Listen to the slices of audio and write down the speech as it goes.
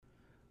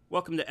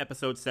Welcome to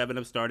episode 7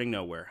 of Starting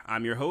Nowhere.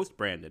 I'm your host,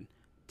 Brandon.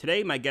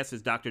 Today, my guest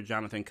is Dr.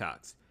 Jonathan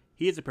Cox.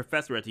 He is a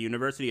professor at the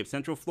University of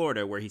Central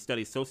Florida where he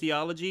studies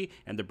sociology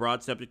and the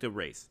broad subject of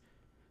race.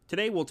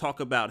 Today, we'll talk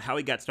about how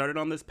he got started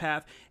on this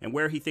path and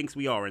where he thinks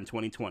we are in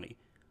 2020.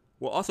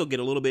 We'll also get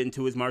a little bit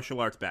into his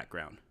martial arts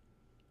background.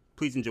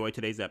 Please enjoy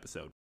today's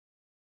episode.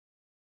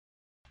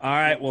 All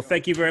right. Well,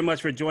 thank you very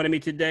much for joining me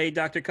today,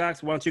 Dr.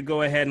 Cox. Why don't you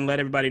go ahead and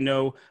let everybody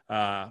know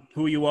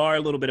who you are,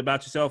 a little bit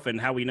about yourself, and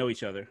how we know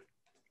each other.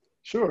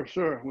 Sure.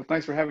 Well,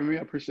 thanks for having me.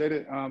 I appreciate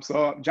it.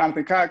 So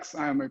Jonathan Cox,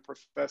 I am a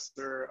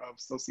professor of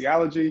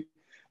sociology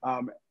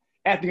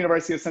at the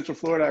University of Central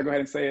Florida. I'll go ahead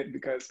and say it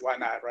because why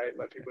not, right?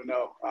 Let people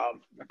know.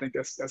 I think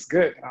that's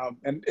good.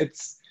 And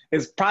it's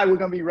probably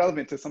going to be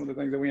relevant to some of the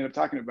things that we end up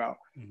talking about.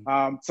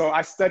 Mm-hmm. So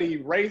I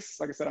study race.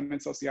 Like I said, I'm in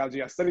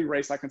sociology. I study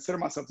race. I consider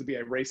myself to be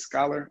a race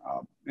scholar.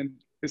 And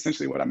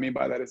essentially what I mean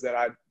by that is that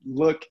I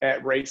look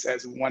at race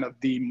as one of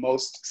the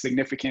most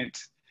significant,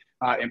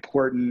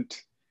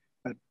 important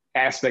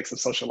aspects of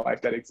social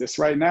life that exists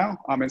right now.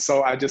 And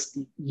so I just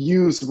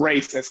use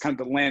race as kind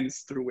of the lens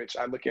through which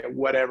I look at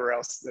whatever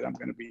else that I'm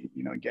going to be,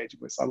 engaging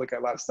with. So I look at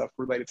a lot of stuff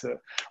related to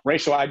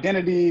racial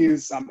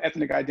identities,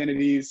 ethnic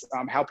identities,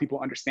 how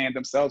people understand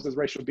themselves as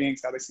racial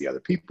beings, how they see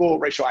other people,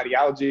 racial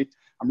ideology.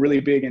 I'm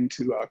really big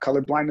into color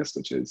blindness,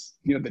 which is,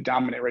 the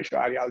dominant racial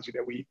ideology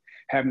that we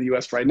have in the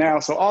US right now.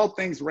 So all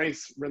things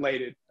race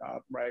related,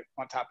 right,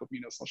 on top of,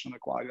 social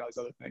inequality, all these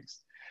other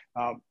things.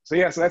 So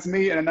that's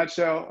me in a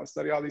nutshell. I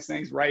study all these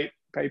things, write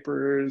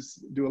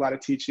papers, do a lot of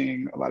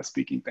teaching, a lot of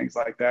speaking, things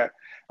like that.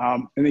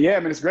 And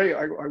then, it's great.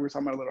 Like we were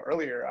talking about a little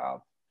earlier,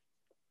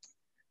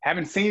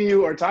 haven't seen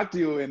you or talked to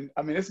you. And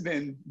it's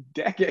been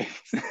decades,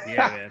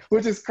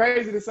 which is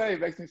crazy to say.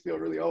 It makes me feel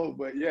really old,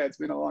 but it's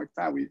been a long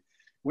time. We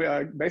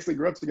basically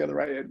grew up together,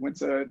 right? Went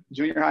to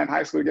junior high and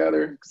high school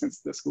together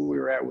since the school we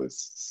were at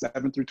was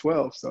 7 through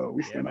 12. So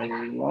we spent a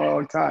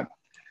long time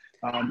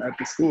at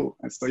the school.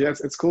 And so,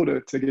 it's cool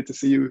to get to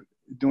see you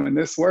doing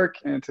this work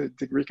and to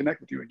reconnect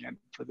with you again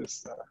for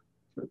this,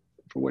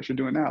 for what you're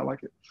doing now. I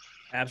like it.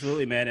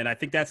 Absolutely, man. And I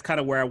think that's kind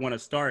of where I want to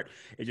start,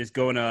 is just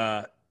going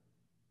to,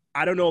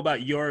 I don't know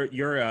about your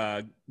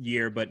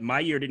year, but my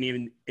year didn't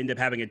even end up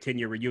having a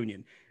 10-year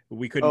reunion.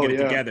 We couldn't get it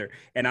together.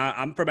 And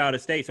I'm from out of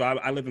state, so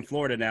I live in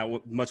Florida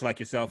now, much like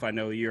yourself. I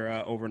know you're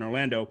over in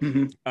Orlando.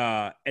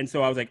 Mm-hmm. And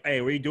so I was like,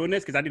 hey, were you doing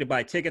this? Because I need to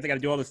buy tickets. I got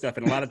to do all this stuff.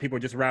 And a lot of people are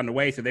just around the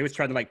way. So they was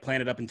trying to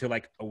plan it up until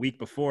a week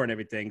before and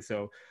everything.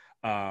 So,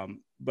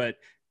 but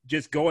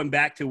just going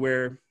back to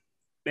where,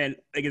 man,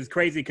 it's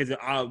crazy because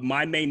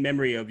my main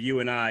memory of you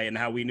and I and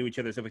how we knew each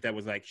other, stuff like that,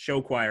 was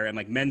show choir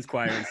and men's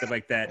choir and stuff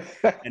like that.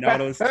 And all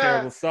those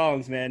terrible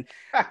songs, man.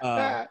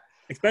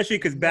 Especially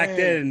because back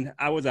then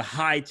I was a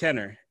high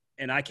tenor.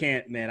 And I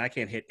can't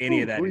hit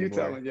any of that anymore. Who you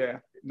telling? Yeah.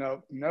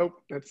 Nope.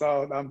 That's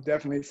all. I'm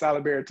definitely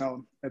solid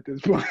baritone at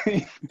this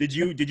point. Did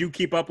you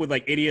keep up with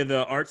any of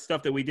the art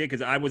stuff that we did?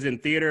 Because I was in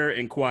theater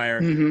and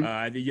choir.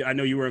 Mm-hmm. I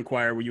know you were in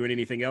choir. Were you in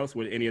anything else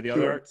with any of the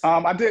other arts?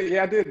 I did.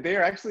 Yeah, I did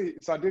there actually.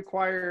 So I did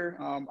choir.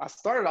 I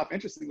started off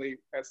interestingly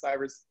at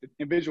Stivers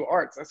in visual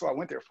arts. That's what I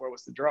went there for,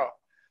 was to draw.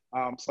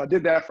 So I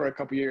did that for a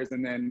couple years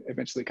and then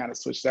eventually kind of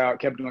switched out,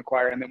 kept doing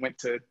choir, and then went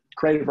to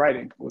creative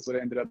writing, was what I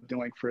ended up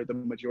doing for the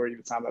majority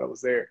of the time that I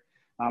was there.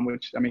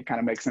 Which kind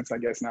of makes sense, I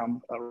guess. Now I'm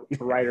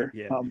a writer.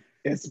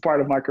 It's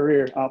part of my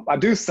career. I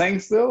do sing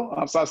still,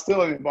 so I'm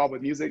still involved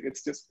with music.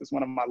 It's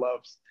one of my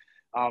loves.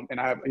 And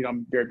I have,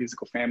 I'm a very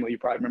musical family. You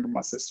probably remember my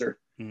sister,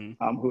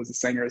 mm-hmm. Who is a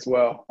singer as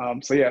well.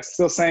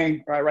 Still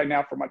sing right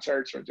now for my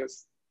church or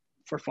just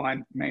for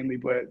fun mainly,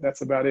 but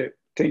that's about it.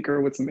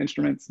 Tinker with some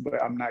instruments, but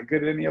I'm not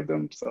good at any of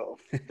them, so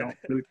don't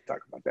really talk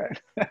about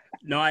that.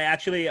 No, I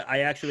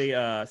actually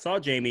saw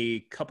Jamie a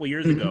couple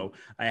years ago.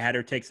 I had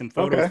her take some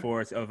photos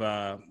for us of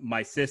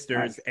my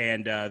sisters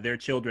and their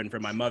children for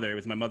my mother. It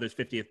was my mother's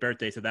 50th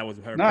birthday, so that was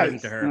her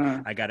present to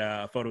her. I got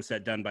a photo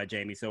set done by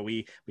Jamie, so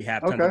we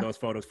have tons of those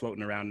photos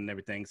floating around and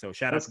everything. So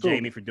shout out to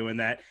Jamie for doing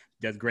that.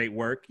 Does great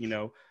work.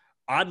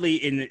 Oddly,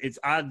 it's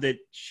odd that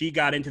she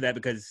got into that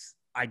because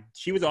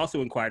she was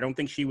also in choir. I don't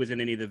think she was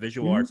in any of the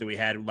visual arts that we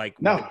had,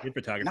 no,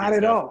 photography. Not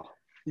at all.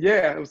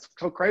 Yeah, it was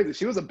so crazy.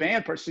 She was a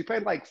band person. She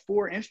played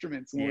 4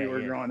 instruments when we were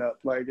growing up.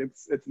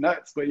 It's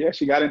nuts. But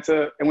she got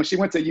into, and when she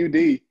went to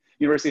UD,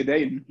 University of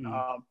Dayton,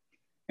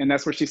 and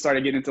that's where she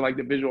started getting into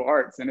the visual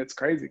arts. And it's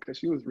crazy because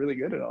she was really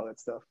good at all that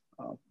stuff.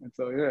 And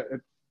so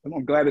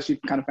I'm glad that she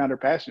kind of found her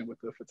passion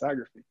with the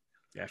photography.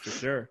 Yeah, for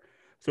sure.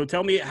 So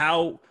tell me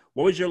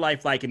what was your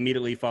life like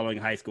immediately following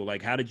high school?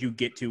 How did you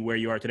get to where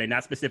you are today?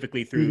 Not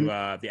specifically through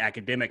the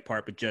academic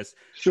part, but just,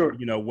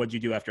 what'd you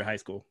do after high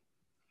school?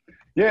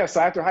 Yeah,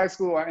 so after high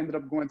school, I ended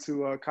up going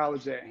to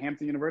college at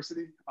Hampton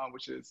University,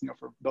 which is,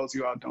 for those of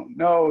you all don't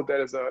know, that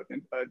is a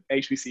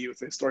HBCU.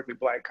 It's a historically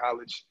Black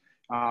college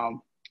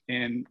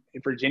in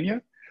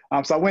Virginia.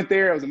 So I went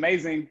there. It was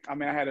amazing. I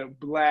had a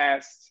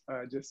blast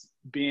just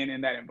being in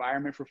that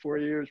environment for 4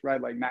 years,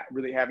 right? Not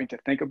really having to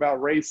think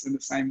about race in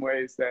the same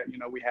ways that,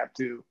 we have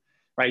to,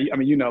 right?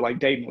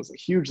 Dayton was a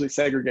hugely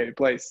segregated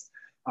place.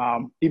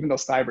 Even though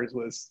Stivers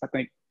was, I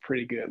think,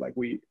 pretty good. Like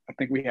I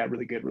think we had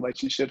really good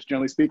relationships,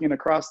 generally speaking,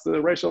 across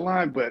the racial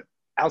line. But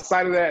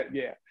outside of that,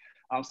 yeah.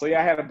 So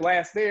yeah, I had a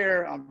blast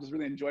there. I just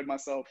really enjoyed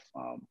myself.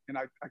 And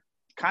I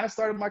kind of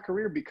started my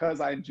career because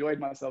I enjoyed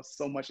myself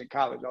so much in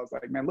college. I was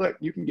like, man, look,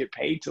 you can get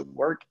paid to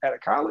work at a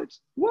college.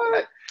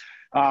 What?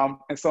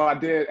 And so I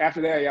did.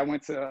 After that, I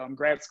went to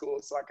grad school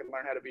so I could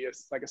learn how to be a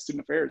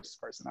student affairs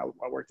person.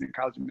 I worked in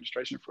college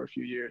administration for a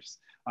few years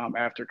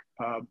after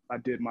I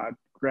did my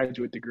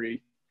graduate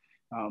degree.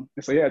 And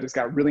so, yeah, I just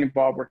got really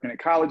involved working at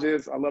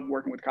colleges. I love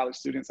working with college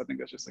students. I think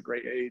that's just a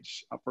great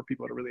age for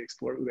people to really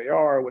explore who they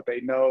are, what they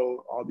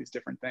know, all these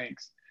different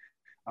things.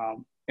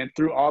 And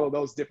through all of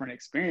those different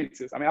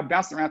experiences, I mean, I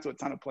bounced around to a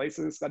ton of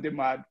places. I did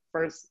my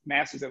first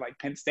master's at like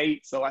Penn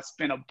State. So I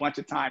spent a bunch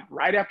of time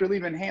right after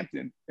leaving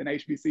Hampton in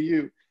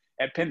HBCU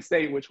at Penn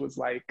State, which was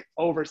like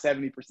over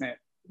 70%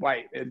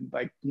 white and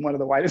like one of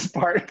the whitest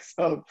parts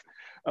of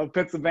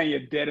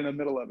Pennsylvania, dead in the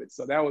middle of it.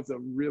 So that was a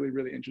really,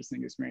 really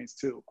interesting experience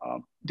too.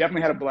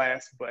 Definitely had a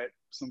blast, but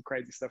some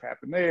crazy stuff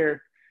happened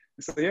there.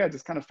 And so yeah,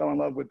 just kind of fell in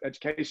love with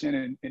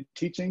education and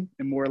teaching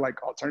in more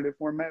like alternative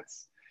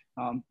formats.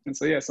 And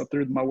so, yeah, so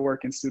through my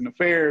work in student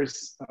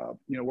affairs,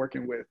 I worked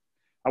in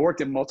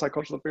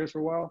multicultural affairs for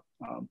a while.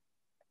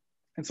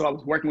 And so I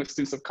was working with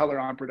students of color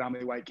on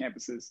predominantly white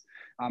campuses.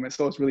 And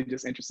so it's really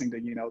just interesting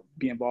to,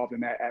 be involved in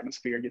that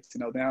atmosphere, get to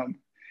know them,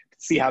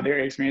 see how their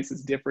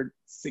experiences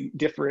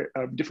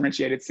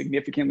differentiated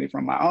significantly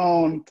from my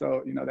own.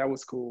 So, that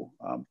was cool.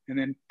 And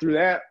then through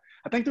that,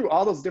 I think through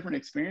all those different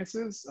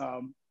experiences,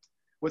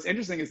 what's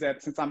interesting is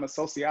that since I'm a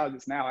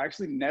sociologist now, I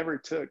actually never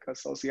took a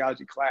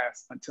sociology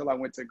class until I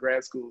went to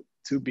grad school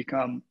to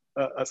become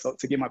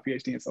to get my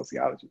PhD in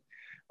sociology.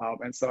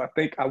 And so I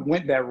think I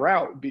went that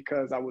route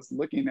because I was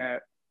looking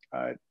at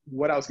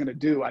what I was going to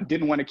do. I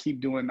didn't want to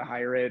keep doing the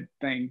higher ed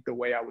thing the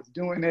way I was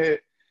doing it.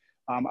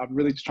 I'm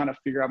really just trying to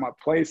figure out my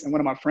place. And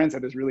one of my friends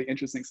had this really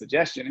interesting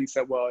suggestion. He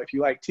said, well, if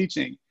you like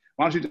teaching,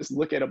 why don't you just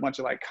look at a bunch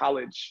of like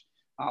college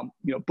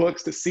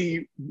books to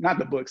see, not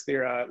the books,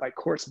 they're like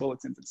course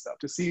bulletins and stuff,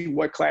 to see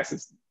what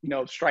classes,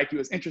 strike you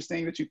as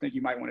interesting that you think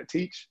you might want to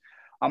teach.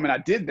 And I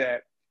did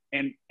that.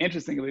 And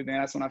interestingly, then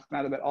that's when I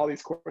found out that all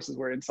these courses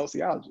were in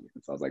sociology.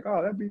 And so I was like,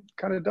 oh, that'd be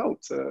kind of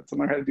dope to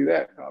learn how to do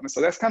that. And so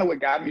that's kind of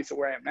what got me to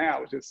where I am now,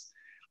 which is,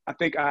 I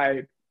think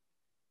I've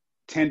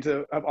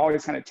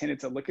always kind of tended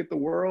to look at the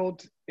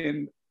world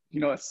in,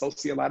 a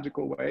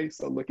sociological way.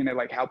 So looking at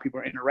like how people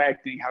are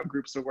interacting, how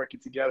groups are working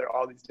together,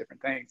 all these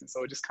different things. And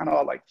so it just kind of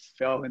all like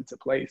fell into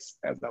place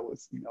as I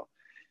was,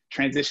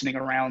 transitioning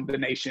around the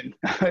nation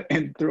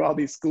and through all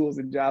these schools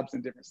and jobs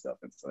and different stuff.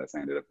 And so that's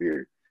ended up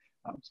here.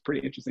 It's a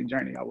pretty interesting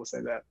journey, I will say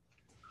that.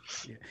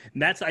 Yeah.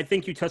 And I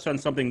think you touched on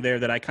something there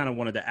that I kind of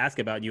wanted to ask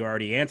about. You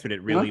already answered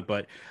it really,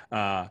 but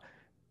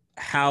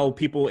how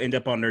people end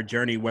up on their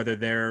journey,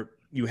 whether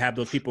you have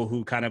those people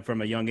who kind of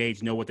from a young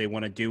age know what they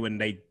want to do and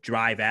they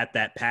drive at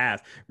that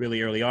path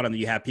really early on. And then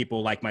you have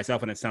people like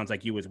myself, and it sounds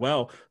like you as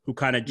well, who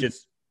kind of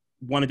just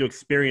wanted to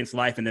experience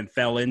life and then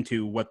fell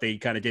into what they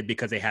kind of did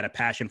because they had a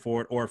passion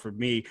for it. Or for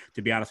me,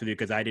 to be honest with you,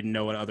 because I didn't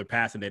know what other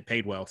paths and it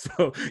paid well.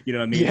 So, you know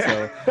what I mean?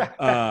 Yeah.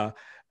 So,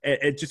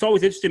 it's just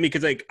always interesting me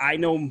because like I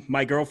know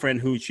my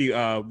girlfriend who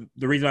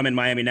the reason I'm in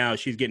Miami now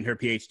is she's getting her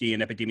PhD in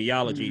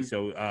epidemiology. Mm-hmm.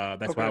 So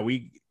that's why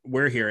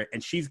we're here.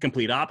 And she's the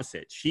complete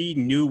opposite. She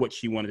knew what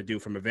she wanted to do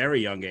from a very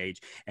young age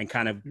and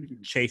kind of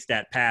chased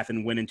that path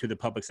and went into the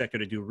public sector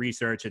to do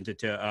research and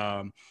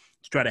to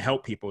try to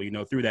help people,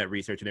 through that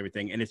research and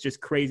everything. And it's just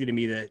crazy to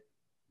me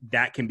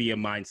that can be a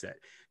mindset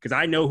because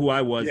I know who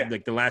I was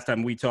like the last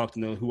time we talked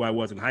and who I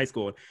was in high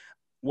school.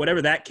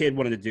 Whatever that kid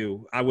wanted to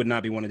do, I would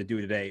not be wanting to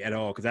do today at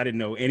all because I didn't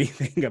know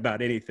anything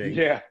about anything.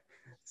 Yeah.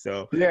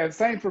 So yeah,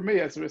 same for me.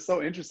 It's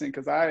so interesting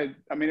because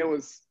it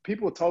was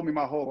people told me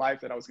my whole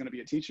life that I was going to be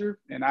a teacher,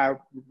 and I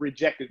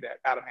rejected that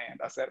out of hand.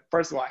 I said,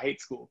 first of all, I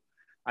hate school.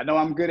 I know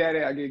I'm good at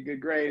it. I get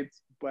good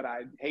grades, but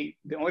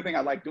the only thing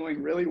I like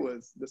doing really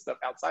was the stuff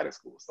outside of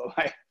school. So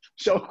like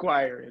show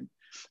choir and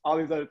all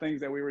these other things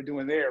that we were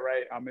doing there,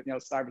 right?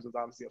 Cybers was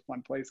obviously a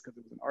fun place because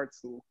it was an art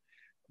school.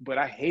 But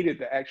I hated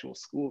the actual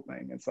school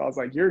thing. And so I was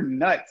like, you're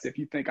nuts if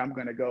you think I'm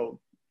going to go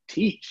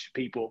teach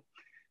people.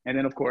 And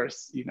then, of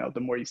course, the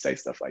more you say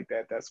stuff like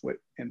that, that's what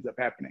ends up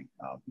happening.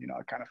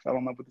 I kind of fell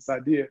in love with this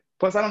idea.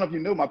 Plus, I don't know if you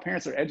knew, my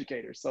parents are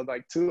educators. So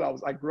like, too,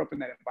 I grew up in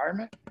that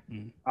environment.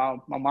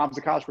 My mom's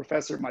a college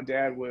professor. My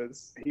dad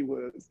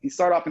he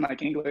started off in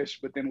like English,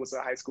 but then was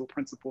a high school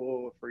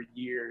principal for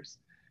years.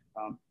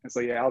 And so,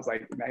 yeah, I was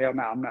like, hell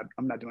no,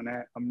 I'm not doing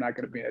that. I'm not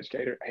going to be an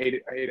educator. I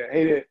hate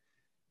it.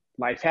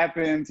 Life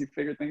happens, you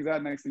figure things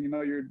out. Next thing you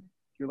know, you're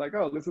like,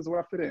 oh, this is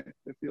where I fit in.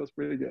 It feels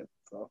pretty good.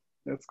 So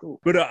that's cool.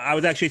 But I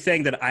was actually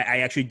saying that I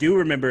actually do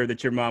remember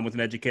that your mom was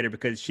an educator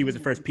because she was the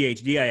first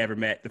PhD I ever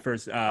met, the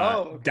first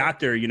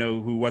doctor,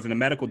 who wasn't a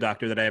medical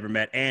doctor that I ever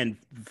met, and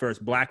the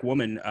first Black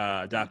woman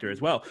doctor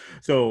as well.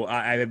 So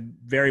I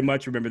very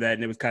much remember that,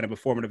 and it was kind of a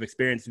formative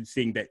experience of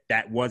seeing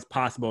that was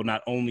possible,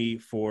 not only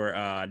for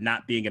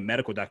not being a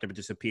medical doctor, but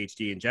just a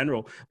PhD in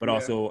general, but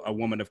also a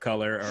woman of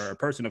color or a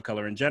person of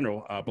color in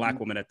general, a Black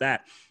woman at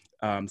that.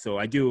 So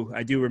I do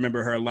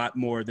remember her a lot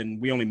more than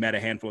we only met a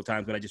handful of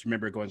times, but I just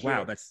remember going,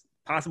 wow, that's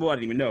possible. I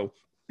didn't even know.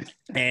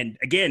 And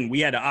again, we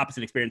had the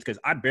opposite experience because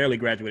I barely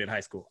graduated high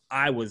school.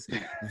 I was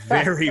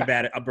very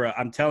bad at, bro.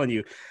 I'm telling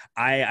you,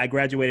 I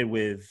graduated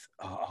with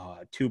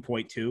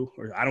 2.2,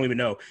 or I don't even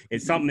know.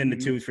 It's something in the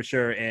twos for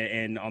sure,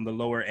 and on the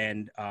lower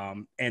end.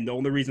 And the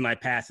only reason I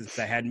passed is because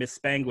I had Miss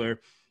Spangler,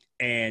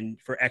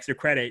 and for extra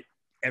credit,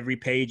 every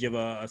page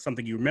of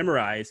something you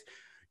memorize,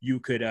 you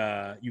could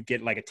you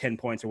get like a 10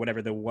 points or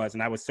whatever there was.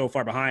 And I was so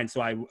far behind,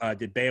 so I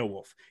did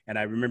Beowulf, and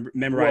I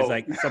memorized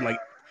like something like.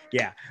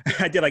 Yeah,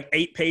 I did like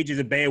 8 pages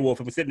of Beowulf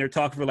and was sitting there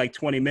talking for like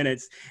 20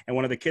 minutes. And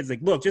one of the kids like,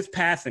 look, just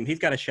pass him. He's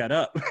got to shut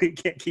up. He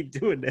can't keep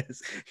doing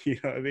this. You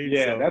know what I mean?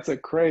 Yeah, so, that's a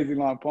crazy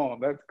long poem.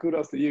 That's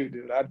kudos to you,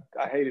 dude.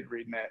 I hated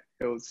reading that.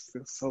 It was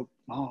so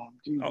long.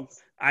 Jesus. Oh,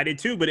 I did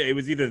too, but it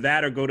was either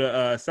that or go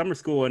to summer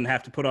school and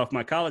have to put off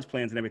my college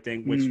plans and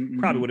everything, which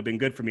probably would have been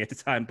good for me at the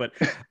time. But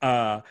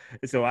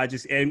so I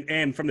just,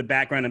 and from the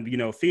background of, you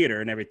know,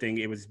 theater and everything,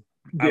 it was,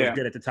 I was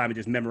good at the time of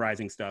just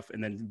memorizing stuff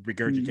and then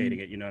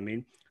regurgitating it. You know what I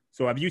mean?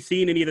 So have you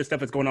seen any of the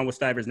stuff that's going on with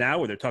Stivers now,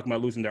 where they're talking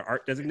about losing their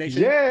art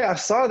designation? Yeah, I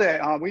saw that.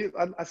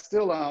 I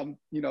still,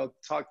 you know,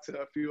 talked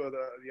to a few of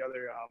the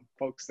other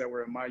folks that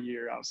were in my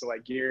year. So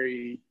like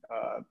Gary,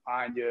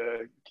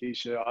 Anya,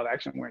 Keisha.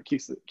 Actually, I'm wearing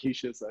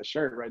Keisha's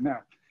shirt right now.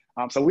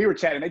 So we were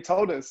chatting. They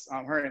told us,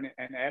 her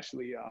and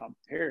Ashley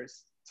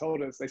Harris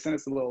told us, they sent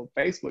us a little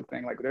Facebook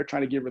thing, like they're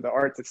trying to give her the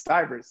arts at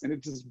Stivers, and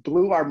it just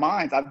blew our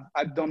minds.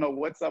 I don't know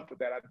what's up with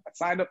that. I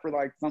signed up for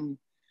like some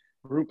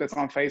group that's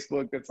on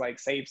Facebook that's like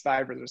Save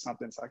Stivers or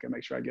something, so I can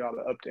make sure I get all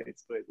the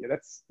updates. But yeah,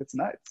 it's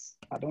nuts.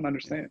 I don't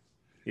understand.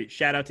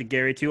 Shout out to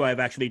Gary too. I've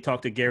actually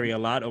talked to Gary a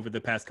lot over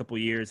the past couple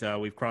of years.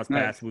 We've crossed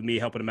paths with me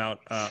helping him out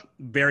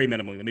very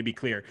minimally. Let me be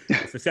clear.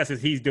 The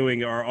successes he's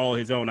doing are all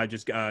his own. I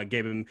just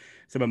gave him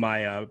some of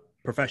my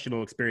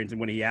professional experience and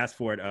when he asked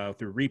for it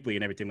through Reaply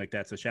and everything like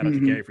that. So shout out to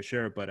Gary for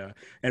sure. But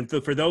and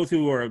for those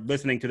who are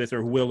listening to this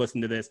or who will listen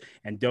to this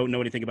and don't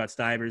know anything about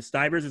Stivers,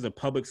 Stivers is a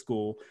public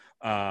school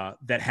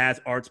that has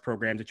arts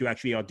programs that you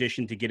actually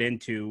audition to get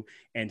into.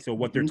 And so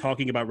what they're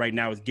talking about right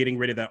now is getting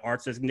rid of that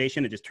arts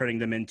designation and just turning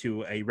them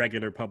into a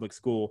regular public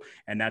school.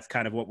 And that's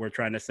kind of what we're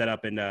trying to set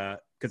up. And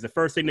because the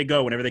first thing they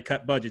go whenever they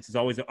cut budgets is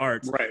always the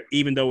arts,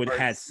 even though it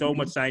has so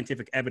much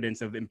scientific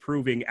evidence of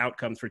improving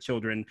outcomes for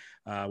children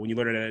when you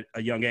learn it at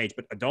a young age,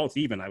 but adults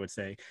even, I would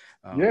say.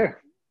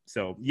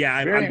 So yeah,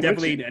 I'm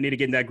definitely, I need to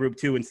get in that group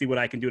too and see what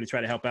I can do to try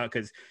to help out,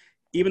 because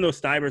even though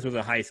Stivers was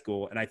a high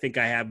school, and I think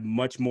I have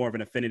much more of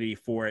an affinity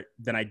for it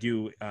than I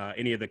do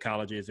any of the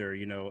colleges or,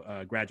 you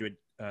know, graduate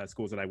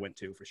schools that I went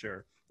to for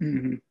sure.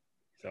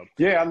 So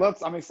yeah,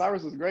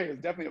 Stivers was great. It was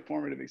definitely a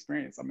formative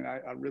experience. I mean,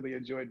 I really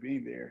enjoyed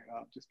being there.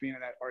 Just being in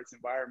that arts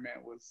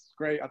environment was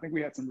great. I think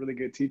we had some really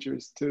good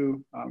teachers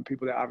too,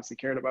 people that obviously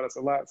cared about us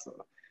a lot. So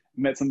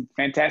met some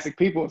fantastic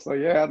people. So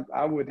yeah,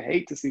 I would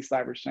hate to see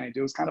Stivers change.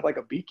 It was kind of like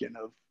a beacon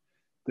of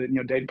the, you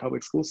know, Dayton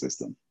public school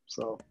system.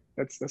 So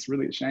that's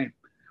really a shame.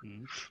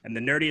 And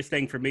the nerdiest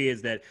thing for me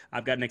is that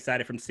I've gotten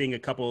excited from seeing a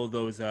couple of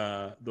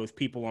those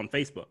people on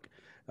Facebook.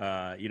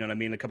 You know what I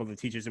mean? A couple of the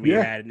teachers that we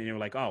had, and they were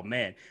like, oh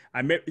man,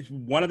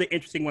 one of the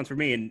interesting ones for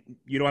me, and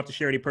you don't have to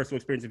share any personal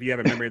experience if you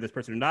have a memory of this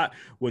person or not,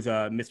 was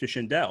Mr.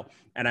 Schindel.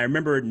 And I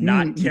remember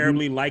not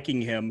terribly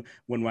liking him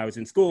when I was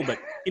in school, but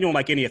you know,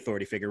 like any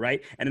authority figure,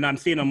 right? And then I'm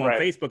seeing him on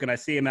Facebook and I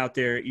see him out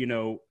there, you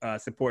know,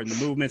 supporting the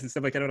movements and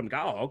stuff like that. And I'm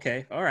like, oh,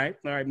 okay. All right.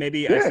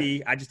 Maybe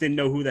I just didn't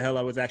know who the hell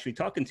I was actually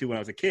talking to when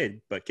I was a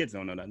kid, but kids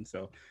don't know nothing.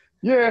 So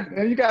yeah.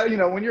 And you got, you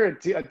know, when you're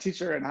a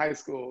teacher in high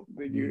school,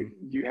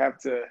 you have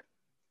to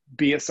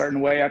be a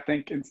certain way, I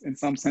think, in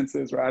some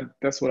senses, right?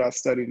 That's what I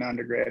studied in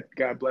undergrad.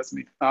 God bless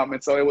me.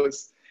 And so it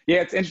was,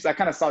 it's interesting. I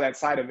kind of saw that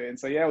side of it. And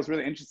so, it was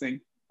really interesting,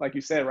 like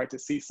you said, right, to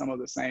see some of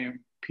the same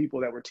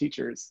people that were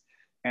teachers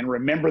and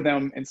remember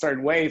them in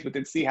certain ways, but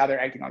then see how they're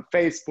acting on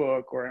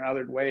Facebook or in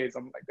other ways.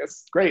 I'm like,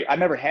 that's great. I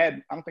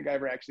don't think I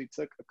ever actually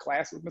took a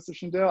class with Mr.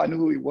 Schindel. I knew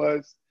who he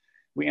was.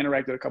 We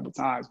interacted a couple of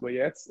times, but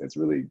it's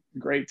really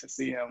great to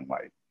see him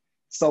like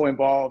so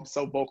involved,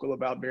 so vocal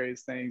about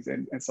various things,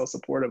 and so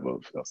supportive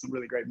of some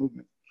really great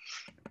movement.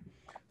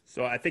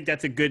 So I think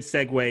that's a good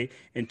segue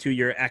into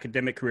your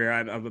academic career.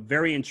 I'm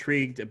very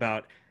intrigued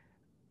about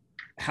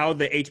how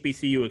the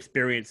HBCU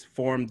experience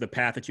formed the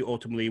path that you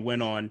ultimately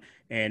went on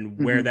and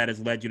where that has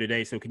led you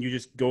today. So can you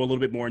just go a little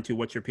bit more into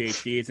what your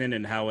PhD is in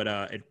and how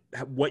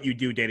what you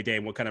do day to day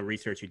and what kind of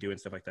research you do and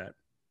stuff like that?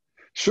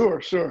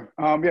 Sure. So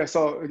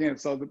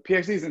the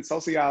PhD is in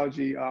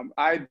sociology.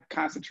 I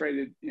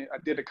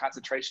did a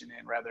concentration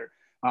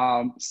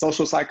in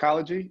social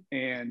psychology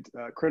and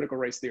critical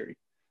race theory.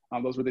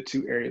 Those were the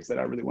two areas that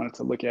I really wanted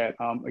to look at.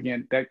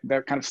 Again,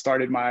 that kind of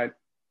started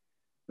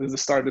the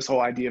start of this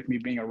whole idea of me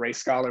being a race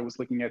scholar, was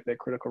looking at the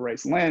critical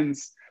race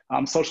lens.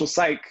 Social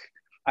psych,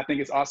 I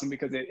think it's awesome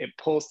because it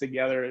pulls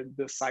together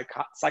the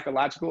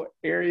psychological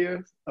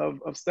area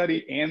of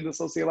study and the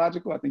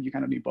sociological. I think you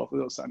kind of need both of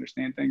those to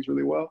understand things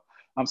really well.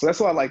 So that's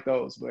why I like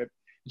those. But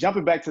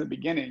jumping back to the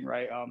beginning,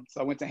 right? So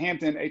I went to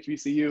Hampton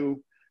HBCU.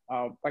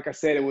 Like I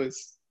said, it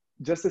was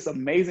just this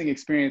amazing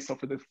experience. So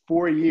for the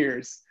 4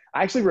 years,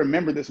 I actually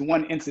remember this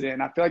one incident,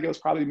 and I feel like it was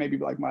probably maybe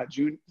like my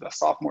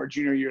sophomore,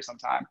 junior year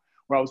sometime,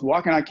 where I was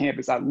walking on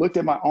campus. I looked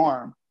at my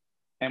arm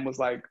and was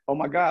like, oh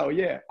my God, oh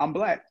yeah, I'm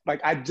Black.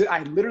 Like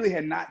I literally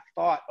had not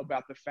thought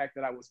about the fact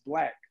that I was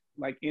Black,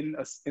 like in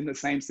the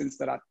same sense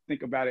that I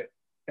think about it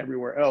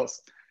everywhere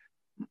else,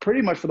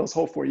 pretty much for those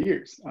whole 4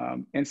 years.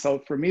 And so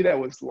for me, that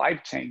was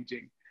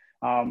life-changing.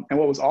 And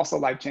what was also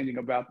life-changing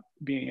about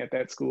being at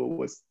that school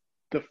was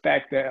the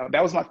fact that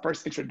that was my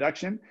first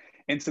introduction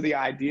into the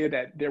idea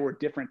that there were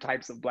different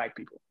types of Black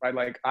people, right?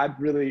 Like I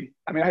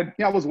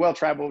was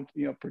well-traveled,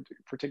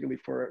 particularly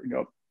for,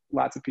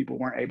 lots of people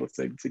weren't able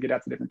to get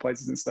out to different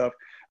places and stuff.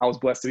 I was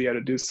blessed to be able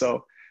to do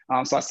so.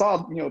 So I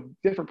saw,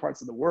 different parts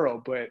of the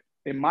world, but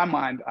in my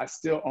mind, I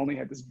still only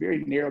had this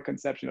very narrow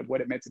conception of what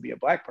it meant to be a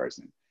Black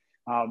person,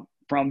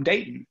 from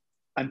Dayton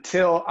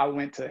until I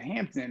went to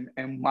Hampton,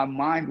 and my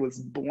mind was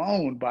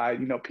blown by,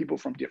 people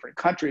from different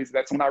countries.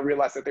 That's when I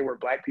realized that there were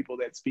Black people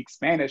that speak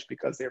Spanish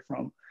because they're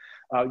from,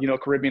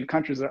 Caribbean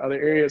countries or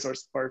other areas,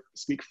 or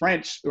speak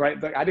French,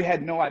 right? Like, I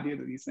had no idea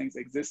that these things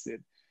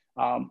existed.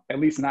 At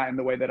least not in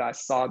the way that I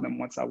saw them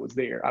once I was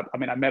there. I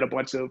met a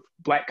bunch of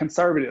Black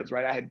conservatives,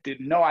 right? I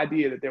did no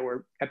idea that there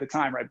were, at the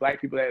time, right,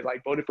 Black people that had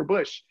like voted for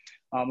Bush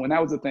when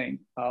that was a thing.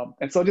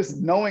 And so just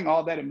knowing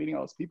all that and meeting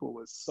all those people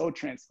was so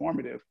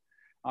transformative.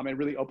 It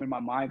really opened my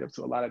mind up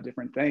to a lot of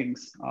different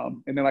things.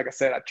 And then, like I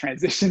said, I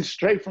transitioned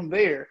straight from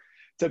there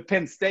to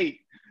Penn State,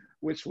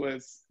 which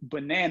was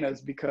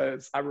bananas,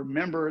 because I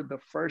remember the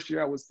first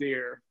year I was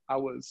there, I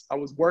was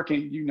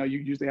working, you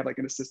usually have like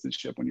an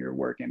assistantship when you're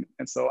working.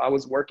 And so I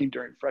was working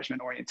during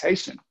freshman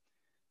orientation.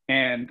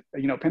 And,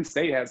 Penn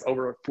State has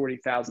over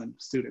 40,000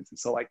 students. And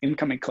so like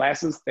incoming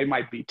classes, they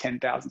might be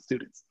 10,000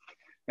 students.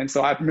 And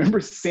so I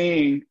remember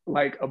seeing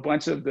like a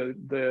bunch of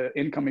the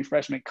incoming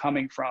freshmen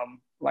coming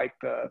from like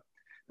the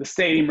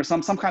stadium or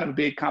some kind of a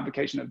big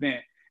convocation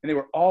event. And they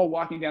were all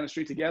walking down the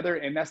street together.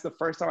 And that's the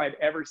first time I'd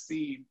ever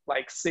seen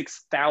like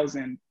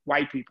 6,000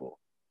 white people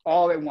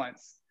all at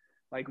once,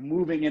 like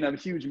moving in a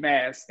huge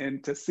mass.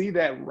 And to see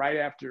that right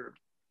after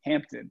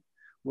Hampton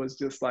was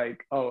just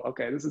like, oh,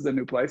 okay, this is a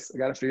new place. I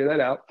got to figure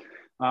that out.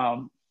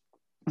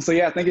 So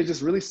yeah, I think it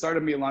just really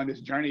started me along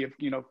this journey of,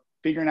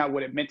 figuring out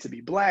what it meant to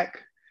be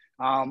Black.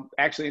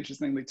 Actually,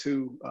 interestingly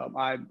too,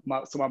 my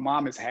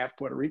mom is half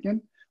Puerto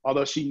Rican.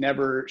 Although she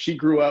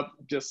grew up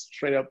just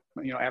straight up,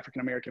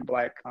 African-American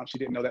Black. She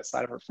didn't know that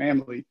side of her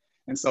family.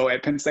 And so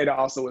at Penn State, I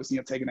also was,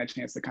 taking that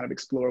chance to kind of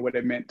explore what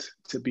it meant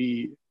to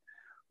be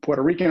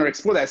Puerto Rican, or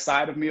explore that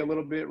side of me a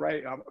little bit,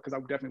 right? Because I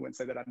definitely wouldn't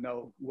say that I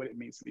know what it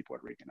means to be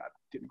Puerto Rican. I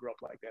didn't grow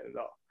up like that at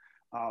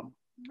all.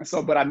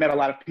 But I met a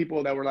lot of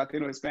people that were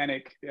Latino,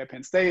 Hispanic at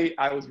Penn State.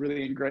 I was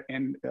really engrossed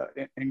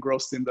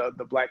in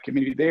the Black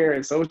community there.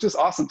 And so it was just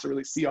awesome to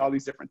really see all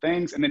these different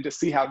things, and then to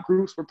see how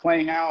groups were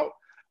playing out.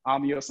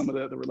 Some of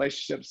the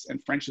relationships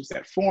and friendships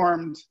that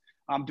formed,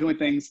 doing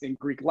things in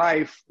Greek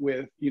life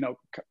with,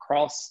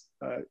 cross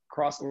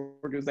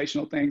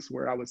organizational things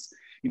where I was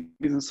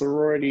in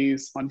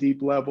sororities on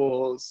deep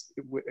levels,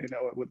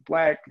 with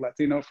Black,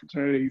 Latino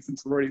fraternities and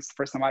sororities. The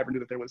first time I ever knew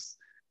that there was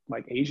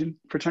like Asian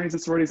fraternities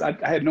and sororities. I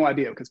had no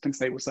idea, because Penn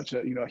State was such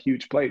a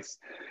huge place.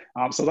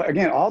 So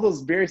again, all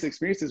those various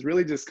experiences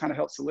really just kind of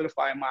helped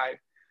solidify my,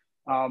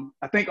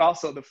 I think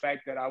also the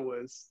fact that I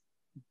was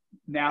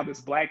now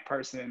this Black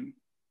person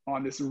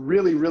on this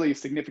really, really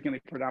significantly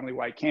predominantly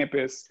white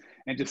campus,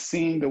 and just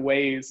seeing the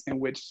ways in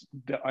which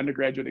the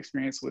undergraduate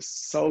experience was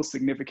so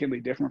significantly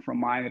different from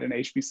mine at an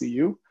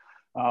HBCU,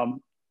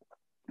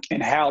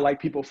 and how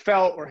like people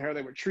felt or how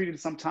they were treated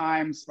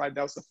sometimes, right?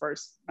 That was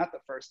not the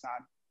first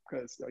time,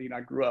 because,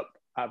 I grew up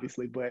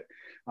obviously, but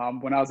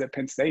when I was at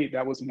Penn State,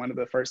 that was one of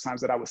the first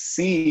times that I was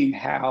seeing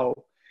how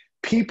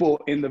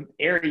people in the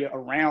area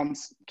around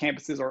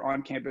campuses or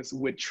on campus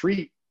would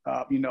treat,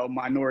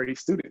 minority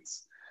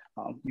students.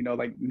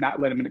 Like not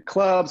let them into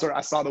clubs, or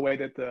I saw the way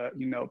that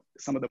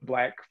some of the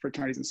Black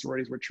fraternities and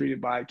sororities were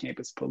treated by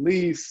campus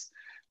police.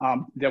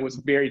 That was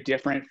very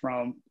different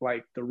from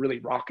like the really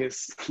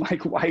raucous,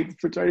 like white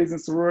fraternities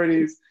and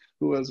sororities,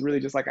 who was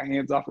really just like a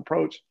hands-off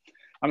approach.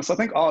 So I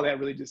think all of that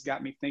really just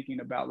got me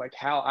thinking about like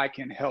how I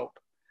can help.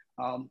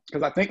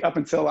 Because I think up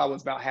until I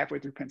was about halfway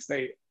through Penn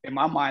State, in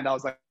my mind, I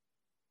was like,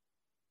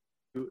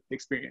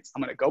 experience.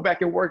 I'm going to go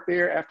back and work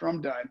there after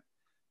I'm done.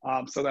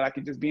 So that I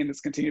could just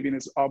continue to be in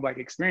this all Black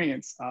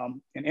experience.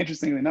 And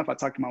interestingly enough, I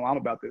talked to my mom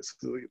about this,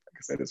 who, like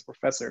I said, is a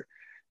professor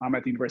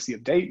at the University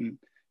of Dayton.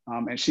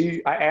 And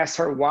I asked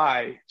her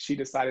why she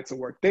decided to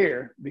work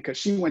there, because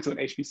she went to an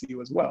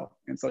HBCU as well.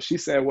 And so she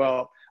said,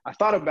 well, I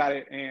thought about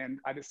it and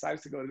I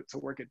decided to go to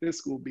work at this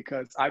school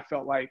because I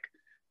felt like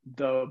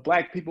the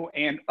Black people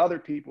and other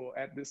people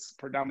at this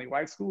predominantly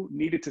white school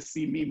needed to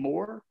see me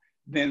more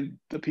than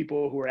the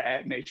people who were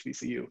at an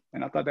HBCU.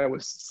 And I thought that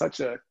was such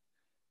a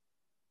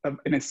an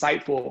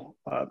insightful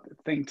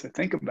thing to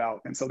think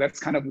about. And so that's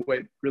kind of what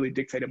really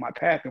dictated my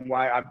path, and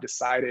why I've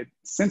decided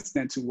since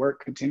then to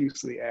work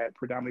continuously at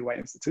predominantly white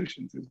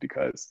institutions, is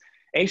because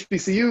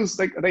HBCUs,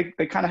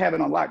 they kind of have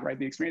it on lock, right?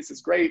 The experience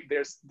is great.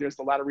 There's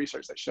a lot of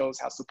research that shows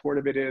how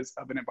supportive it is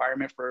of an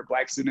environment for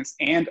Black students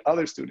and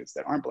other students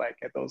that aren't Black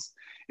at those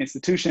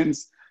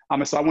institutions.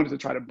 And so I wanted to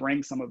try to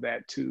bring some of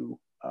that to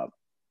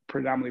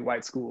predominantly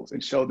white schools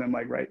and show them,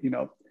 like, right, you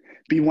know,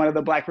 be one of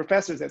the Black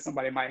professors that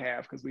somebody might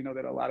have, because we know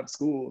that a lot of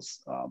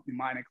schools,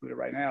 mine included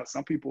right now,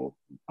 some people,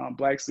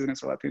 Black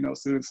students or Latino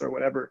students or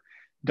whatever,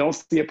 don't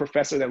see a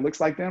professor that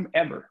looks like them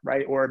ever,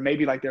 right? Or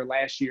maybe like their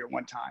last year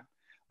one time.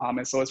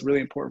 And so it's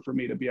really important for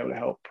me to be able to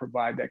help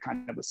provide that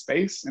kind of a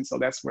space. And so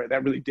that's where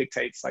that really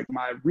dictates like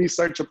my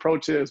research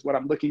approaches, what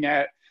I'm looking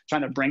at,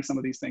 trying to bring some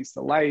of these things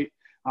to light,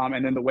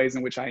 and then the ways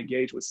in which I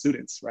engage with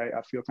students, right?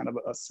 I feel kind of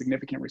a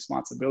significant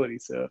responsibility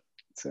to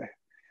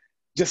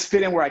just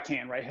fit in where I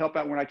can, right? Help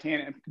out when I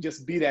can, and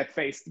just be that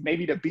face,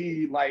 maybe to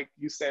be like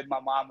you said my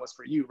mom was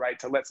for you, right?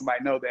 To let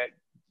somebody know that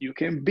you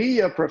can be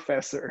a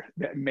professor.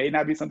 That may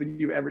not be something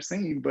you've ever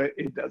seen, but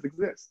it does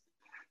exist.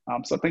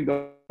 So I think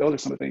those are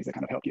some of the things that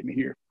kind of help get me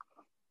here.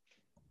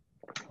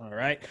 All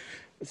right.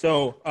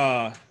 So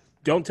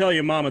don't tell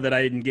your mama that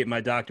I didn't get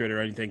my doctorate or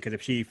anything, because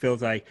if she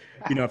feels like,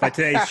 you know, if I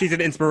say she's an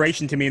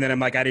inspiration to me and then I'm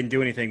like, I didn't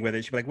do anything with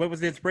it, she'll be like, what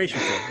was the inspiration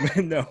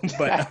for? No,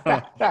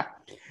 but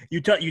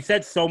you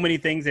said so many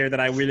things there that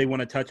I really want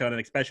to touch on,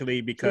 and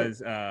especially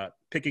because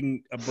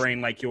picking a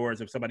brain like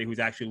yours of somebody who's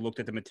actually looked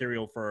at the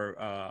material for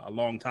a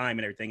long time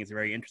and everything is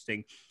very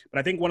interesting. But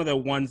I think one of the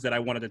ones that I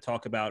wanted to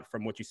talk about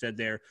from what you said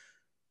there,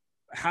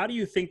 how do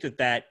you think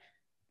that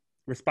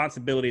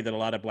responsibility that a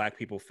lot of Black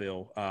people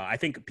feel, I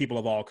think people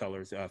of all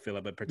colors feel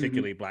it, but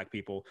particularly Black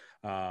people,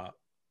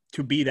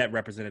 to be that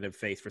representative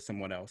face for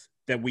someone else,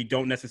 that we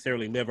don't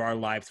necessarily live our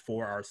lives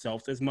for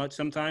ourselves as much.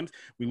 Sometimes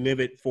we live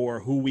it for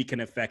who we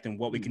can affect and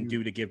what we can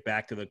do to give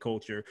back to the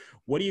culture.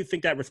 What do you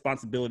think that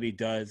responsibility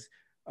does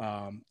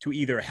to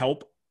either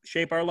help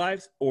shape our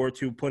lives or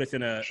to put us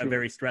in a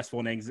very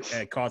stressful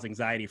and cause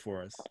anxiety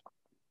for us?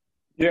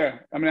 Yeah,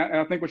 I mean,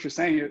 I think what you're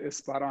saying is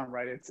spot on,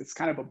 right? It's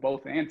kind of a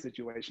both and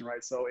situation,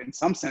 right? So in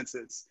some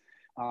senses,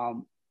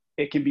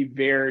 it can be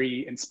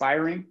very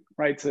inspiring,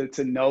 right?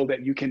 To know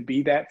that you can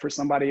be that for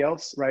somebody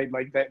else, right?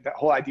 Like that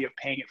whole idea of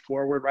paying it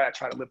forward, right? I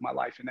try to live my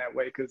life in that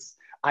way, because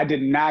I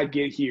did not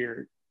get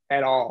here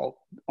at all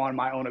on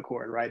my own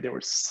accord, right? There were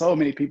so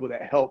many people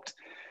that helped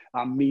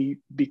me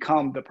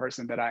become the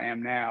person that I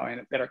am now,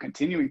 and that are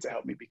continuing to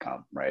help me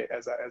become, right?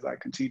 As I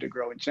continue to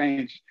grow and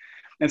change.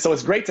 And so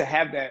it's great to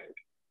have that,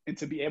 and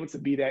to be able to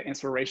be that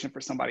inspiration for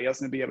somebody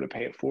else and to be able to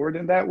pay it forward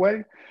in that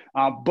way.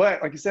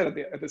 But like you said,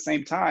 at the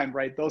same time,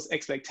 right, those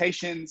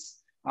expectations,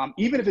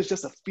 even if it's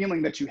just a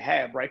feeling that you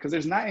have, right, because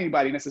there's not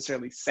anybody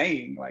necessarily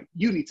saying like,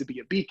 you need to be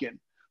a beacon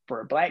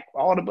for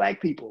all the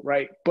Black people,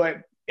 right? But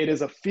it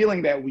is a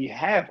feeling that we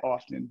have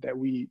often, that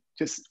we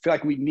just feel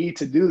like we need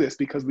to do this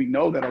because we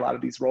know that a lot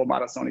of these role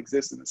models don't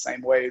exist in the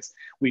same ways.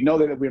 We know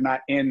that we're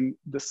not in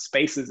the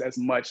spaces as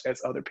much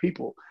as other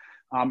people.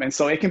 And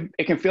so it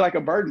can feel like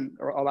a burden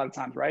a lot of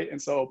times, right?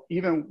 And so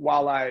even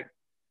while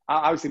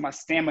obviously my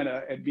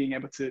stamina at being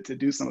able to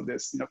do some of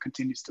this, you know,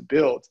 continues to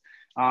build.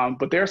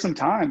 But there are some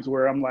times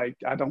where I'm like,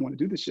 I don't want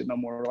to do this shit no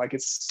more. Like,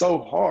 it's so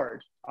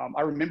hard.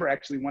 I remember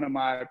actually one of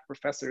my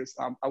professors,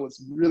 I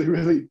was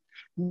really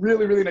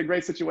in a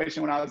great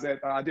situation when I was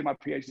I did my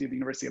PhD at the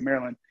University of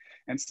Maryland.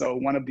 And so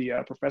one of the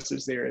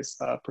professors there is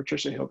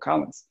Patricia Hill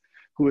Collins,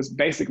 who is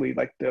basically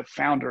like the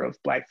founder of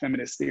Black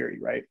feminist theory,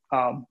 right?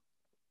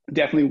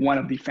 Definitely one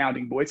of the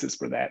founding voices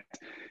for that.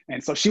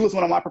 And so she was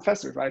one of my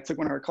professors, right? I took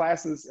one of her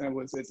classes, and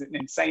it's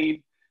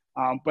insane.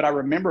 But I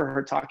remember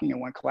her talking in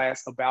one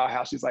class about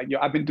how she's like, yo,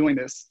 I've been doing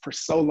this for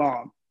so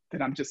long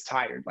that I'm just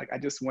tired. Like, I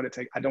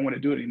don't want to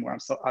do it anymore.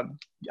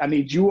 I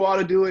need you all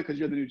to do it because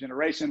you're the new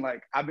generation.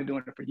 Like, I've been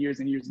doing it for years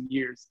and years and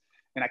years,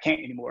 and I can't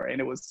anymore.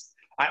 And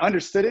I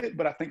understood it,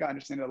 but I think I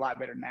understand it a lot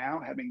better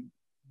now, having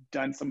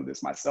done some of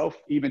this myself,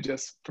 even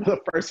just for the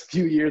first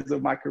few years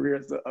of my career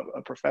as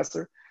a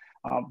professor.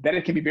 That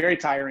it can be very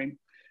tiring.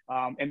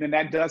 And then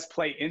that does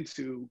play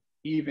into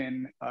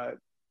even,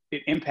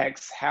 it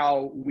impacts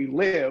how we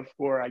live,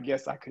 or I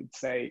guess I could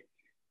say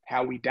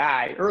how we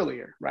die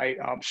earlier, right?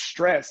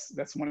 Stress,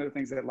 that's one of the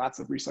things that lots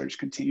of research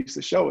continues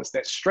to show us,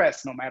 that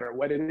stress, no matter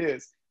what it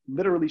is,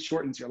 literally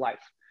shortens your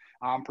life,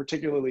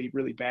 particularly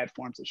really bad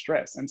forms of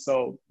stress. And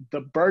so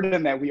the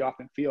burden that we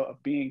often feel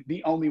of being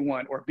the only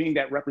one, or being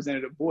that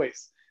representative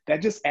voice, that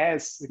just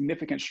adds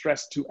significant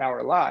stress to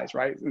our lives,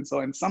 right? And so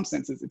in some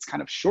senses, it's kind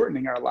of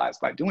shortening our lives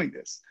by doing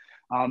this.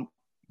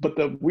 But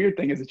the weird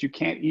thing is that you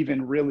can't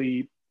even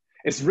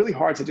it's really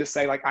hard to just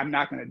say like, I'm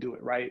not gonna do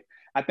it, right?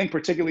 I think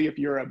particularly if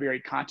you're a very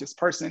conscious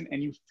person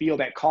and you feel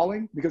that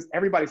calling, because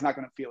everybody's not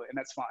gonna feel it, and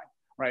that's fine,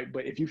 right?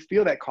 But if you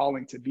feel that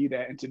calling to be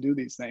that and to do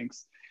these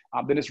things,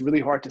 then it's really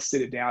hard to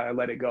sit it down and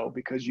let it go,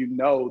 because you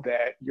know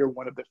that you're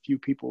one of the few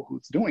people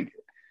who's doing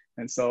it.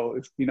 And so,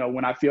 it's, you know,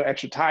 when I feel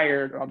extra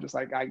tired, I'm just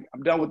like,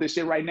 I'm done with this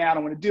shit right now. I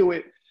don't want to do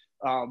it.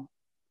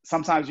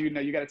 Sometimes, you know,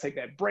 you got to take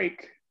that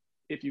break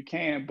if you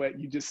can, but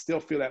you just still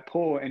feel that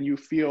pull, and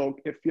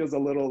it feels a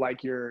little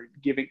like you're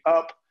giving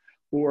up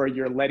or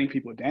you're letting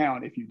people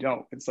down if you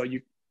don't. And so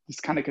you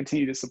just kind of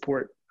continue to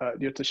support,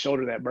 to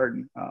shoulder that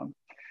burden.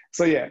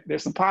 So yeah,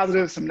 there's some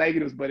positives, some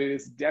negatives, but it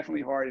is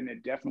definitely hard, and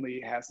it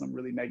definitely has some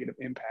really negative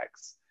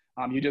impacts.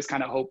 You just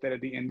kind of hope that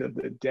at the end of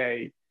the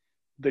day,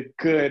 the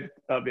good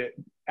of it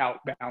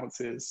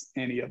outbalances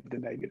any of the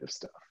negative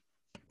stuff.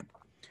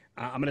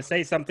 I'm going to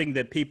say something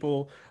that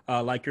people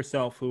like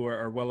yourself who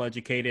are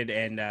well-educated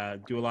and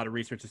do a lot of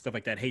research and stuff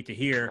like that hate to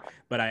hear,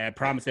 but I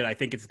promise it, I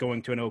think it's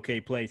going to an okay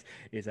place,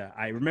 is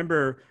I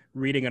remember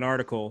reading an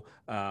article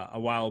a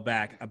while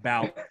back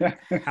about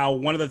how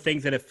one of the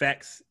things that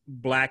affects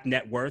Black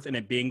net worth and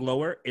it being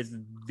lower is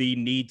the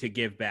need to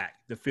give back,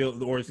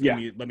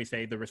 let me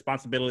say the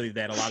responsibility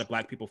that a lot of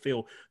Black people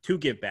feel to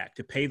give back,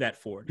 to pay that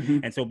forward. Mm-hmm.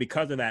 And so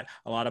because of that,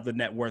 a lot of the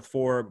net worth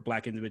for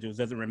Black individuals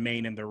doesn't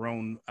remain in their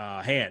own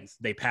hands.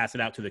 They pass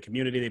it out to the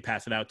community. They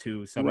pass it out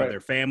to some of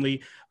their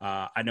family.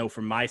 I know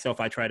for myself,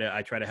 I try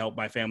to help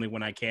my family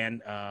when I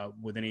can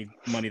with any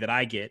money that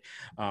I get.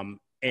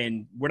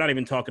 And we're not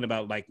even talking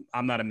about, like,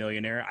 I'm not a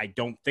millionaire. I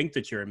don't think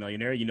that you're a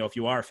millionaire. You know, if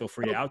you are, feel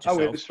free to out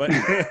yourself.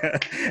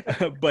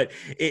 But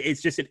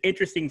it's just an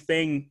interesting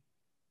thing.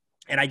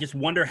 And I just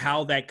wonder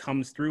how that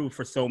comes through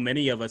for so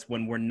many of us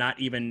when we're not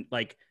even,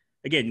 like,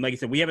 again, like I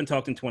said, we haven't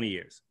talked in 20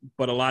 years,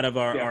 but a lot of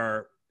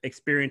our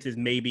experiences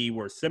maybe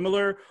were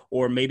similar,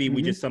 or maybe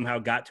we just somehow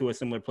got to a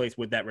similar place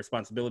with that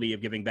responsibility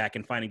of giving back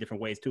and finding different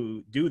ways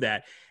to do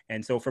that.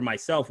 And so for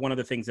myself, one of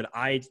the things that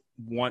I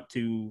want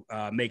to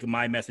make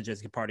my message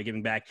as a part of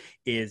giving back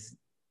is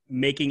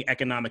making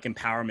economic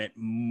empowerment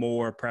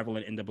more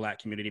prevalent in the Black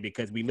community,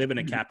 because we live in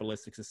a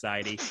capitalistic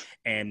society.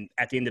 And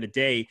at the end of the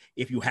day,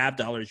 if you have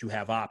dollars, you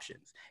have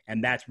options.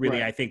 And that's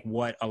really, I think,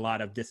 what a lot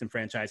of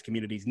disenfranchised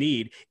communities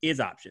need is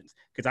options.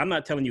 Because I'm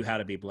not telling you how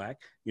to be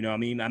Black. You know what I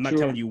mean? I'm not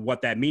telling you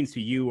what that means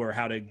to you or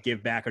how to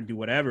give back or do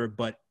whatever.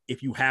 But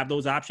if you have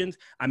those options,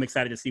 I'm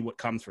excited to see what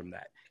comes from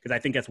that. Because I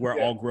think that's where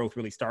all growth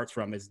really starts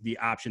from, is the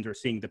options or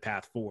seeing the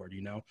path forward,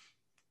 you know?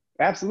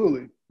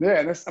 Absolutely.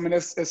 Yeah.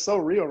 It's so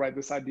real, right?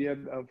 This idea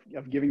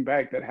of giving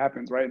back that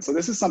happens, right? And so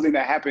this is something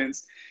that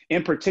happens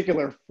in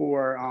particular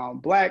for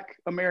Black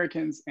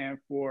Americans and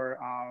for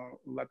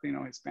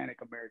Latino Hispanic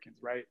Americans,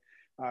 right?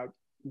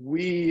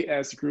 We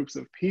as groups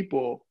of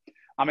people,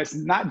 it's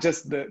not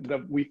just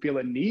the we feel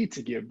a need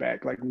to give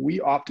back. Like,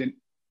 we often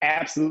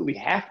absolutely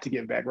have to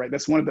give back, right?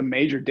 That's one of the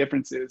major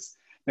differences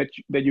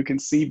that you can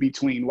see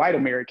between white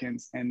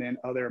Americans and then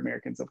other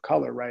Americans of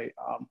color, right?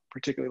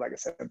 Particularly, like I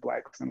said,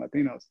 Blacks and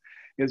Latinos,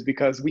 is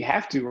because we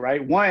have to,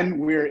 right? One,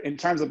 we're, in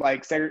terms of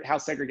like how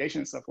segregation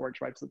and stuff works,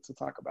 right? To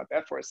talk about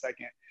that for a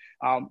second,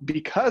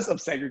 because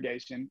of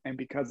segregation and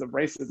because of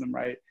racism,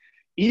 right?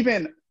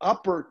 Even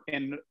upper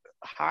and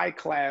high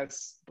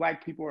class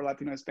Black people or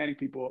Latino Hispanic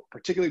people,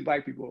 particularly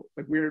Black people,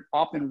 like, we're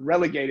often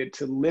relegated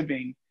to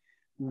living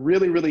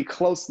really, really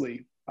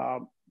closely,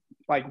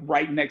 like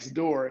right next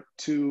door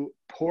to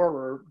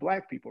poorer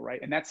Black people, right?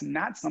 And that's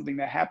not something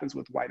that happens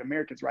with white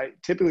Americans, right?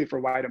 Typically for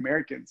white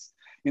Americans,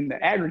 in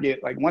the aggregate,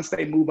 like, once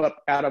they move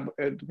up out of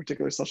a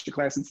particular social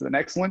class into the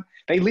next one,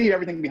 they leave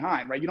everything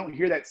behind, right? You don't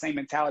hear that same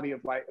mentality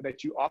of, like,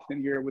 that you often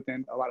hear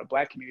within a lot of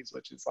Black communities,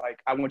 which is like,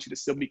 I want you to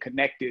still be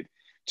connected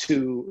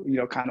to, you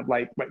know, kind of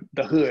like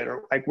the hood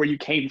or like where you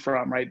came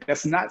from, right?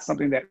 That's not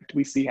something that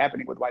we see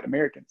happening with white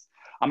Americans.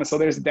 And so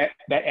there's that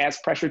adds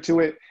pressure to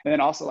it. And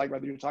then also, like,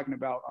 whether you're talking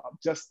about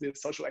just the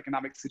social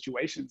economic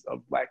situations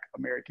of Black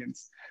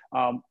Americans,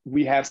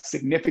 we have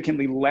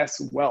significantly less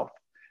wealth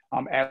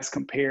as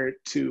compared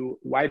to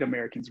white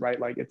Americans, right?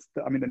 Like,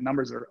 the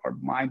numbers are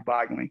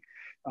mind-boggling.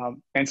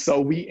 And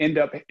so we end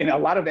up, and a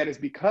lot of that is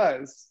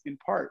because, in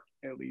part,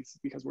 at least,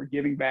 because we're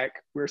giving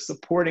back, we're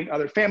supporting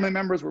other family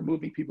members, we're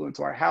moving people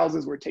into our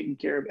houses, we're taking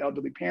care of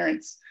elderly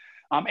parents.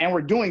 And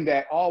we're doing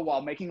that all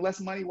while making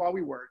less money while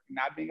we work,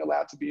 not being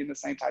allowed to be in the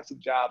same types of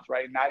jobs,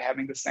 right? Not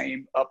having the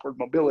same upward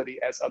mobility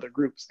as other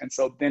groups. And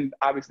so then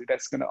obviously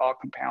that's going to all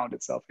compound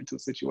itself into a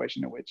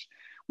situation in which,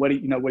 what are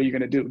you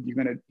going to do?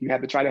 You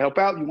have to try to help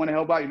out. You want to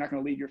help out. You're not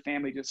going to leave your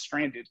family just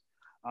stranded.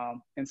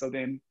 And so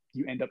then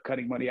you end up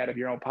cutting money out of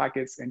your own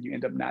pockets, and you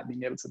end up not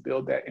being able to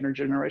build that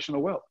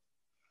intergenerational wealth.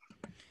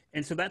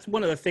 And so that's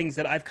one of the things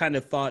that I've kind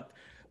of thought,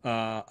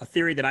 a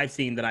theory that I've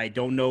seen that I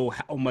don't know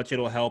how much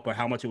it'll help or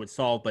how much it would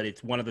solve, but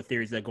it's one of the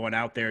theories that are going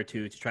out there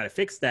to try to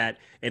fix that,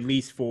 at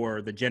least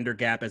for the gender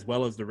gap as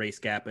well as the race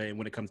gap. And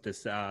when it comes to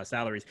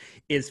salaries,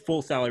 is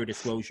full salary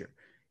disclosure.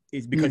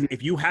 Is because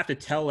if you have to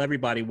tell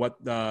everybody what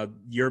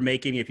you're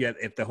making,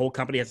 if the whole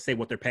company has to say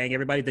what they're paying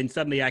everybody, then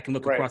suddenly I can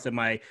look across at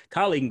my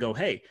colleague and go,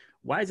 hey,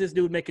 why is this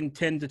dude making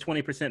 10 to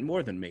 20%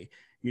 more than me?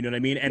 You know what I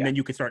mean? And then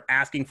you can start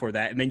asking for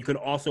that. And then you can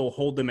also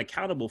hold them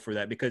accountable for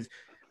that, because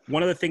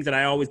one of the things that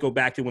I always go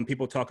back to when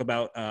people talk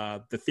about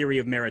the theory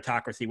of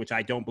meritocracy, which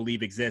I don't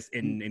believe exists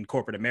in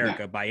corporate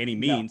America by any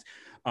means,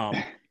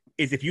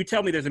 is if you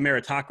tell me there's a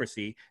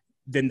meritocracy,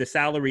 then the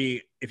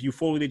salary, if you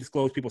fully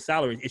disclose people's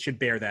salaries, it should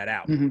bear that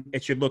out.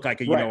 It should look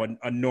like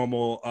a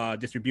normal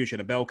distribution,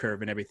 a bell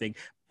curve and everything.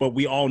 But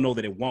we all know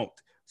that it won't.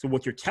 So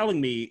what you're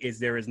telling me is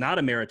there is not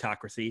a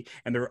meritocracy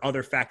and there are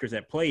other factors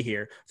at play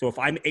here. So if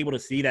I'm able to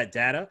see that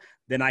data,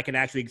 then I can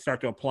actually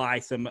start to apply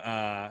some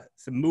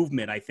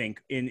movement, I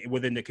think,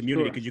 within the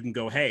community, because you can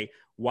go, hey,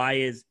 why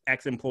is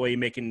X employee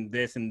making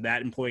this and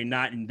that employee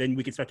not? And then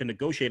we can start to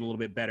negotiate a little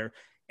bit better.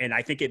 And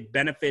I think it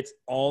benefits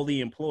all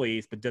the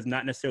employees, but does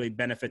not necessarily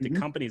benefit the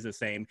companies the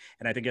same.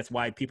 And I think that's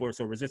why people are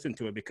so resistant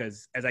to it,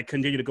 because as I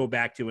continue to go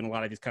back to in a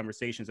lot of these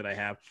conversations that I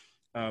have,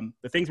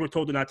 the things we're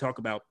told to not talk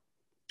about: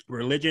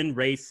 religion,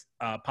 race,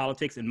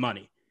 politics, and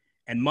money.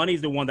 And money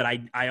is the one that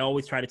I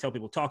always try to tell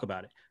people, talk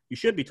about it. You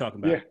should be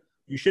talking about it.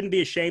 You shouldn't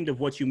be ashamed of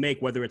what you make,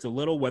 whether it's a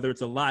little, whether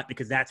it's a lot,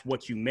 because that's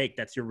what you make.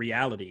 That's your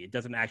reality. It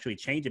doesn't actually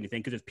change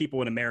anything, because there's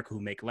people in America who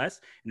make less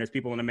and there's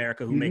people in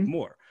America who make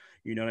more.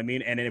 You know what I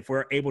mean? And if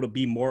we're able to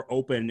be more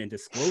open and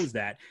disclose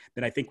that,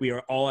 then I think we are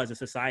all as a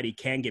society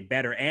can get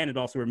better. And it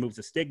also removes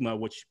the stigma,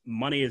 which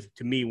money is,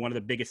 to me, one of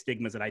the biggest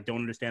stigmas that I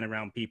don't understand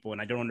around people.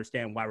 And I don't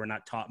understand why we're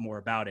not taught more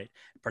about it,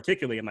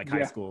 particularly in like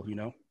high school, you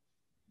know?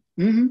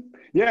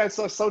 Yeah, it's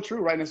so true,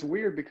 right? And it's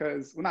weird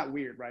because, well, not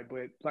weird, right?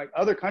 But like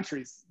other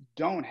countries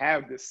don't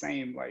have the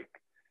same like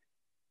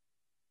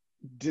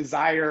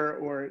desire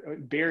or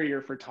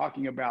barrier for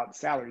talking about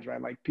salaries,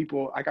 right? Like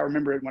people, like I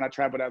remember when I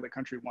traveled out of the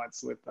country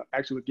once with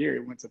Gary,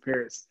 went to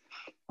Paris.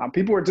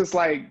 People were just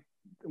like,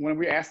 when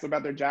we asked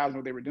about their jobs and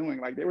what they were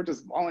doing, like they were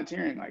just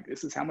volunteering, like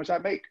this is how much I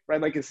make,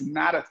 right? Like it's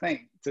not a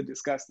thing to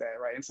discuss that,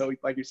 right? And so,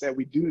 like you said,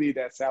 we do need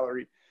that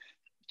salary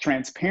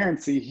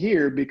transparency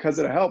here because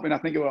it'll help. And I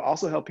think it will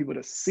also help people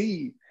to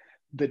see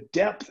the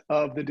depth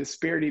of the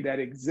disparity that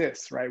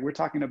exists, right? We're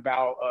talking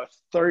about a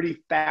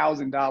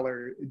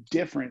 $30,000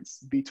 difference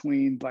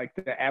between like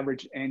the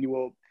average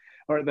annual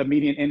or the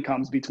median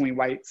incomes between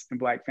whites and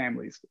Black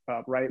families,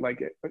 right?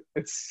 Like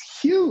it's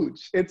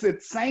huge. It's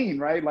insane,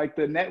 right? Like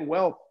the net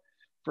wealth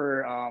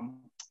for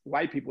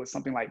white people is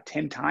something like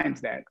 10 times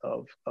that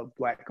of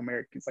Black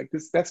Americans. Like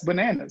that's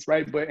bananas,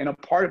 right? But, and a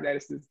part of that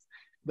is this,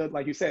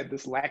 like you said,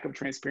 this lack of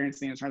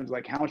transparency in terms of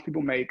like how much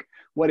people make,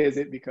 what is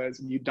it,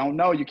 because you don't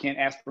know, you can't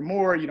ask for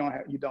more, you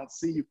don't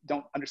see, you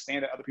don't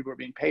understand that other people are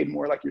being paid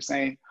more, like you're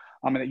saying,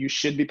 and that you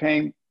should be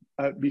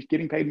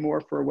getting paid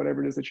more for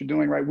whatever it is that you're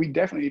doing, right? We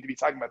definitely need to be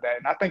talking about that.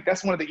 And I think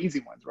that's one of the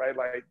easy ones, right?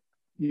 Like,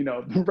 you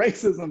know,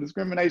 racism,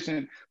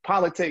 discrimination,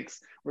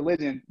 politics,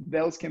 religion,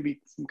 those can be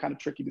some kind of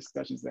tricky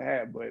discussions to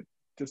have, but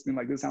just being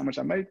like, this is how much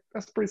I make,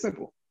 that's pretty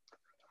simple.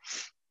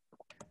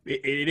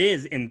 It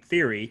is in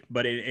theory,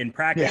 but in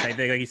practice, I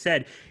think, like you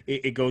said,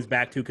 it goes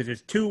back to, because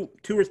there's two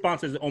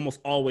responses almost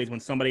always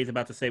when somebody's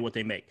about to say what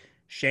they make: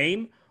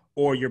 shame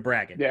or you're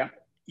bragging. Yeah.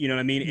 You know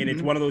what I mean? And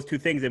it's one of those two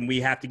things. And we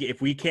have to get,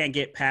 if we can't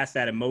get past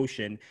that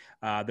emotion,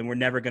 then we're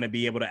never going to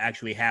be able to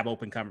actually have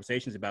open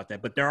conversations about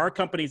that. But there are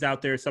companies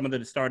out there, some of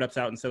the startups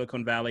out in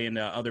Silicon Valley and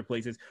other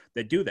places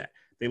that do that.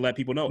 They let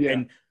people know. Yeah.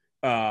 And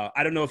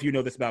I don't know if you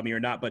know this about me or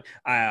not, but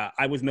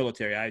I was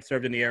military. I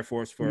served in the Air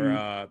Force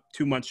for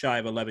 2 months shy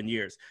of 11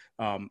 years.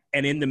 And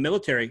in the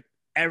military,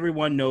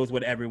 everyone knows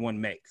what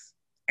everyone makes,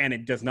 and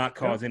it does not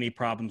cause any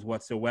problems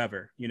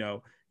whatsoever. You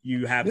know,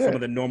 you have some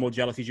of the normal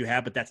jealousies you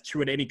have, but that's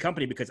true at any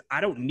company, because I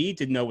don't need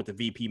to know what the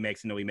VP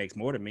makes to know he makes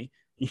more than me.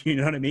 You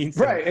know what I mean?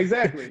 So, right,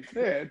 exactly.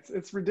 Yeah,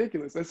 it's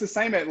ridiculous. It's the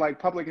same at like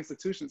public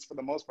institutions for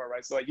the most part,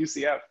 right? So at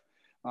UCF,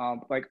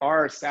 like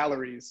our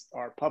salaries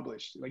are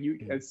published. Like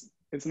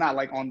it's not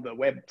like on the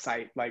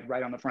website, like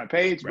right on the front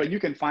page, but you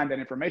can find that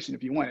information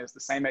if you want. It's the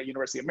same at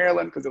University of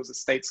Maryland because it was a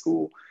state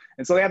school.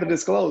 And so they have to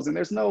disclose, and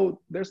there's no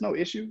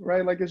issue,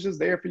 right? Like it's just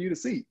there for you to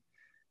see.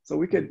 So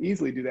we could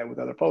easily do that with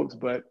other folks.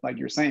 But like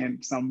you're saying,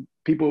 some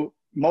people,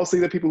 mostly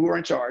the people who are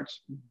in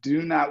charge,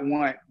 do not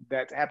want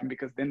that to happen,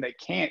 because then they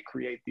can't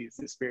create these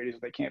disparities.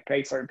 They can't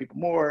pay certain people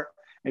more.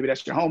 Maybe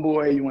that's your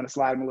homeboy, you want to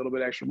slide them a little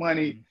bit extra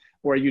money,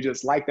 or you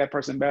just like that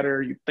person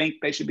better, you think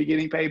they should be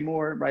getting paid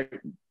more, right?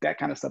 That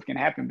kind of stuff can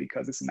happen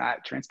because it's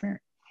not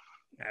transparent.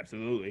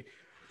 Absolutely.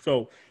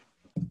 So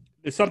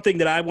there's something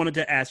that I wanted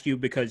to ask you,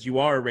 because you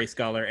are a race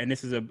scholar, and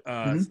this is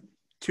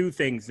two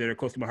things that are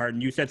close to my heart.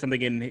 And you said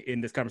something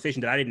in this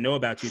conversation that I didn't know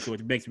about you, so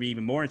it makes me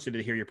even more interested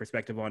to hear your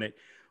perspective on it.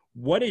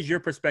 What is your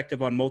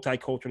perspective on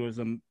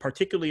multiculturalism,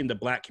 particularly in the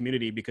Black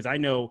community? Because I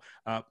know,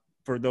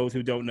 for those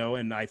who don't know,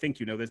 and I think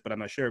you know this, but I'm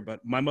not sure, but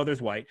my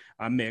mother's white,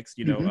 I'm mixed,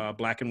 you know,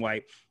 Black and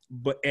white.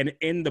 And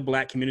in the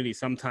Black community,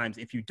 sometimes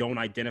if you don't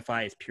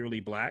identify as purely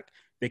Black,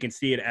 they can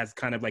see it as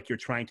kind of like you're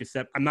trying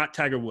to I'm not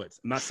Tiger Woods.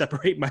 I'm not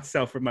separating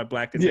myself from my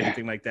Blackness or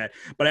anything like that.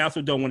 But I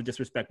also don't want to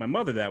disrespect my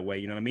mother that way.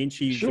 You know what I mean?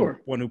 She's the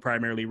one who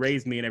primarily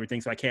raised me and everything.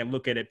 So I can't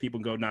look at it, people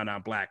and go, no,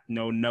 I'm Black.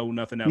 No,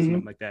 nothing else,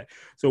 nothing like that.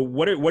 So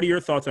what are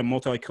your thoughts on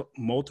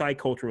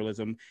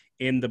multiculturalism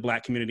in the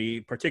Black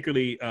community,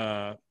 particularly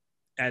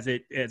as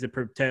it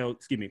pertained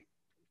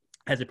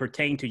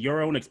to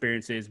your own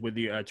experiences with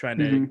you trying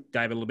to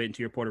dive a little bit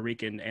into your Puerto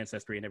Rican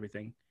ancestry and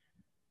everything?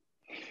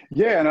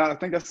 Yeah, and I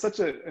think that's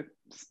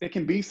it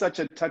can be such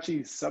a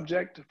touchy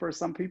subject for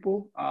some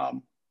people.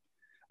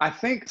 I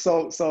think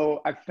so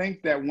I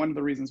think that one of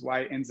the reasons why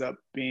it ends up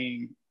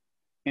being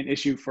an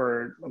issue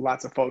for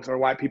lots of folks, or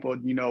why people,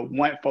 you know,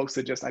 want folks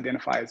to just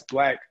identify as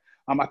Black,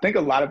 I think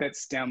a lot of it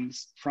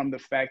stems from the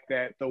fact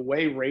that the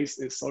way race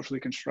is socially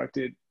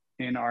constructed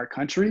in our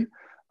country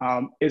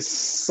is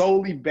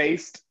solely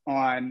based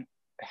on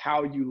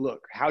how you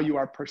look, how you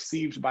are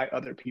perceived by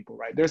other people,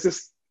 right? There's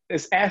this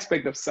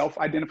aspect of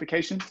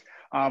self-identification,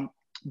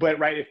 but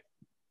right,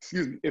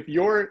 if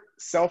your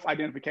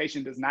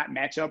self-identification does not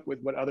match up with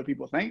what other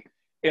people think,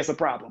 it's a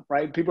problem,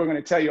 right? People are going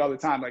to tell you all the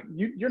time, like,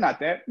 you're not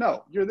that,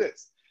 no, you're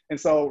this. And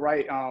so,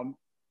 right,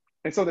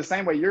 and so the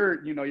same way you're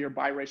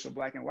biracial,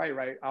 black and white,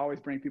 right? I always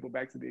bring people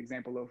back to the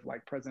example of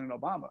like President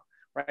Obama,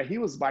 right? He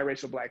was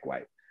biracial, black,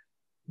 white,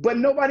 but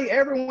nobody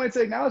ever wanted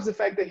to acknowledge the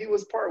fact that he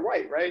was part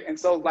white, right? And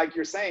so like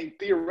you're saying,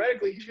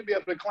 theoretically, he should be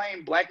able to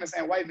claim blackness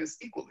and whiteness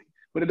equally,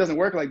 but it doesn't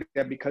work like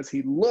that because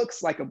he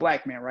looks like a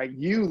black man, right?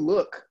 You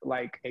look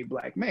like a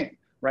black man,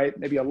 right?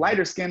 Maybe a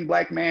lighter skinned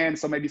black man.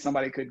 So maybe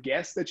somebody could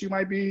guess that you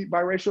might be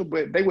biracial,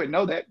 but they wouldn't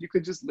know that. You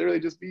could just literally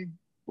just be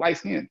light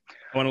skinned.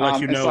 I want to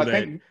let you know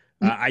that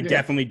I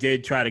definitely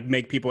did try to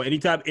make people,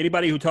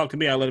 anybody who talked to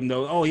me, I let them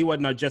know, oh, he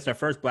wasn't just our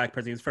first black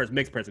president, his first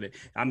mixed president.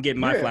 I'm getting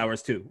my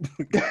flowers too.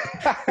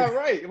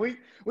 Right.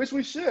 Which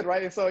we should,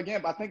 right? And so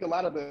again, I think a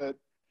lot of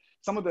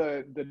some of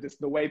the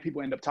way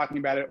people end up talking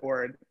about it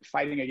or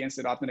fighting against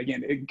it often,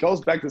 again, it goes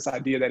back to this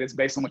idea that it's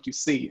based on what you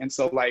see. And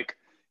so like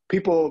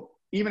people,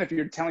 even if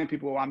you're telling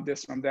people, I'm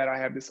this, from that, I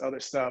have this other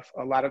stuff,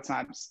 a lot of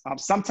times,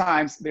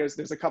 sometimes there's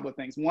a couple of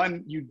things.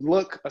 One, you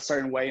look a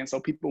certain way, and so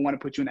people want to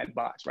put you in that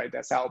box, right?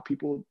 That's how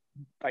people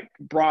like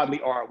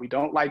broadly are. We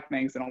don't like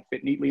things that don't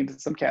fit neatly into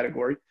some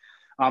category.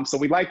 So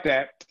we like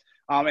that.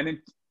 And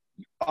then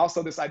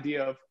also this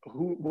idea of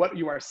what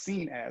you are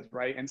seen as,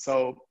 right? And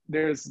so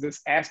there's this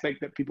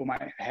aspect that people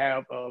might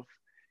have of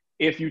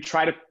if you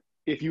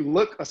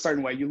look a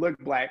certain way, you look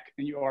black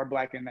and you are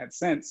black in that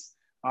sense,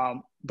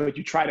 but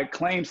you try to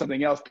claim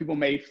something else, people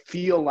may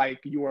feel like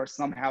you are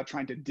somehow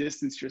trying to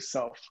distance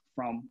yourself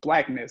from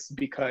blackness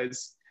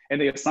and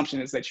the assumption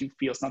is that you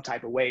feel some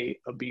type of way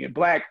of being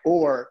black,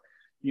 or,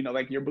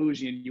 like you're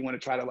bougie and you want to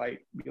try to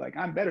like, be like,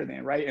 I'm better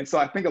than, right? And so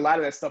I think a lot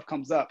of that stuff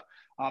comes up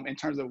in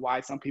terms of why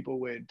some people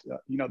would,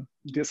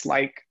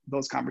 dislike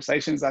those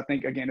conversations. I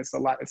think, again, it's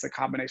a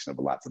combination of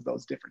lots of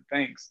those different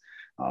things.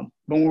 But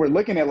when we're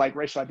looking at like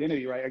racial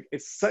identity, right,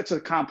 it's such a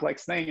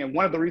complex thing. And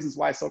one of the reasons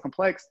why it's so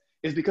complex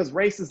is because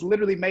race is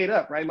literally made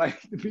up, right? Like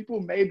people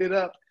made it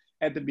up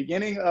at the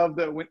beginning of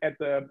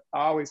I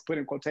always put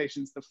in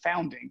quotations, the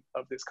founding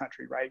of this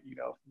country, right?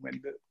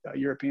 When the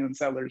European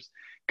settlers,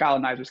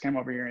 colonizers came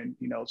over here and,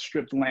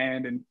 stripped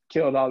land and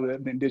killed all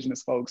the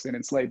indigenous folks and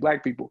enslaved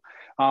black people.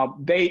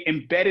 They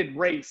embedded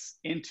race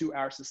into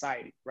our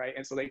society, right?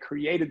 And so they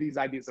created these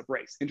ideas of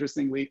race.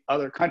 Interestingly,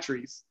 other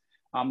countries,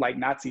 like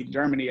Nazi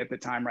Germany at the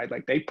time, right?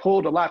 Like they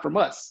pulled a lot from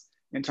us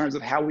in terms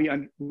of how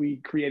we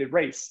created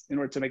race in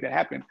order to make that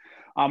happen.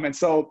 And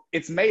so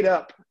it's made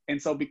up.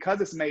 And so because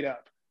it's made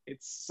up,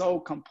 it's so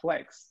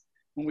complex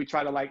when we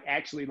try to like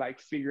actually like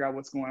figure out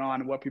what's going on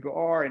and what people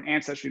are and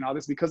ancestry and all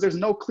this, because there's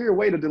no clear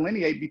way to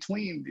delineate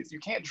between these. You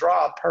can't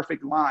draw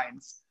perfect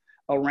lines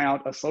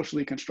around a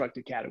socially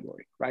constructed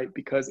category, right?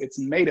 Because it's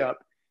made up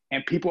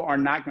and people are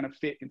not going to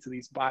fit into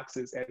these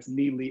boxes as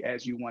neatly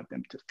as you want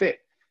them to fit.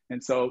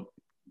 And so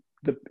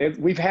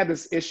we've had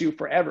this issue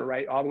forever,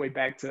 right? All the way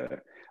back to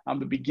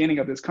the beginning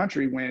of this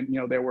country when,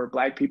 there were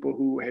black people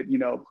who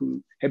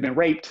had been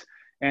raped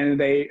and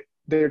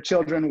their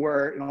children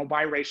were,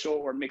 biracial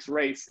or mixed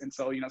race. And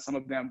so, some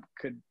of them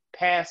could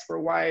pass for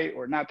white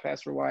or not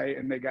pass for white,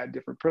 and they got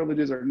different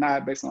privileges or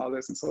not based on all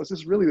this. And so it's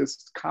just really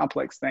this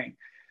complex thing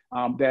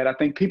that I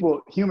think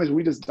humans,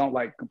 we just don't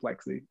like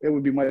complexity. It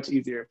would be much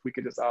easier if we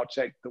could just all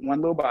check the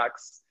one little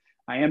box.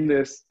 I am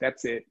this,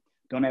 that's it.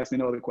 Don't ask me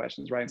no other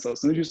questions, right? And so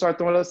as soon as you start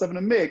throwing other stuff in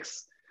the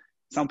mix,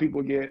 some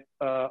people get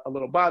a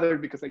little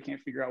bothered because they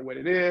can't figure out what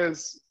it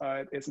is.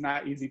 It's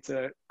not easy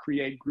to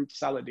create group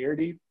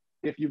solidarity.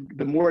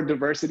 The more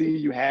diversity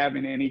you have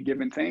in any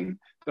given thing,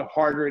 the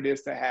harder it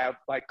is to have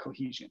like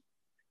cohesion,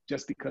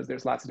 just because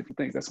there's lots of different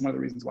things. That's one of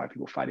the reasons why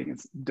people fight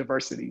against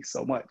diversity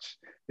so much,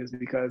 is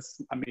because,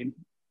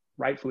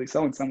 rightfully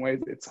so in some ways,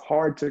 it's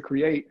hard to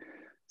create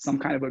some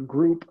kind of a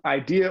group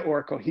idea or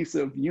a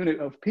cohesive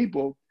unit of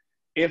people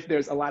if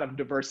there's a lot of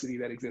diversity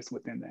that exists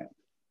within that.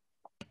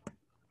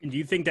 And do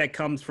you think that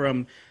comes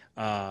from,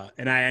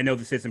 and I know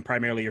this isn't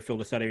primarily your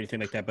field of study or anything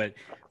like that, but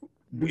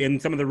in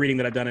some of the reading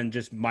that I've done and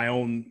just my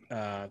own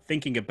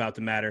thinking about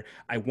the matter,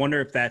 I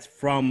wonder if that's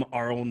from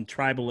our own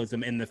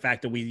tribalism and the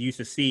fact that we used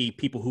to see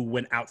people who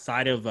went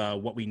outside of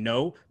what we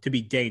know to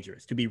be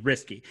dangerous, to be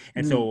risky.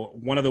 And so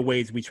one of the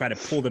ways we try to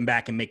pull them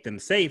back and make them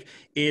safe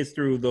is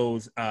through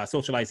those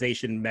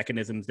socialization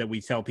mechanisms that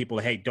we tell people,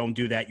 hey, don't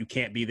do that. You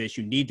can't be this.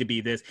 You need to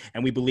be this.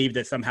 And we believe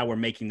that somehow we're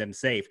making them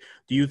safe.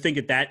 Do you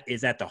think that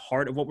is at the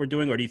heart of what we're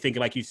doing? Or do you think,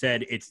 like you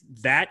said, it's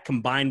that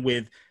combined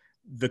with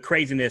the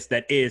craziness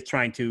that is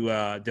trying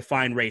to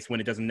define race when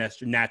it doesn't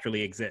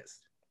naturally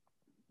exist?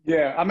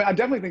 Yeah, I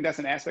definitely think that's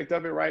an aspect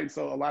of it, right? And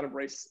so a lot of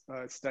race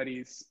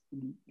studies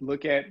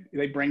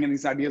they bring in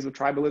these ideas of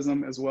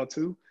tribalism as well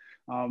too.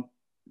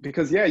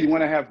 Because you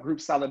want to have group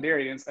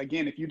solidarity. And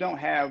again, if you don't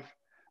have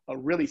a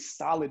really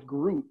solid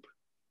group,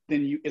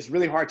 then it's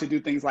really hard to do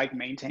things like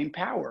maintain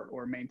power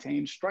or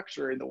maintain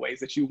structure in the ways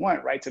that you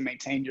want, right? To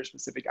maintain your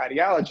specific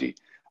ideology,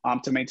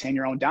 to maintain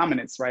your own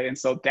dominance, right? And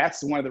so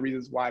that's one of the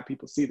reasons why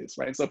people see this,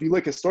 right? And so if you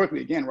look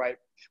historically again, right,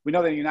 we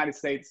know that in the United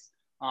States,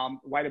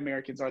 white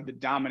Americans are the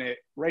dominant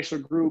racial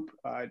group,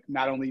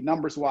 not only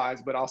numbers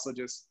wise, but also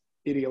just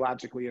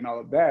ideologically and all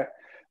of that.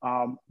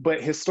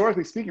 But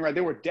historically speaking, right,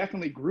 there were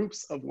definitely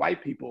groups of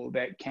white people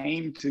that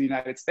came to the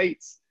United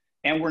States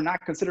and were not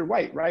considered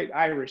white, right?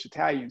 Irish,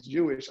 Italians,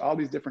 Jewish, all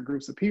these different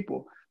groups of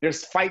people.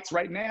 There's fights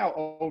right now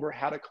over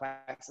how to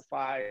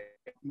classify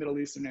Middle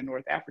Eastern and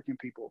North African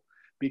people,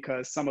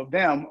 because some of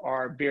them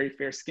are very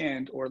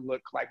fair-skinned or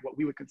look like what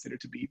we would consider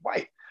to be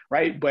white,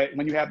 right? But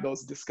when you have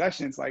those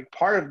discussions, like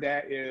part of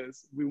that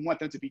is we want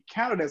them to be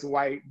counted as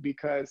white,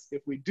 because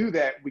if we do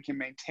that, we can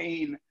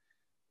maintain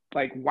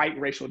like white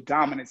racial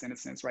dominance in a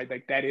sense, right?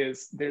 Like that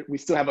is, there, we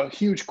still have a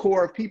huge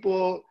core of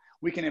people.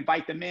 We can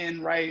invite them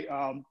in, right?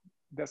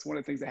 That's one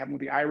of the things that happened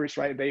with the Irish,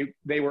 right?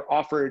 They were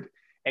offered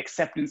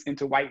acceptance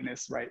into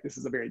whiteness, right? This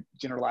is a very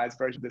generalized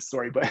version of this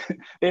story, but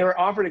they were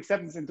offered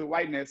acceptance into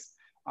whiteness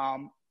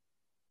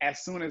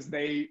as soon as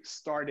they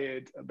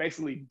started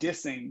basically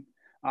dissing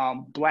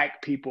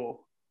Black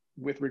people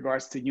with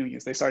regards to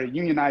unions. They started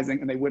unionizing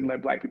and they wouldn't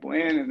let Black people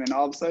in. And then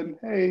all of a sudden,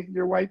 hey,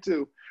 you're white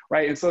too,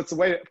 right? And so it's a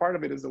way, part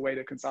of it is a way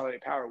to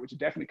consolidate power, which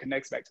definitely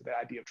connects back to the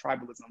idea of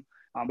tribalism,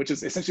 which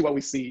is essentially what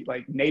we see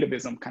like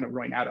nativism kind of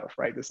growing out of,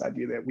 right? This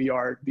idea that we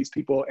are these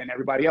people and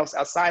everybody else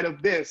outside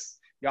of this,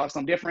 y'all are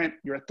something different,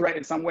 you're a threat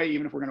in some way,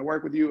 even if we're gonna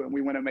work with you. And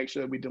we wanna make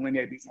sure that we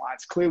delineate these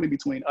lines clearly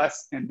between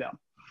us and them.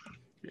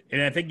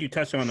 And I think you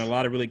touched on a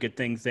lot of really good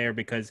things there,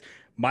 because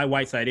my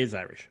white side is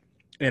Irish.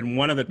 And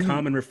one of the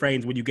common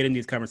refrains when you get in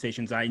these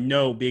conversations, I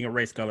know being a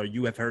race scholar,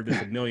 you have heard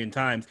this a million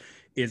times,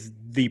 is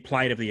the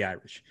plight of the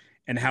Irish.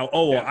 And how,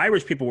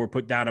 Irish people were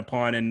put down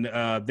upon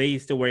and they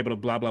still were able to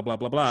blah, blah, blah,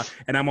 blah, blah.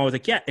 And I'm always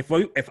like, yeah,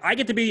 if I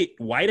get to be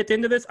white at the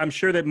end of this, I'm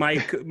sure that my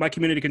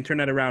community can turn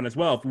that around as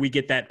well if we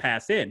get that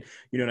pass in.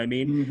 You know what I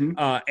mean?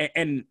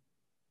 And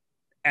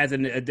as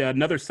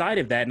another side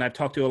of that, and I've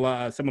talked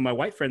to some of my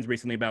white friends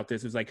recently about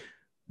this, is like,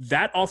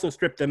 that also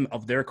stripped them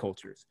of their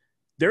cultures.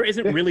 There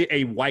isn't really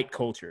a white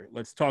culture.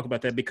 Let's talk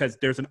about that, because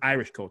there's an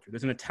Irish culture,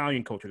 there's an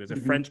Italian culture, there's a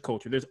French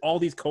culture. There's all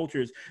these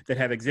cultures that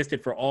have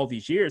existed for all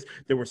these years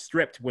that were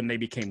stripped when they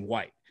became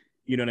white.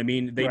 You know what I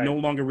mean? They no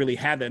longer really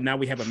have that. Now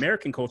we have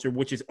American culture,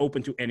 which is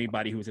open to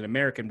anybody who's an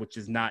American, which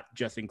does not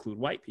just include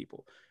white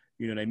people.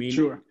 You know what I mean?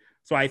 Sure.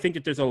 So I think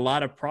that there's a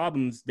lot of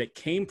problems that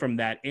came from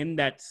that, in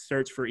that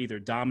search for either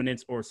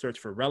dominance or search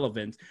for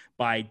relevance,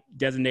 by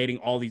designating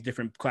all these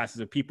different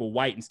classes of people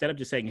white, instead of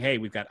just saying, hey,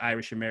 we've got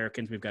Irish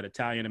Americans, we've got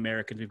Italian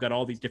Americans, we've got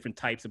all these different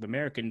types of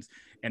Americans.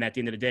 And at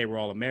the end of the day, we're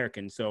all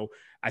Americans. So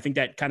I think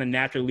that kind of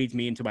naturally leads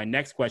me into my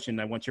next question.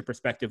 I want your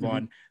perspective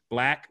on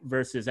Black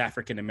versus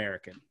African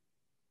American.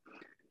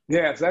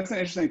 Yeah, so that's an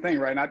interesting thing,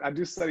 right? And I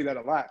do study that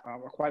a lot,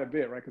 quite a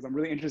bit, right? Because I'm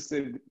really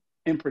interested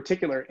in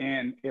particular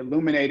in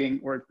illuminating,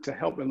 or to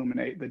help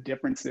illuminate, the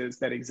differences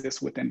that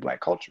exist within Black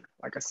culture.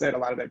 Like I said, a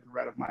lot of that grew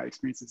out of my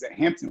experiences at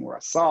Hampton, where I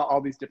saw all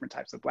these different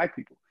types of Black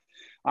people.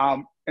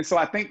 And so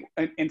I think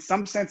in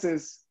some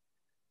senses,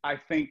 I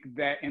think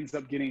that ends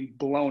up getting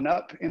blown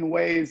up in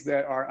ways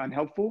that are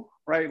unhelpful,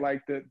 right?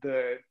 Like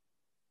the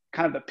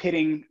kind of the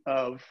pitting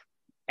of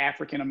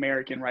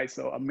African-American, right?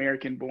 So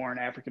American-born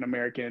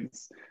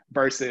African-Americans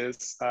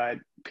versus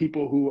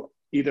people who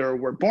either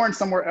were born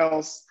somewhere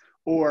else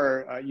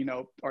or,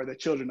 are the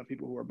children of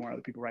people who were born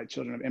other people, right?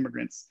 Children of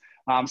immigrants.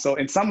 So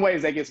in some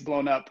ways that gets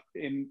blown up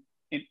in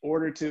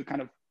order to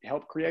kind of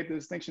help create the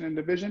distinction and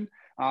division.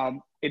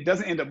 It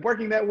doesn't end up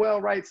working that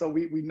well, right? So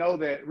we know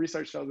that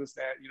research shows us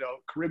that,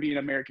 Caribbean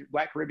American,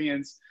 Black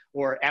Caribbeans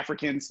or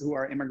Africans who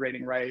are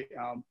immigrating, right?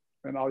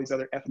 And all these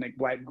other ethnic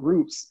Black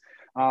groups,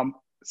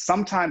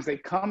 sometimes they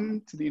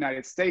come to the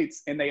United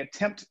States and they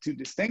attempt to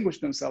distinguish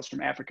themselves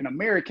from African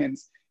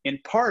Americans, in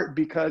part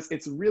because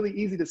it's really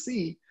easy to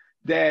see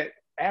that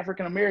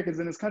African Americans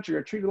in this country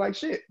are treated like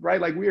shit, right?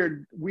 Like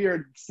we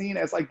are seen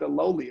as like the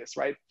lowliest,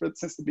 right?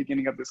 Since the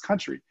beginning of this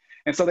country.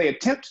 And so they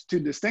attempt to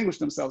distinguish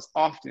themselves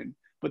often,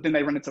 but then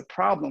they run into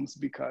problems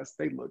because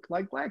they look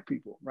like Black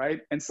people,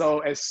 right? And so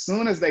as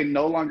soon as they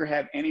no longer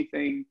have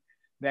anything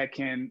that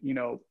can,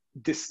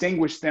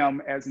 distinguish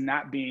them as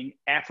not being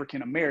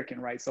African American,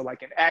 right? So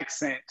like an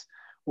accent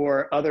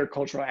or other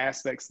cultural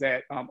aspects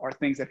that are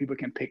things that people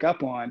can pick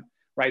up on,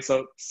 right?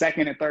 So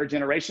second and third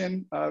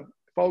generation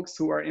folks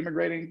who are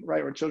immigrating,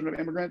 right, or children of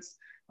immigrants,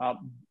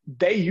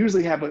 they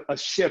usually have a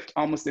shift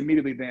almost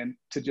immediately then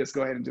to just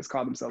go ahead and just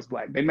call themselves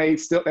Black.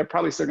 They're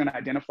probably still going to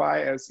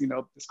identify as,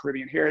 this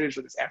Caribbean heritage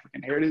or this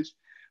African heritage,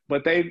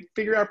 but they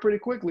figure out pretty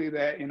quickly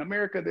that in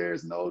America,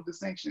 there's no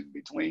distinction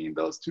between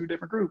those two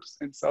different groups.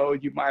 And so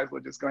you might as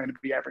well just go ahead and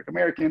be African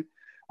American,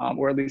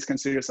 or at least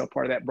consider yourself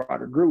part of that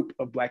broader group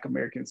of Black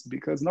Americans,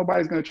 because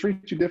nobody's going to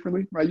treat you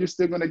differently, right? You're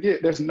still going to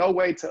there's no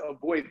way to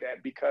avoid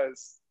that,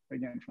 because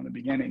again, from the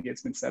beginning,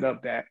 it's been set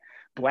up that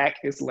Black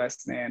is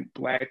less than,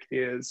 Black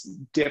is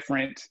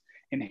different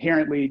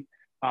inherently.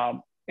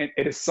 and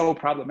it is so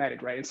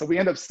problematic, right? And so we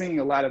end up seeing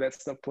a lot of that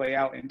stuff play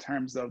out in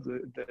terms of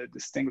the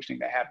distinguishing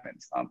that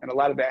happens. And a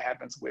lot of that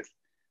happens with,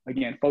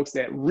 again, folks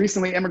that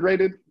recently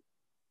immigrated,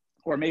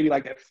 or maybe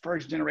like that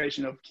first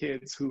generation of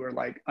kids who are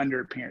like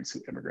under parents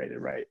who immigrated,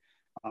 right?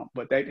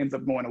 But that ends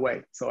up going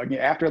away. So again,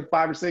 after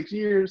 5 or 6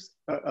 years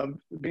of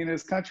being in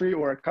this country,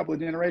 or a couple of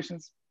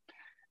generations,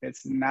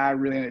 it's not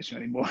really an issue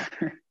anymore.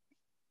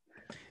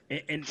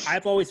 And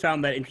I've always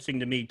found that interesting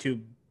to me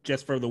too,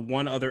 just for the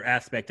one other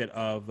aspect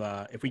of,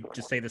 if we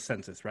just say the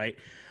census, right?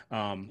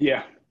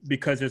 Yeah.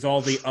 Because there's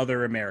all the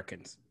other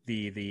Americans,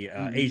 the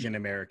Asian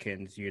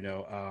Americans, you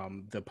know,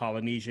 the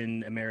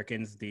Polynesian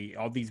Americans,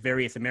 all these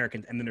various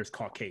Americans, and then there's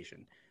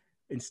Caucasian.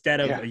 Instead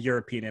of a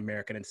European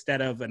American,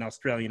 instead of an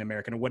Australian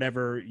American, or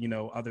whatever, you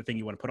know, other thing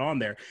you want to put on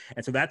there.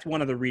 And so that's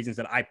one of the reasons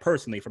that I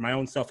personally, for my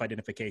own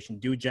self-identification,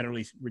 do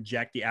generally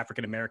reject the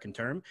African American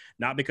term,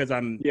 not because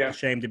I'm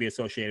ashamed to be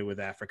associated with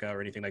Africa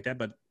or anything like that,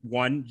 but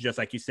one, just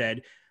like you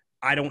said,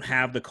 I don't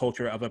have the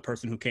culture of a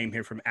person who came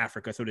here from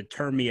Africa. So to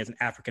term me as an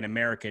African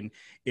American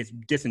is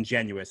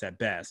disingenuous at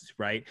best,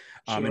 right?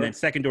 Sure. And then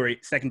secondary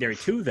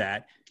to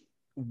that,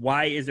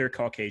 why is there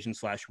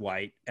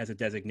Caucasian/white as a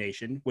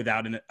designation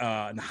without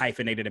an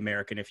hyphenated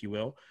American, if you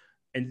will,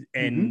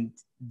 and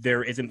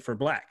there isn't for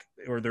Black,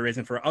 or there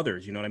isn't for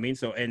others, you know what I mean?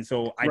 So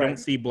I don't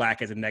see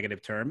Black as a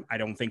negative term. I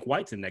don't think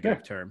white's a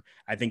negative term.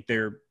 I think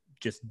they're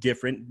just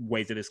different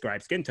ways to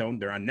describe skin tone.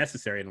 They're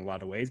unnecessary in a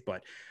lot of ways,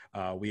 but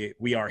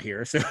we are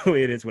here, so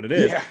it is what it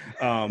is.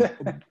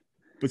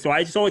 But so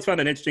I just always found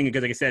it interesting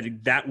because, like I said,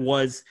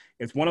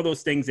 it's one of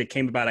those things that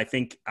came about. I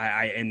think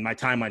and my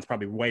timeline's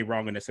probably way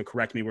wrong on this, so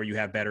correct me where you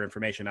have better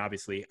information,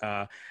 obviously.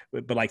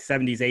 But like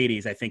 70s,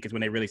 80s, I think is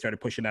when they really started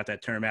pushing out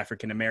that term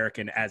African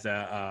American as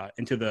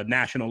into the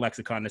national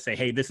lexicon to say,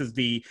 hey, this is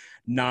the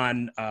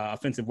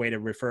non-offensive way to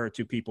refer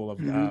to people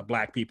of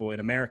Black people in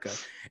America.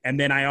 And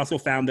then I also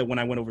found that when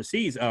I went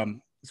overseas,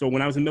 so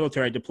when I was in the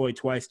military, I deployed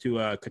twice to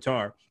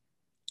Qatar.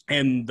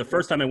 And the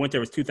first time I went there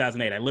was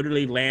 2008. I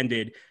literally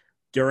landed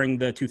during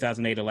the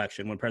 2008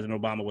 election when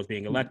President Obama was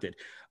being elected.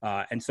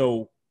 And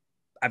so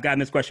I've gotten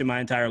this question my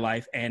entire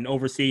life, and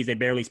overseas, they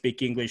barely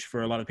speak English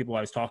for a lot of people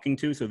I was talking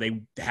to. So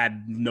they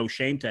had no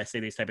shame to say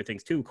these type of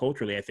things too,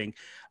 culturally, I think.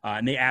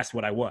 And they asked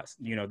what I was,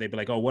 you know, they'd be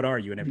like, oh, what are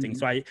you? And everything.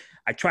 So I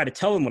try to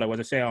tell them what I was.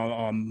 I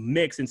say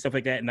mix and stuff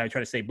like that. And I try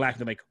to say Black.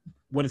 And they're like,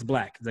 what is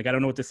Black? It's like, I don't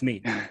know what this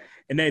means.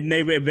 And then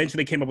they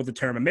eventually came up with the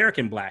term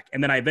American Black.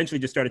 And then I eventually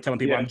just started telling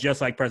people I'm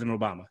just like President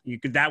Obama.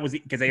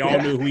 Because they all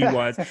knew who he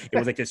was. It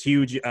was like this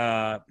huge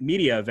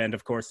media event,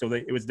 of course. So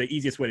it was the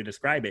easiest way to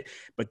describe it.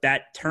 But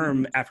that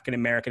term African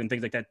American and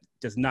things like that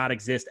does not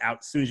exist as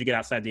soon as you get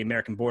outside the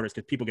American borders,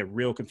 because people get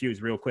real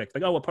confused real quick.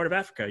 Like, oh, what part of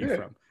Africa are you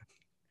from?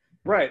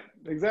 Right,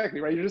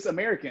 exactly, right. You're just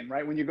American,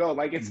 right? When you go,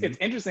 like, it's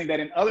interesting that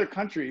in other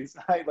countries,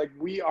 right, like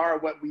we are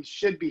what we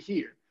should be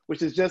here,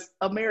 which is just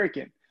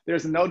American.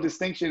 There's no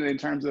distinction in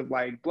terms of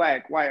like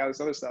Black, white, all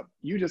this other stuff.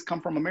 You just come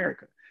from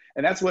America.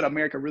 And that's what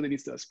America really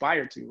needs to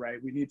aspire to,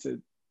 right? We need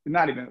to,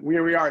 we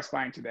are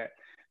aspiring to that.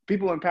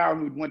 People in power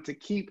who want to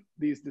keep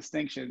these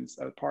distinctions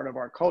as part of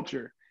our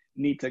culture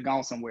need to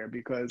go somewhere,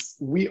 because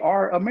we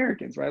are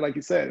Americans, right? Like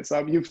you said.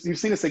 So you've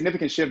seen a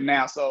significant shift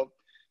now. So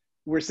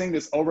we're seeing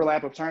this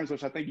overlap of terms,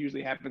 which I think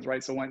usually happens,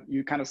 right? So when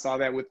you kind of saw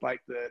that with like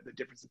the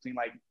difference between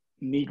like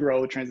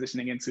Negro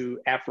transitioning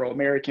into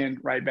Afro-American,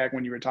 right, back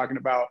when you were talking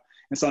about.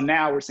 And so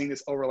now we're seeing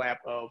this overlap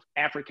of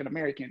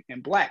African-American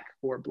and Black,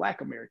 or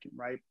Black American,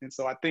 right? And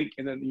so I think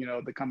in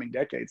the coming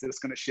decades, it's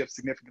going to shift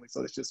significantly.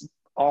 So it's just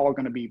all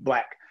going to be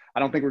Black. I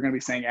don't think we're going to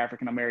be saying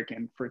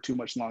African-American for too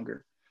much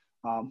longer.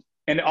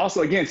 And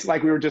also, again, it's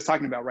like we were just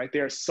talking about, right?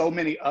 There are so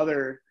many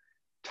other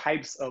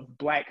types of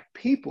Black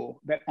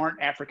people that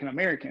aren't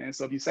African-American. And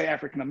so if you say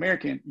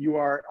African-American, you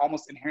are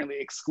almost inherently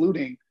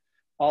excluding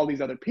all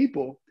these other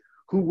people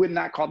who would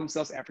not call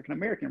themselves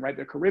African-American, right?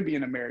 The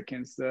Caribbean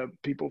Americans, the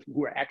people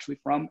who are actually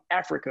from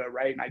Africa,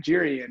 right?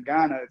 Nigeria and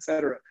Ghana, et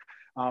cetera.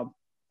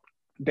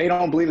 They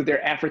don't believe that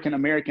they're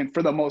African-American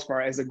for the most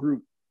part as a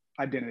group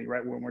identity,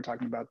 right? When we're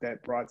talking about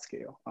that broad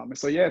scale. And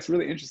so, yeah, it's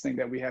really interesting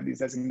that we have these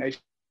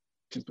designations,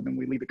 but then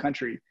we leave the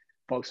country,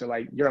 folks are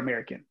like, you're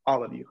American,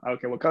 all of you. I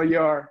don't care what color you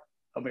are,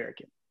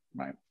 American,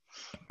 right?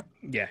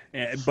 Yeah,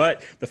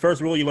 but the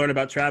first rule you learn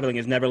about traveling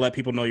is never let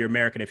people know you're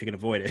American if you can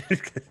avoid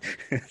it.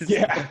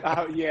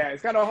 Yeah,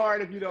 it's kind of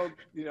hard if you don't,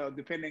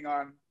 depending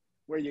on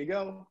where you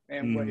go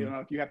and what,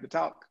 if you have to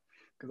talk,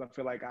 because I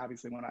feel like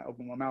obviously when I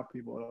open my mouth,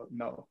 people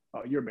know,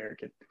 oh, you're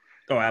American.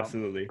 Oh,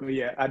 absolutely. But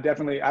yeah, I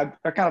definitely, I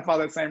kind of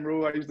follow that same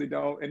rule. I usually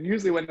don't, and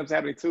usually what ends up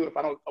happening too, if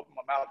I don't open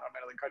my mouth, I'm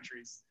in other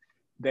countries,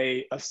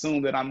 they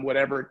assume that I'm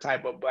whatever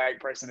type of Black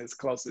person is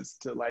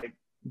closest to like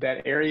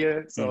that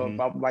area. So if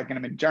I'm like,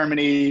 I'm in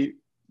Germany,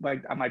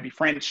 like I might be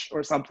French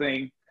or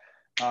something,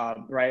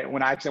 right?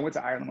 When I went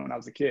to Ireland when I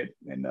was a kid,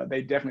 and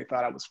they definitely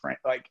thought I was French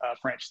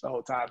the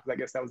whole time, because I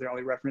guess that was their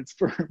only reference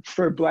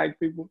for Black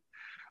people,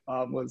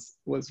 was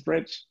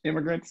French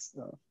immigrants.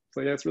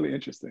 So yeah, it's really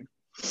interesting.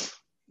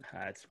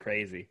 That's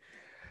crazy.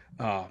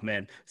 Oh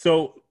man.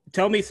 So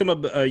tell me some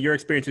of your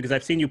experiences, because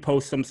I've seen you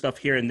post some stuff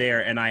here and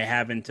there, and I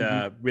haven't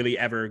Mm-hmm. really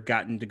ever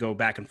gotten to go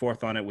back and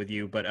forth on it with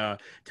you. But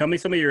tell me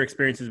some of your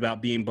experiences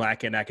about being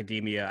Black in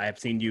academia. I have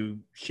seen you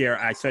share.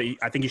 I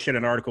think you shared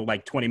an article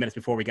like 20 minutes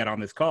before we got on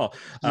this call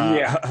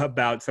Yeah,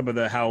 about some of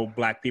the how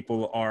Black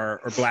people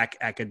are, or Black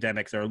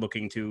academics are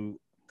looking to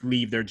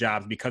leave their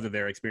jobs because of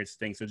their experiences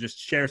things. So just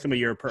share some of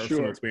your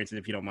personal sure. experiences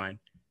if you don't mind.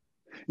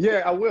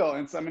 Yeah, I will.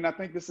 And so, I mean, I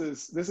think this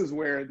is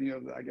where,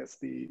 I guess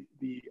the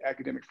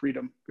academic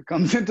freedom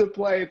comes into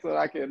play. So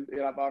I can,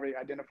 I've already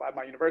identified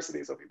my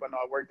university, so people know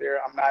I work there.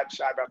 I'm not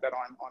shy about that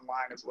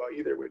online as well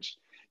either, which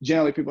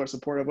generally people are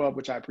supportive of,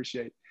 which I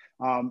appreciate.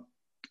 Um,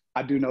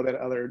 I do know that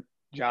other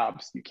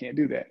jobs you can't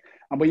do that.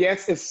 But yeah,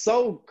 it's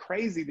so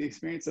crazy, the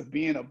experience of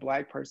being a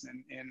Black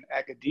person in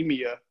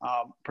academia,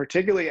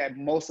 particularly at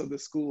most of the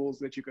schools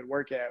that you could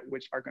work at,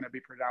 which are going to be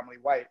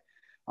predominantly white.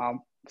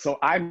 So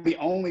I'm the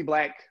only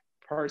Black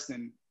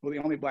person, well, the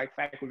only Black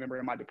faculty member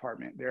in my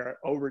department. There are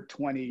over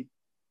 20,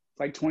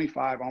 like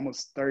 25,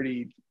 almost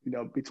 30,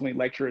 between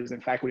lecturers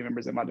and faculty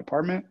members in my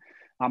department.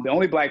 I'm the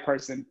only Black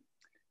person.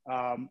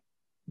 Um,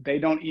 they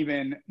don't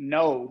even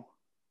know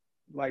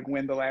like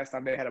when the last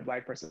time they had a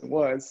Black person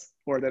was,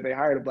 or that they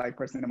hired a Black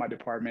person in my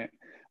department.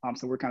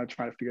 So we're kind of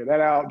trying to figure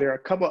that out. There are a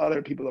couple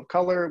other people of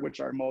color,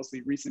 which are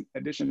mostly recent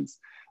additions.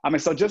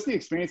 And so just the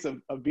experience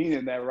of being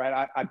in that,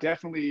 right? I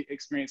definitely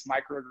experienced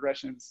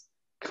microaggressions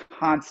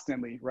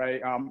constantly,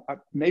 right?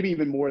 Maybe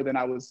even more than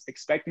I was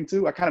expecting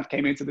to. I kind of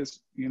came into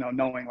this,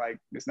 knowing like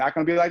it's not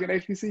going to be like an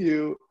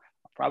HBCU.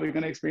 I'm probably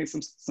going to experience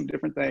some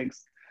different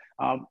things.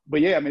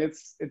 But yeah, I mean,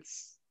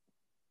 it's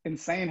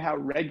insane how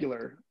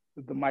regular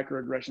the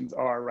microaggressions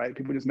are, right?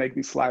 People just make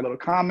these sly little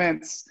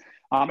comments.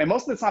 And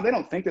most of the time they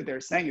don't think that they're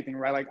saying anything,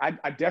 right? Like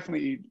I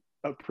definitely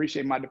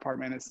appreciate my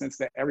department in the sense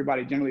that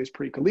everybody generally is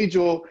pretty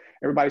collegial.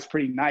 Everybody's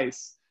pretty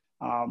nice.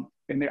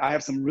 And I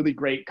have some really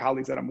great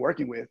colleagues that I'm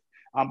working with.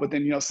 But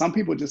then, some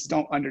people just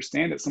don't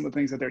understand that some of the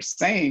things that they're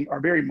saying are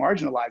very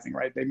marginalizing,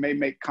 right? They may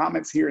make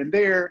comments here and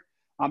there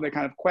that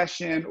kind of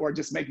question or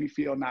just make me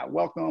feel not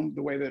welcome,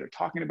 the way that they're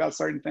talking about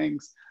certain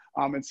things.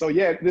 And so,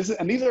 yeah, these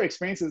are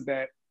experiences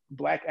that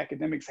Black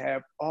academics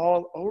have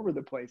all over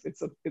the place.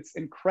 It's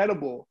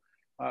incredible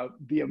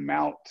the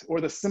amount or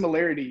the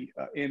similarity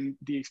in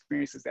the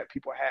experiences that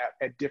people have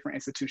at different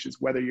institutions,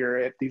 whether you're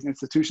at these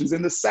institutions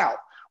in the South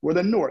or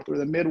the North or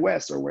the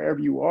Midwest or wherever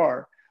you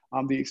are.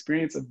 The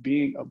experience of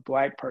being a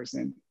Black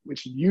person,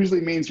 which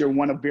usually means you're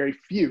one of very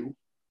few,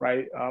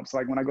 right? So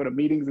like when I go to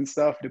meetings and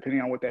stuff,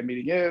 depending on what that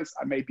meeting is,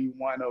 I may be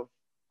one of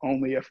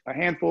only a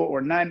handful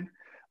or none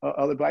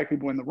other Black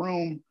people in the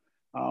room.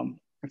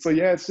 And so,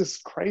 yeah, it's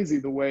just crazy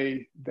the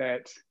way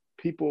that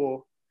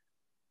people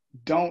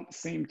don't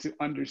seem to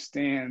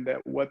understand that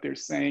what they're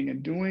saying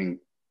and doing,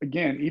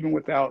 again, even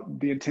without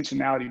the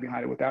intentionality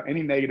behind it, without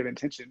any negative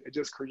intention, it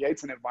just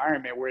creates an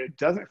environment where it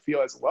doesn't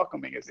feel as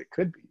welcoming as it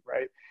could be,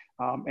 right?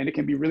 And it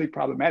can be really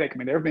problematic. I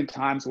mean, there have been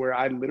times where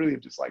I literally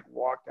have just like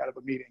walked out of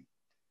a meeting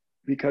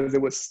because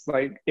it was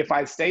like, if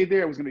I stayed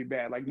there, it was gonna be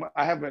bad. Like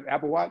I have an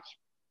Apple Watch.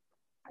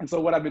 And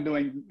so what I've been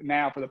doing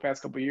now for the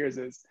past couple of years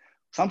is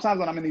sometimes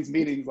when I'm in these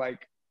meetings,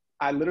 like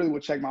I literally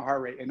would check my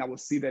heart rate and I will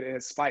see that it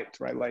has spiked,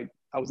 right? Like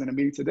I was in a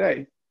meeting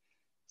today.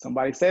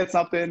 Somebody said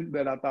something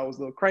that I thought was a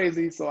little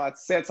crazy. So I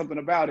said something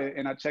about it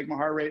and I checked my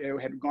heart rate. It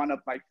had gone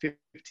up like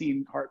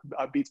 15 heart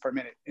beats per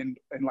minute in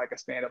like a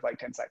span of like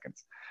 10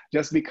 seconds.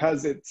 Just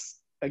because it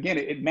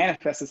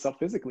manifests itself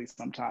physically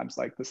sometimes,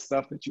 like the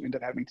stuff that you end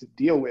up having to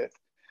deal with,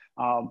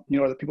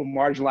 the people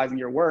marginalizing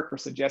your work or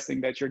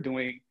suggesting that you're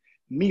doing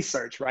me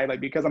search, right? Like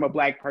because I'm a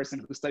Black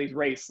person who studies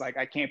race, like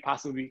I can't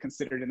possibly be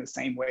considered in the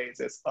same ways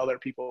as other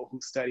people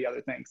who study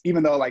other things,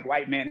 even though like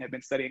white men have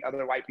been studying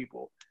other white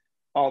people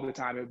all the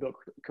time and built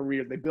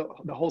careers. They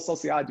built, the whole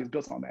sociology is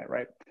built on that,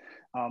 right?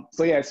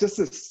 So yeah, it's just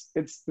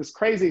this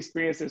crazy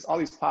experience. There's all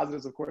these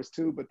positives, of course,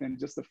 too, but then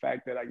just the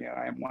fact that again,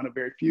 I am one of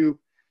very few,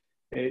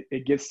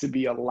 it gets to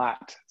be a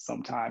lot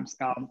sometimes.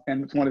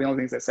 And it's one of the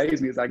only things that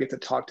saves me is I get to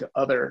talk to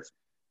other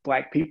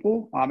Black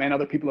people and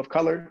other people of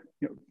color,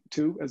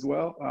 too, as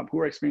well, who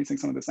are experiencing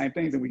some of the same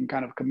things, and we can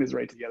kind of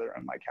commiserate together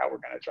on like how we're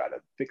going to try to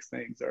fix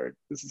things, or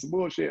this is some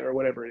bullshit, or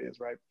whatever it is,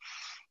 right?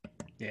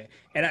 Yeah,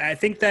 and I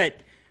think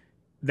that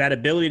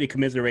ability to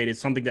commiserate is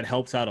something that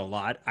helps out a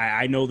lot.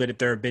 I know that if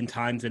there have been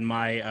times in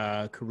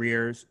my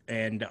careers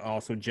and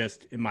also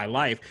just in my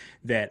life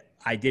that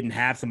I didn't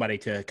have somebody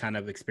to kind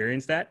of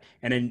experience that.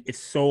 And then it's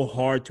so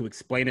hard to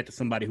explain it to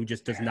somebody who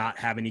just does not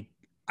have any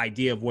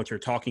idea of what you're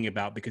talking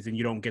about, because then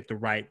you don't get the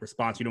right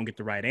response. You don't get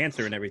the right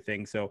answer and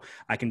everything. So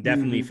I can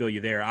definitely feel you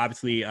there.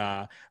 Obviously,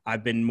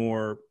 I've been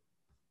more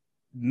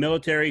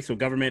military, so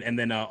government, and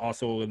then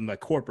also in the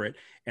corporate.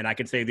 And I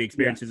can say the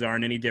experiences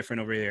aren't any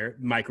different over there.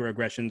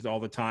 Microaggressions all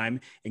the time,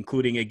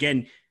 including,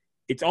 again,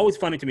 it's always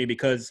funny to me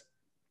because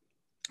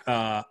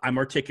I'm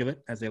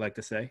articulate, as they like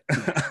to say.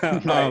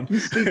 Right. You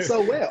speak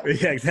so well.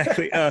 Yeah,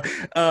 exactly.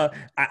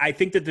 I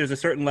think that there's a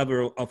certain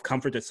level of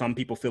comfort that some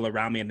people feel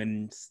around me, and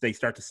then they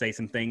start to say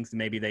some things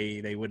maybe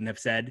they wouldn't have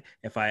said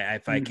if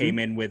I came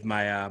in with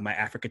my my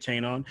Africa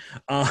chain on.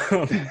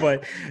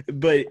 But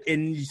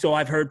so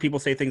I've heard people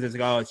say things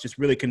like, "Oh, it's just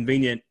really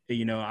convenient."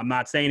 You know, I'm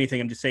not saying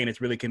anything. I'm just saying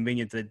it's really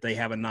convenient that they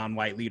have a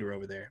non-white leader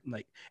over there,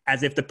 like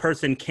as if the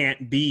person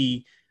can't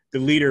be the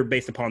leader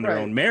based upon their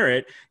own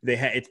merit.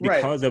 It's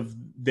because of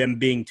them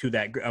being to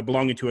that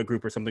belonging to a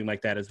group or something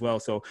like that as well.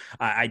 So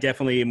I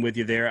definitely am with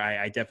you there.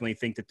 I definitely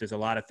think that there's a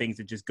lot of things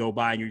that just go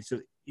by and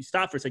you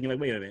stop for a second. You're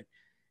like, wait a minute.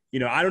 You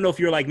know, I don't know if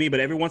you're like me, but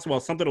every once in a while,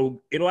 something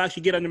it'll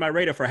actually get under my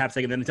radar for a half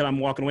second. Then until I'm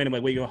walking away, and I'm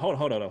like, wait,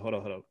 hold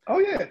on. Oh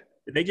yeah.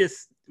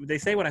 They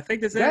say what I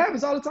think they say. That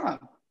happens all the time.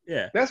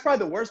 Yeah. That's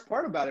probably the worst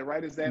part about it,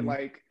 right? Is that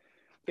like,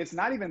 it's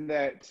not even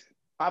that.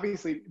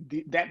 Obviously,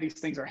 that these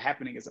things are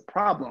happening is a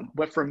problem.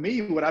 But for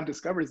me, what I've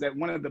discovered is that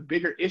one of the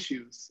bigger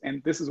issues, and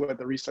this is what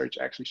the research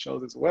actually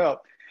shows as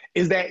well,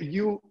 is that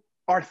you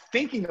are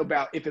thinking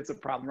about if it's a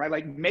problem, right?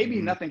 Like maybe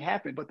nothing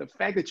happened, but the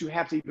fact that you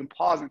have to even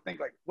pause and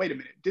think like, wait a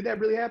minute, did that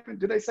really happen?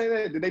 Did they say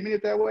that? Did they mean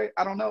it that way?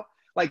 I don't know.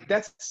 Like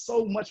that's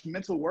so much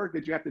mental work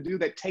that you have to do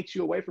that takes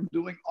you away from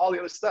doing all the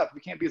other stuff.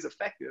 You can't be as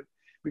effective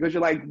because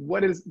you're like,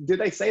 did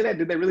they say that?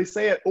 Did they really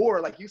say it?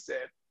 Or like you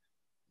said,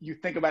 you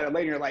think about it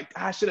later, you're like,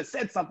 I should have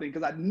said something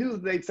because I knew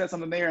they'd said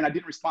something there and I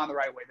didn't respond the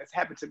right way. That's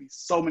happened to me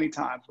so many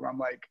times where I'm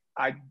like,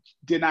 I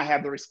did not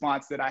have the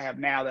response that I have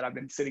now that I've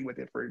been sitting with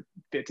it for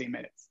 15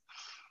 minutes.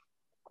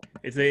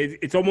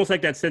 It's almost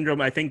like that syndrome,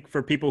 I think,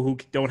 for people who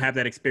don't have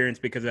that experience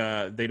because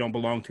they don't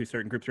belong to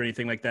certain groups or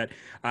anything like that.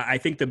 I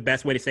think the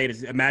best way to say it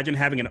is imagine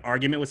having an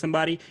argument with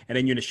somebody and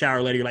then you're in the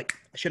shower later, you're like,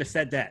 I should have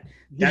said that.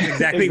 That's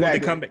exactly what they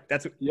come back.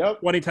 That's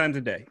 20 times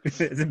a day.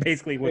 It's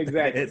basically what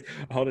it is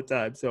all the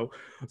time. So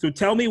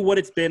tell me what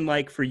it's been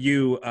like for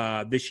you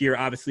this year.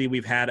 Obviously,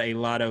 we've had a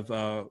lot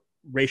of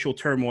racial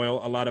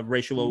turmoil, a lot of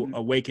racial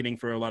awakening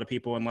for a lot of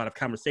people, and a lot of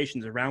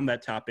conversations around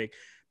that topic.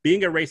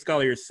 Being a race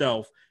scholar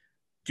yourself,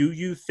 do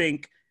you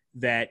think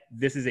that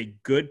this is a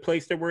good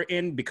place that we're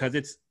in because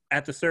it's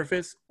at the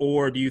surface,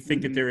 or do you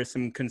think that there is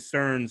some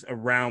concerns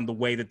around the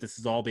way that this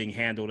is all being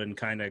handled and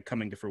kind of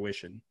coming to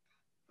fruition?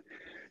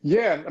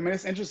 Yeah, I mean,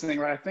 it's interesting,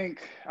 right? I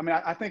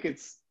think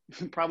it's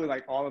probably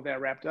like all of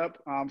that wrapped up.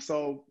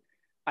 So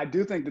I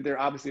do think that there are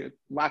obviously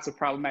lots of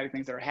problematic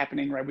things that are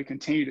happening, right? We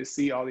continue to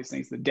see all these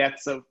things, the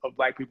deaths of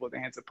Black people at the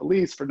hands of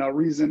police for no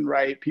reason,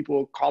 right?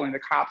 People calling the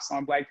cops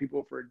on Black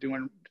people for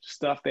doing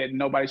stuff that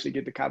nobody should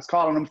get the cops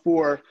calling them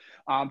for,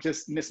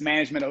 just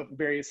mismanagement of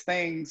various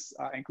things,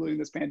 including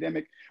this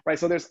pandemic, right?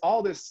 So there's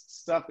all this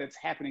stuff that's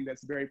happening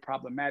that's very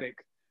problematic.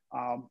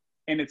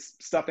 And it's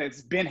stuff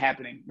that's been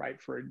happening,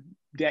 right, for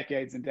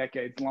decades and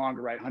decades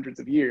longer, right, hundreds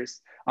of years.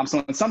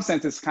 So in some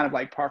sense, it's kind of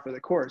like par for the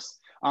course.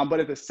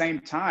 But at the same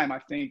time, I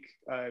think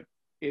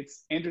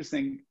it's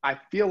interesting. I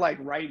feel like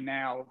right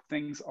now,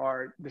 there's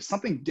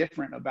something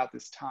different about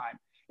this time.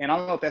 And I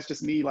don't know if that's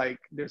just me, like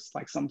there's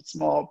like some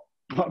small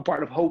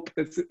part of hope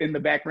that's in the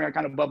background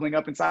kind of bubbling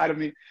up inside of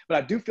me.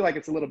 But I do feel like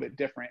it's a little bit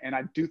different. And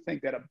I do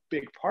think that a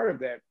big part of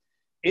that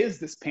is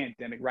this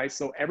pandemic, right?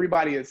 So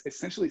everybody is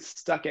essentially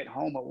stuck at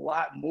home a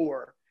lot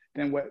more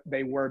than what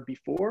they were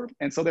before.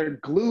 And so they're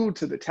glued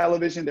to the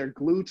television, they're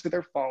glued to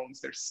their phones,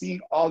 they're seeing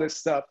all this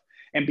stuff.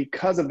 And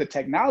because of the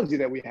technology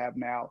that we have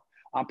now,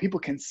 people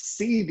can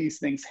see these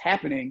things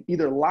happening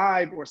either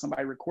live or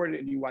somebody recorded it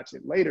and you watch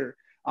it later.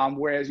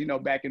 Whereas,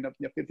 back in the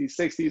 50s,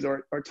 60s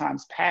or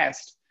times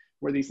past,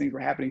 where these things were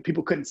happening,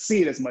 people couldn't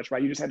see it as much,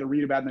 right? You just had to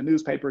read about it in the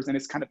newspapers and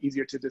it's kind of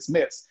easier to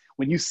dismiss.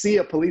 When you see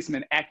a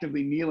policeman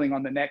actively kneeling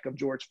on the neck of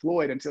George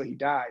Floyd until he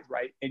died,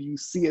 right? And you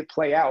see it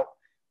play out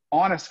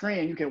on a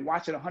screen, you can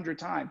watch it 100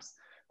 times,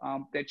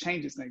 that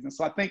changes things. And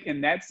so I think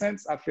in that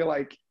sense, I feel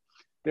like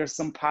there's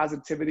some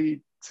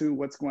positivity to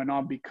what's going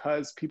on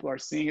because people are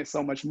seeing it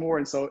so much more.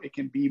 And so it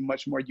can be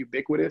much more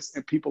ubiquitous.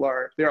 And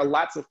there are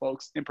lots of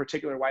folks, in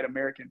particular white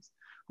Americans,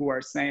 who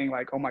are saying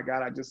like, oh my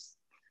God, I just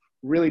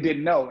really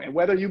didn't know. And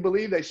whether you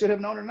believe they should have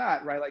known or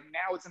not, right? Like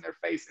now it's in their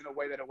face in a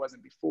way that it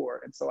wasn't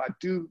before. And so I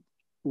do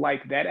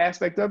like that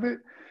aspect of it.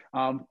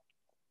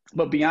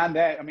 But beyond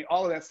that, I mean,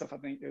 all of that stuff I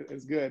think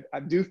is good.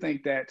 I do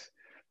think that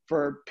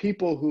for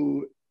people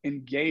who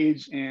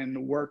engage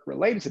in work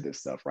related to this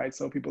stuff, right?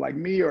 So people like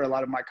me or a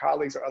lot of my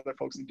colleagues or other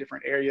folks in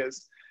different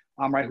areas,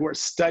 right, who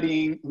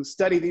study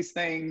these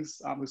things,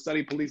 who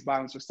study police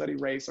violence or study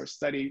race or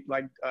study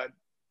like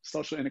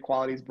social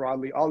inequalities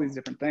broadly, all these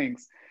different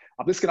things.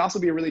 This can also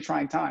be a really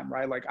trying time,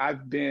 right? Like I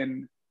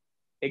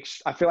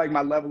feel like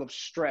my level of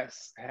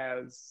stress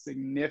has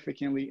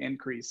significantly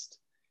increased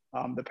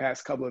the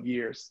past couple of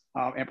years,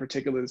 in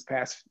particular this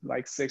past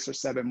like 6 or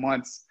 7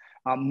 months,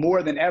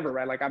 more than ever,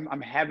 right? Like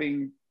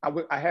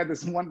I had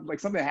this one, like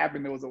something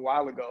happened that was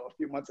a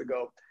few months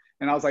ago.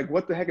 And I was like,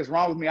 what the heck is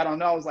wrong with me? I don't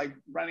know. I was like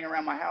running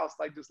around my house,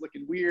 like just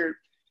looking weird.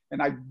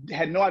 And I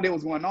had no idea what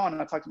was going on.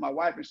 And I talked to my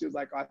wife and she was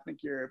like, oh, I think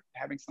you're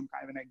having some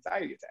kind of an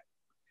anxiety attack.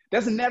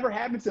 That's never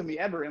happened to me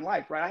ever in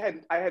life,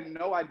 right? I had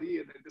no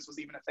idea that this was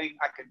even a thing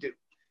I could do.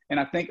 And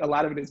I think a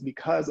lot of it is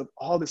because of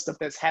all the stuff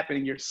that's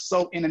happening. You're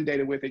so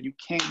inundated with it. You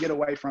can't get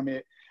away from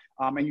it.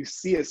 And you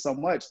see it so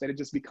much that it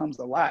just becomes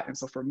a lot. And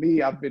so for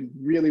me, I've been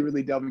really,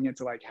 really delving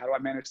into like, how do I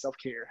manage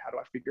self-care? How do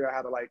I figure out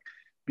how to like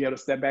be able to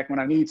step back when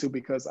I need to,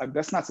 because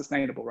that's not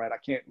sustainable, right? I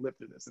can't live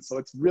through this. And so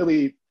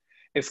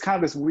it's kind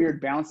of this weird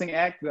balancing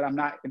act that I'm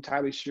not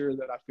entirely sure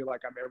that I feel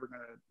like I'm ever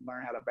going to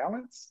learn how to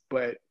balance,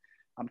 but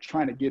I'm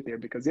trying to get there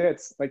because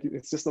it's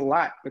just a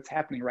lot that's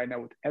happening right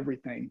now with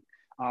everything.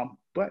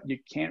 But you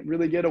can't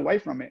really get away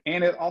from it.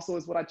 And it also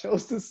is what I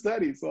chose to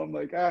study. So I'm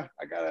like, I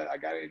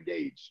gotta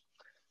engage.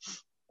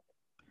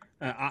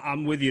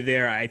 I'm with you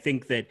there. I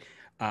think that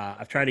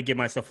I've tried to give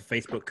myself a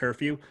Facebook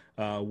curfew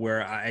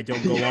where I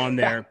don't go on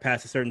there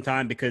past a certain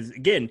time, because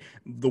again,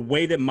 the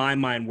way that my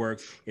mind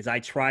works is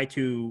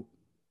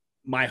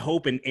my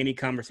hope in any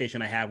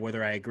conversation I have,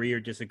 whether I agree or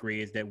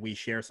disagree, is that we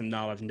share some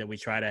knowledge and that we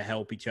try to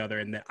help each other,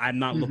 and that I'm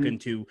not looking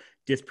to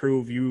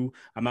disprove you.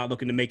 I'm not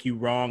looking to make you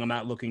wrong. I'm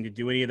not looking to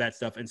do any of that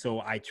stuff. And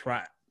so I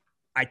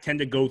tend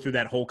to go through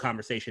that whole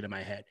conversation in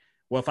my head.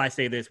 Well, if I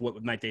say this,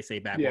 what might they say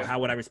back? Yeah. Well, how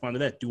would I respond to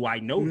that? Do I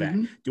know that?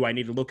 Do I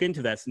need to look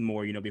into that some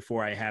more,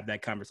 before I have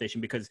that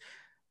conversation? Because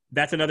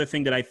that's another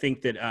thing that I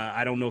think that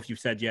I don't know if you've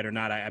said yet or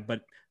not,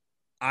 but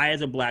I,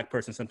 as a Black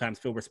person, sometimes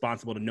feel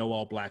responsible to know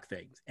all Black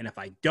things. And if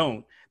I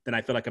don't, then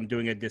I feel like I'm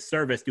doing a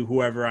disservice to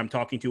whoever I'm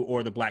talking to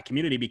or the Black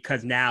community,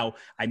 because now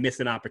I miss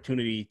an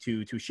opportunity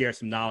to share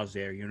some knowledge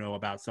there,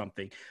 about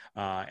something.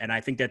 And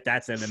I think that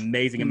that's an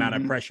amazing amount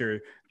of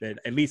pressure that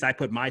at least I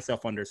put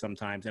myself under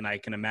sometimes. And I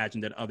can imagine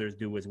that others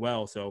do as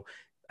well. So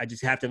I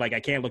just have to,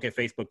 I can't look at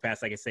Facebook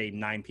past, say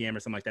 9 p.m.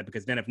 or something like that,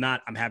 because then if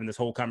not, I'm having this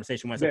whole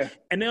conversation with myself.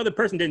 Yeah. And the other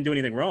person didn't do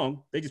anything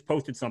wrong. They just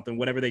posted something,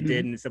 whatever they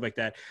did and stuff like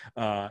that.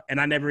 And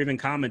I never even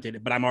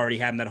commented, but I'm already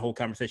having that whole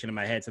conversation in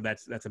my head. So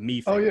that's a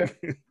me thing. Oh, yeah.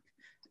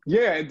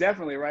 Yeah,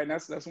 definitely. Right. And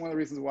that's one of the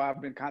reasons why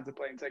I've been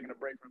contemplating taking a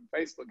break from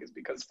Facebook, is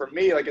because for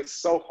me,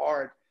 it's so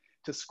hard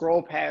to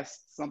scroll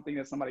past something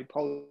that somebody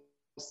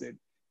posted.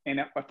 And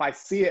if I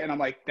see it and I'm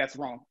like, that's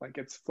wrong,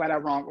 it's flat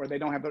out wrong, or they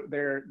don't have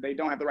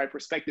the right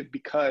perspective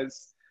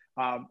because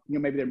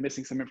maybe they're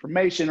missing some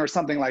information or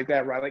something like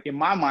that, right? In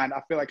my mind,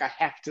 I feel like I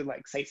have to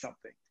say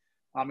something.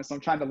 And so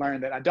I'm trying to learn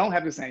that I don't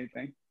have to say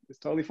anything. It's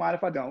totally fine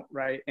if I don't,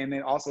 right? And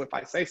then also if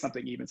I say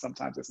something, even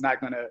sometimes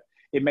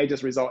it may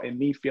just result in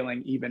me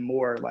feeling even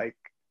more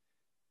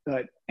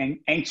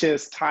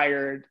anxious,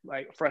 tired,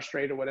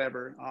 frustrated, or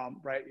whatever,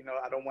 right?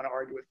 I don't want to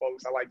argue with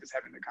folks. I like just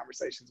having the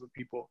conversations with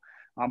people,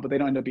 but they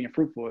don't end up being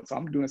fruitful. So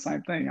I'm doing the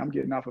same thing. I'm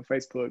getting off of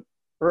Facebook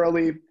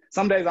early.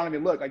 Some days I don't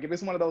even look. If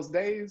it's one of those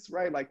days,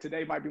 right?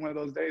 Today might be one of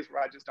those days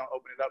where I just don't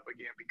open it up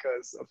again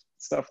because of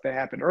stuff that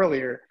happened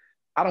earlier.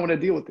 I don't want to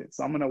deal with it.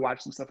 So I'm going to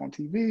watch some stuff on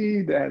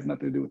TV that has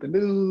nothing to do with the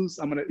news.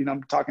 I'm going to,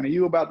 I'm talking to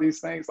you about these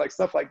things,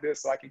 stuff like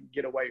this, so I can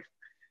get away.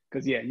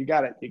 Because you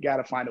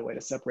gotta find a way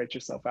to separate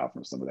yourself out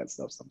from some of that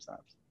stuff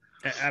sometimes.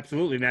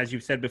 Absolutely. And as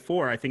you've said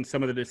before, I think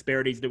some of the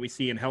disparities that we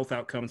see in health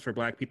outcomes for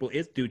Black people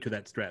is due to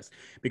that stress,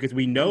 because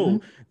we know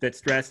that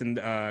stress and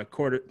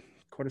cortisol,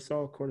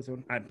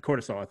 I think.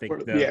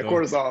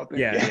 Cortisol.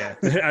 Yeah.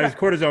 I was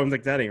cortisol. I'm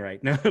like, that ain't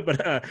right. No,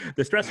 but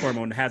the stress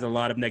hormone has a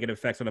lot of negative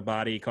effects on the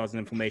body, causing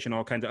inflammation,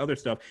 all kinds of other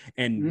stuff.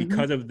 And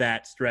because of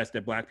that stress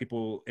that Black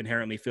people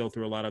inherently feel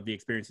through a lot of the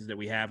experiences that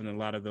we have and a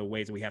lot of the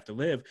ways that we have to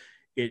live,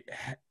 it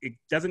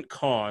doesn't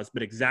cause,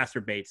 but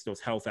exacerbates those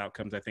health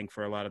outcomes, I think,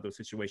 for a lot of those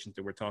situations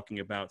that we're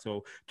talking about.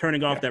 So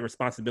turning off that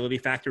responsibility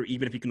factor,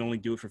 even if you can only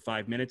do it for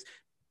 5 minutes,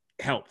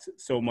 helps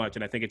so much.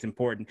 And I think it's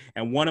important.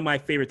 And one of my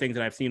favorite things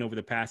that I've seen over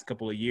the past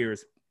couple of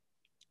years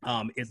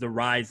is the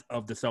rise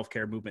of the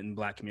self-care movement in the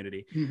Black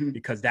community,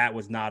 because that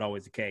was not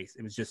always the case.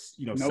 It was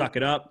just, suck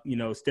it up,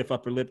 stiff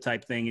upper lip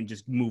type thing and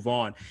just move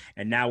on.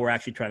 And now we're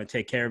actually trying to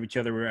take care of each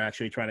other. We're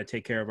actually trying to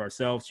take care of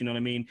ourselves. You know what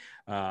I mean?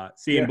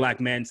 Seeing Black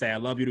men say, I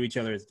love you to each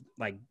other is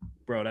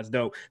bro, that's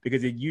dope,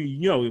 because it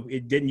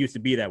didn't used to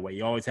be that way.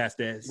 You always has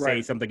to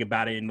say something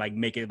about it and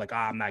make it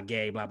I'm not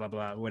gay, blah, blah,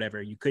 blah,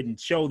 whatever. You couldn't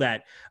show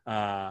that,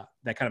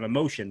 that kind of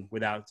emotion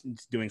without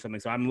doing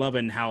something. So I'm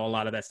loving how a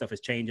lot of that stuff is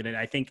changing. And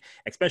I think,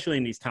 especially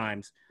in these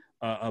times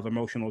of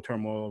emotional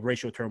turmoil,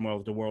 racial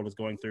turmoil the world is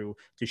going through,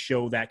 to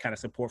show that kind of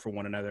support for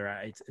one another,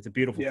 it's a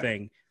beautiful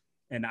thing.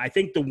 And I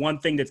think the one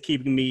thing that's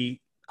keeping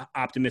me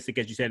optimistic,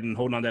 as you said, and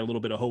holding on to that little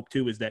bit of hope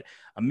too, is that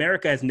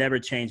America has never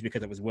changed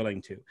because it was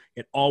willing to.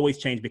 It always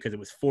changed because it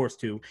was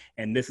forced to.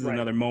 And this is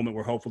another moment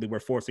where hopefully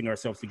we're forcing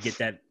ourselves to get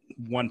that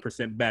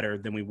 1% better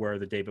than we were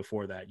the day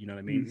before that. You know what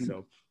I mean?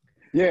 So,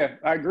 yeah,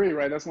 I agree.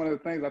 Right. That's one of the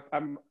things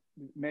I'm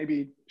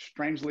maybe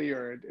strangely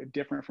or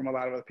different from a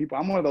lot of other people.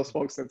 I'm one of those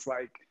folks that's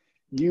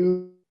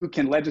you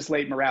can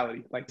legislate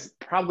morality.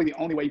 Probably the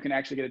only way you can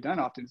actually get it done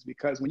often is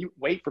because when you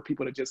wait for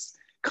people to just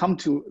come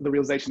to the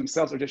realization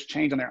themselves or just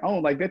change on their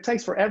own, that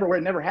takes forever, where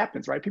it never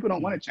happens, right? People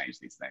don't want to change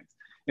these things.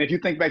 And if you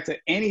think back to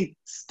any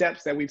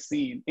steps that we've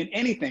seen in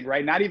anything,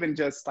 right? Not even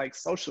just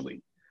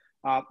socially,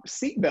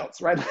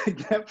 seatbelts, right?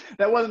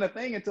 That wasn't a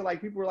thing until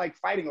people were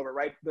fighting over,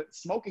 right? The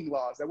smoking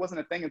laws, that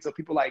wasn't a thing until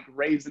people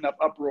raised enough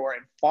uproar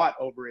and fought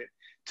over it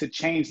to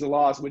change the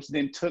laws, which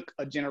then took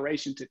a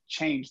generation to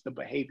change the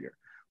behavior.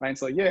 right? And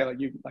so, yeah,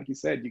 like you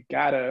said,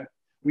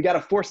 we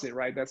gotta force it,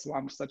 right? That's why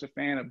I'm such a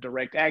fan of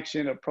direct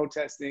action, of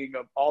protesting,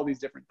 of all these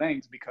different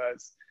things,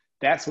 because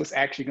that's what's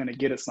actually going to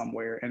get us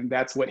somewhere. And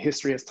that's what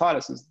history has taught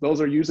us, is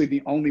those are usually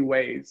the only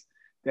ways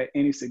that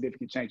any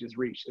significant change is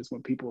reached, is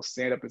when people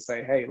stand up and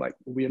say, hey, like,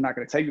 we're not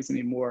going to take this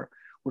anymore.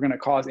 We're going to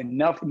cause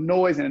enough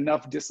noise and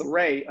enough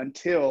disarray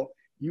until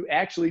you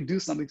actually do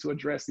something to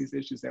address these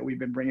issues that we've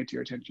been bringing to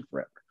your attention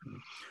forever.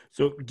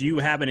 So do you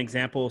have an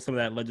example of some of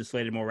that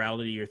legislative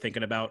morality you're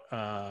thinking about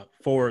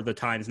for the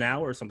times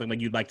now, or something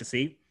like you'd like to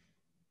see?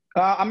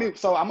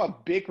 So I'm a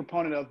big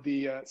proponent of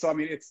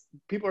it's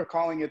people are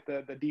calling it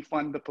the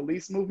defund the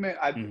police movement.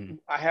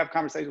 I have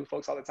conversations with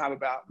folks all the time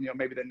about,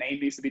 maybe the name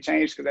needs to be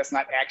changed, because that's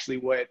not actually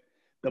what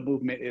the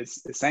movement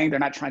is saying. They're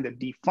not trying to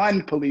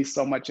defund police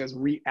so much as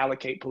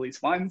reallocate police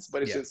funds,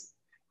 but it's just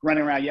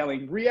running around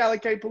yelling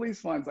reallocate police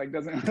funds, like,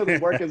 doesn't really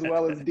work as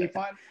well as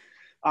defund.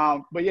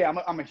 But yeah,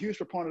 I'm a huge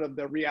proponent of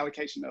the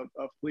reallocation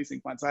of policing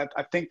funds. I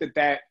think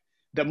that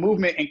the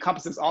movement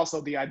encompasses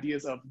also the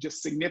ideas of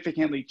just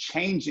significantly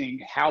changing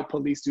how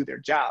police do their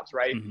jobs,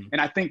 right? Mm-hmm.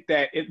 And I think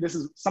that this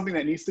is something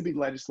that needs to be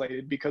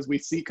legislated, because we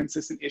see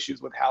consistent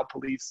issues with how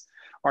police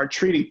are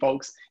treating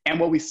folks. And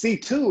what we see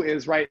too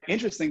is, right,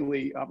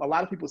 interestingly, a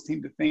lot of people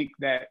seem to think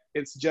that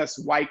it's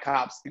just white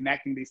cops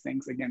enacting these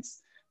things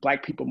against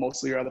Black people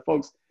mostly, or other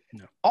folks.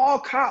 No. All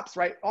cops,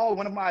 right?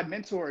 One of my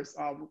mentors,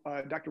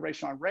 Dr.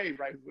 Rashawn Ray,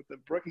 right, with the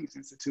Brookings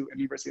Institute at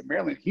the University of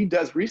Maryland, he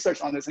does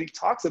research on this, and he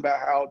talks about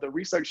how the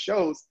research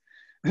shows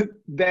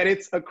that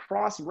it's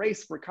across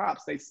race for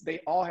cops.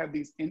 They all have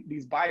these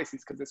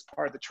biases, because it's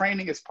part of the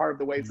training, it's part of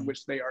the ways in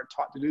which they are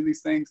taught to do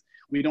these things.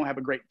 We don't have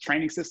a great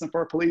training system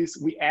for police.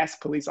 We ask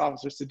police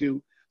officers to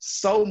do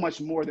so much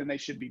more than they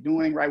should be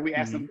doing, right? We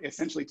ask them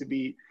essentially to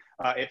be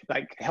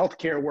like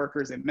healthcare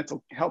workers and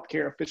mental health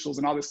care officials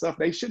and all this stuff.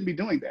 They shouldn't be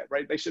doing that,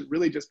 right? They should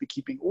really just be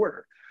keeping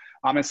order.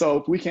 And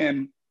so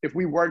if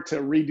we work to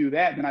redo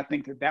that, then I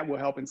think that will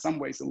help in some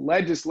ways to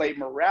legislate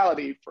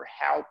morality for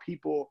how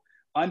people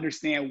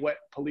understand what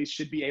police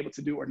should be able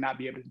to do or not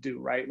be able to do,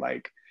 right?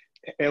 Like,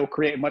 it'll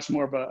create much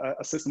more of a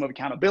system of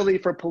accountability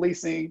for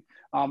policing.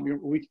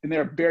 And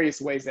there are various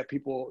ways that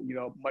people,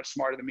 much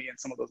smarter than me in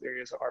some of those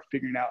areas, are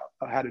figuring out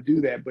how to do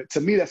that. But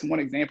to me, that's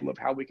one example of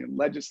how we can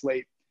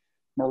legislate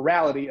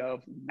morality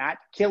of not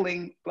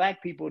killing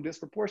Black people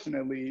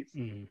disproportionately,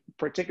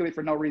 particularly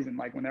for no reason,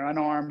 like when they're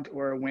unarmed,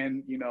 or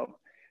when,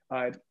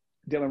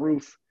 Dylan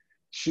Roof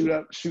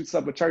shoots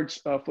up a church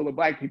full of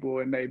Black people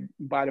and they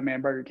buy the man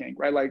Burger King,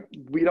 right? Like,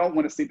 we don't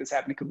want to see this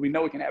happening, because we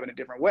know it can happen a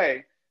different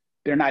way.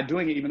 They're not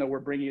doing it, even though we're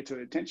bringing it to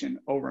attention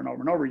over and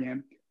over and over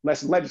again.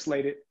 Let's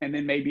legislate it. And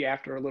then maybe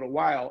after a little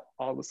while,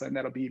 all of a sudden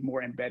that'll be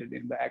more embedded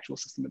in the actual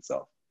system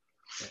itself.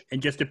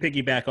 And just to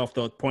piggyback off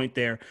the point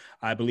there,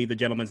 I believe the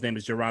gentleman's name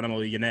is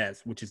Geronimo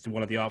Yanez, which is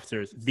one of the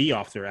officer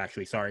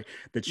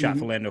that shot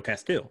Philando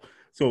Castile.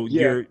 So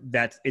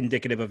that's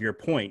indicative of your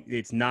point.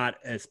 It's not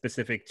as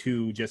specific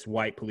to just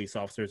white police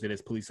officers. It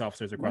is police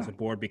officers across the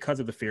board, because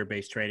of the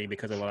fear-based training,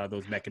 because of a lot of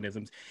those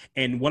mechanisms.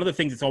 And one of the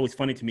things that's always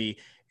funny to me,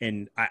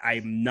 and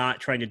I'm not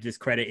trying to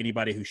discredit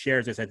anybody who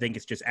shares this, I think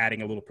it's just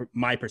adding a little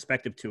my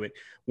perspective to it.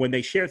 When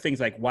they share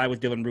things like, why was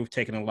Dylan Roof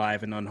taken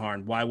alive and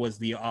unharmed? Why was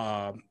the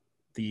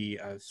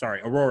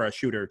Aurora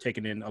shooter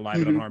taken in alive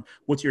and unharmed?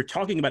 What you're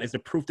talking about is the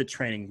proof that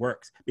training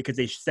works, because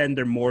they send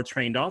their more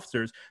trained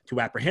officers to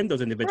apprehend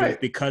those individuals,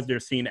 because they're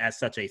seen as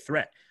such a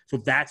threat. So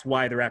that's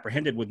why they're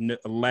apprehended with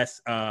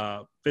less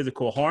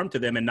physical harm to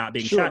them and not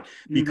being shot,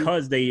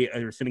 because they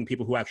are sending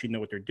people who actually know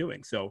what they're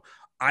doing. So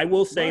I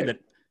will say that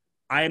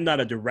I am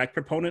not a direct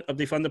proponent of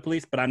defund the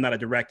police, but I'm not a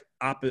direct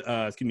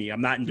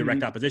I'm not in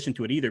direct opposition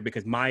to it either,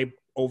 because my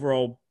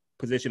overall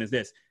position is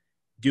this: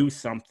 do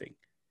something.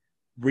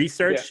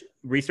 Research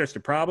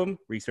the problem,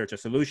 research a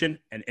solution,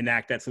 and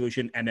enact that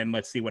solution, and then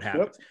let's see what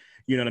happens.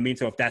 You know what I mean?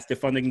 So if that's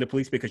defunding the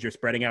police because you're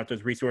spreading out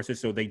those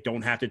resources so they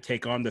don't have to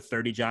take on the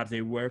 30 jobs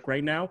they work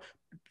right now,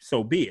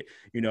 so be it.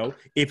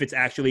 If it's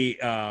actually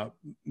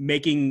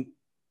making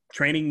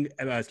training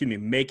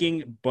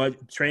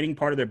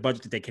part of their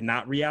budget that they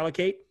cannot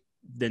reallocate,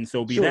 then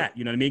so be that.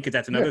 You know what I mean? Because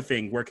that's another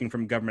thing working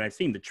from government I've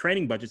seen. The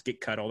training budgets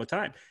get cut all the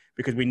time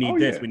because we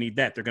need we need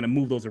that. They're going to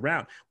move those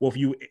around. Well, if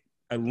you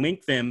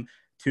link them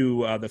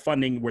to the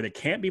funding where they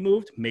can't be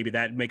moved, maybe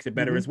that makes it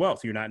better as well.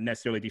 So you're not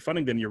necessarily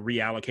defunding them, you're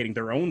reallocating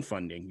their own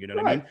funding. You know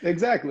what I mean?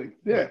 Exactly.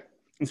 Yeah. Right.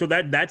 And so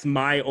that's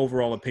my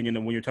overall opinion.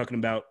 And when you're talking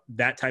about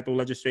that type of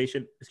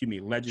legislated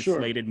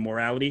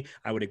morality,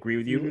 I would agree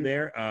with you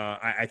there.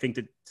 I think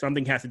that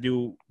something has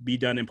to be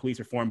done in police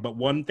reform. But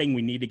one thing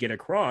we need to get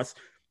across,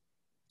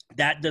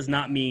 that does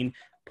not mean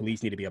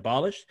police need to be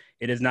abolished.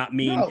 It does not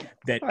mean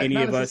that any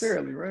of us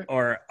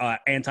are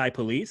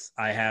anti-police.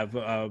 I have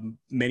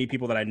many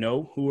people that I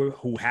know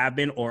who have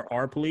been or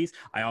are police.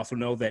 I also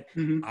know that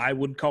I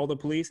would call the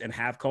police and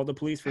have called the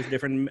police for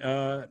different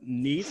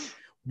needs.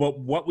 But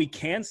what we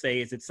can say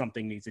is that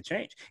something needs to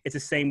change. It's the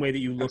same way that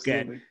you look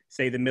at,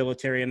 say, the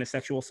military and the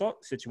sexual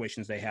assault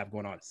situations they have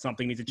going on.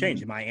 Something needs to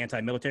change. Am I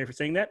anti-military for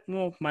saying that?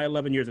 Well, my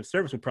 11 years of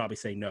service would probably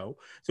say no.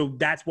 So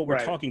that's what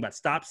we're talking about.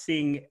 Stop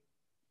seeing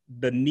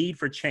the need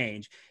for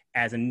change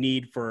as a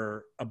need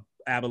for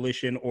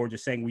abolition, or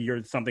just saying, well,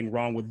 you're something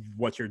wrong with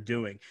what you're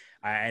doing.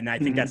 And I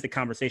think that's the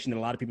conversation that a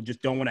lot of people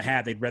just don't want to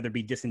have. They'd rather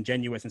be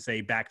disingenuous and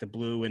say back to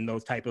blue and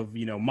those type of,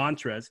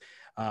 mantras.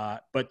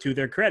 But to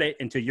their credit,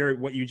 and to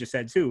what you just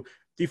said too,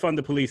 defund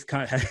the police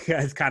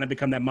has kind of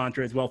become that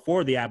mantra as well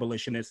for the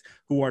abolitionists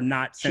who are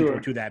not central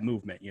to that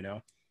movement,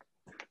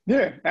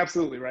 Yeah,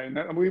 absolutely. Right.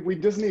 And we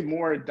just need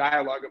more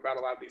dialogue about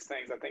a lot of these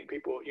things. I think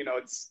people,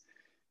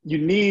 you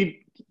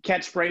need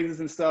catchphrases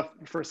and stuff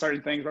for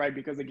certain things, right?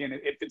 Because again,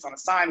 if it's on a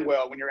sign,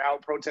 well, when you're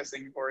out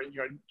protesting or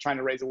you're trying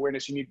to raise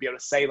awareness, you need to be able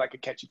to say like a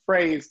catchy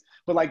phrase.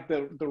 But like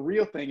the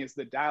real thing is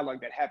the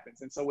dialogue that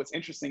happens. And so what's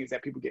interesting is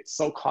that people get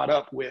so caught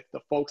up with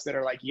the folks that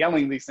are like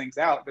yelling these things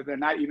out that they're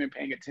not even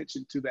paying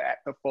attention to the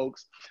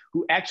folks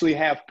who actually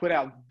have put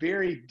out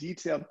very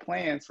detailed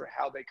plans for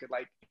how they could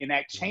like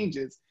enact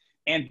changes.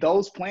 And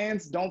those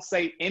plans don't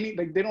say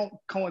they don't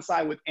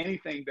coincide with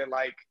anything that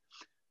like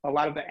a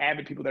lot of the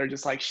avid people that are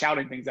just like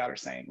shouting things out are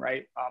saying,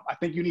 right? I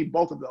think you need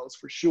both of those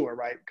for sure,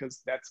 right?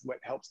 Because that's what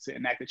helps to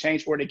enact the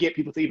change or to get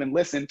people to even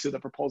listen to the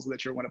proposal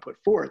that you're going to put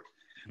forth.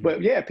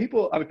 But yeah,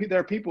 there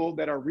are people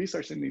that are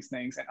researching these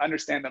things and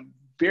understand them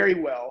very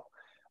well,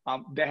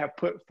 that have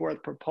put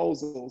forth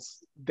proposals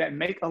that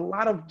make a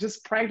lot of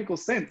just practical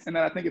sense. And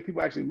that I think if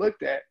people actually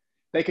looked at,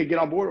 they could get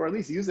on board or at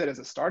least use it as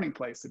a starting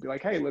place to be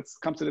like, hey, let's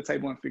come to the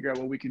table and figure out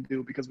what we can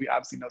do because we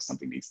obviously know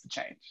something needs to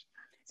change.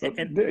 So,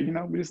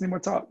 we just need more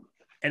talk.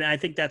 And I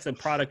think that's a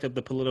product of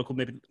the political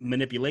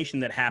manipulation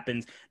that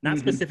happens, not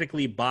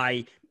specifically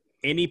by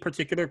any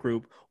particular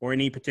group or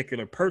any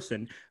particular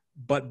person,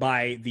 but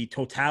by the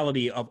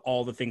totality of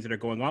all the things that are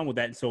going on with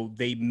that. And so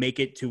they make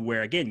it to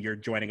where, again, you're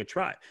joining a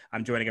tribe.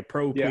 I'm joining a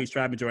pro-police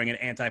tribe. I'm joining an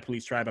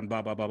anti-police tribe. I'm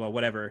blah, blah, blah, blah,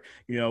 whatever,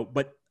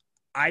 but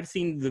I've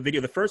seen the video.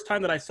 The first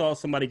time that I saw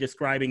somebody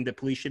describing the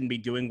police shouldn't be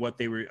doing what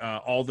they were,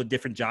 all the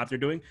different jobs they're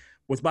doing,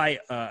 was by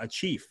a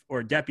chief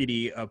or a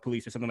deputy of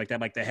police or something like that,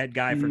 like the head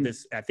guy for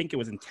this. I think it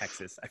was in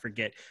Texas. I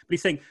forget. But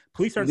he's saying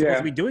police aren't supposed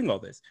to be doing all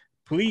this.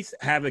 Police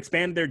have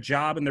expanded their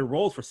job and their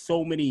roles for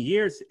so many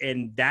years.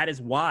 And that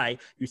is why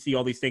you see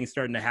all these things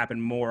starting to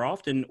happen more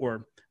often,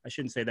 or I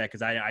shouldn't say that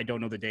because I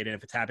don't know the data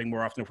if it's happening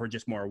more often, if we're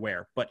just more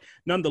aware. But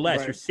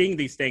nonetheless, you're seeing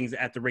these things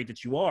at the rate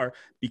that you are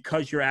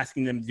because you're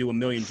asking them to do a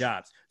million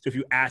jobs. So if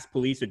you ask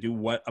police to do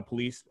what a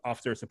police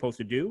officer is supposed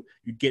to do,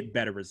 you get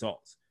better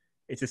results.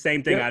 It's the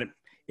same thing.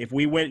 If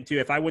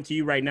I went to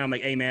you right now, I'm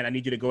like, hey man, I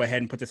need you to go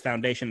ahead and put this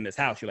foundation in this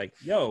house. You're like,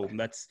 yo,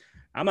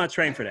 I'm not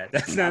trained for that.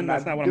 That's not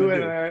what I'm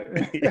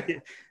gonna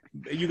do.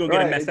 You go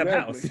get a messed up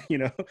house,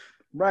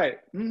 Right.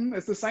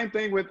 It's the same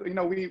thing with,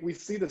 we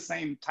see the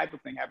same type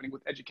of thing happening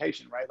with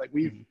education, right? Like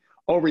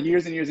over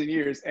years and years and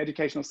years,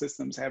 educational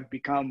systems have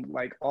become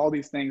like all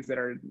these things that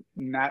they're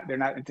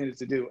not intended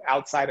to do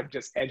outside of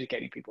just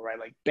educating people, right?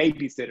 Like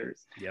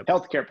babysitters,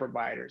 healthcare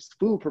providers,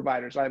 food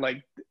providers, right?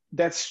 Like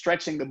that's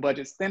stretching the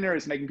budgets thinner.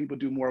 It's making people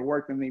do more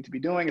work than they need to be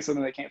doing. And so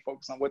then they can't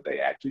focus on what they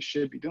actually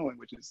should be doing,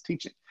 which is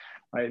teaching,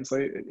 right? And so,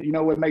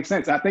 what makes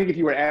sense. And I think if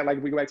you were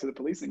if we go back to the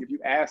policing, if you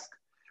ask,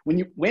 when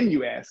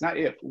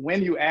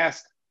you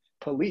ask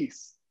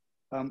police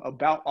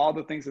about all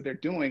the things that they're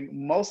doing,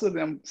 most of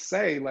them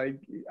say like,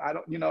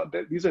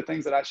 these are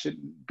things that I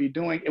shouldn't be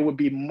doing. It would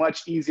be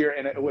much easier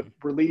and it would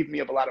relieve me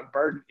of a lot of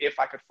burden if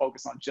I could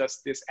focus on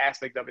just this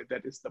aspect of it,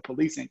 that is the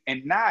policing,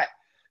 and not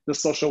the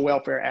social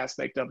welfare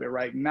aspect of it,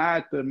 right?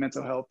 Not the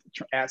mental health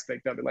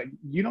aspect of it. Like,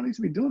 you don't need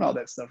to be doing all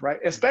that stuff, right?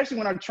 Especially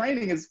when our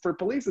training is for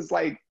police is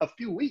like a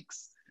few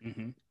weeks.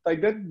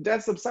 Like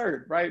that's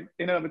absurd, right?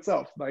 In and of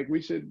itself. Like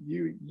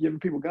you giving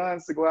people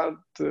guns to go out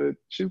to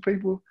shoot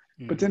people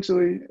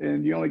potentially,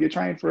 and you only get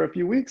trained for a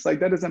few weeks. Like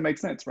that doesn't make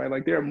sense, right?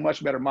 Like there are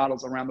much better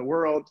models around the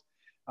world.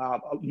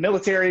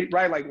 Military,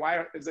 right? Like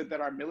why is it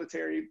that our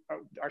military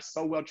are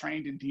so well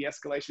trained in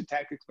de-escalation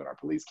tactics, but our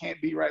police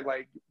can't be, right?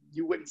 Like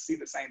you wouldn't see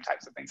the same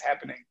types of things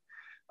happening.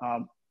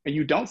 And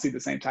you don't see the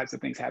same types of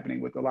things happening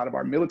with a lot of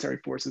our military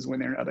forces when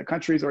they're in other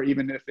countries, or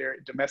even if they're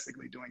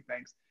domestically doing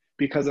things,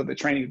 because of the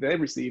training that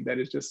they've received that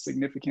is just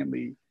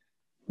significantly,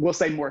 we'll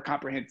say, more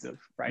comprehensive,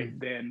 right,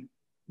 than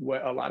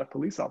what a lot of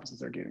police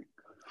officers are getting.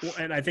 Well,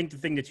 and I think the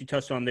thing that you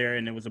touched on there,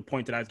 and it was a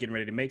point that I was getting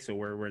ready to make, so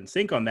we're in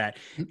sync on that,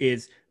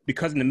 is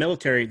because in the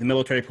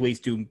military police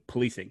do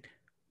policing.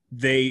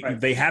 They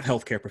have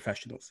healthcare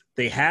professionals.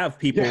 They have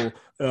people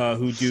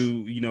who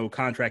do,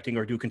 contracting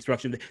or do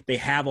construction. They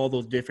have all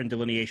those different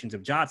delineations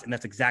of jobs. And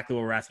that's exactly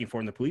what we're asking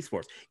for in the police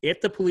force. If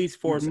the police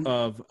force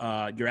of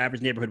your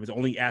average neighborhood was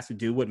only asked to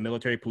do what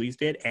military police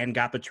did and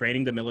got the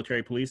training the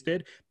military police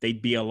did,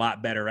 they'd be a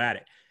lot better at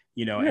it.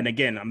 And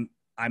again,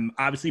 I'm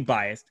obviously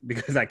biased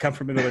because I come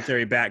from a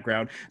military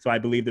background. So I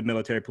believe the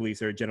military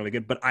police are generally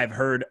good, but I've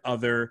heard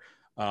other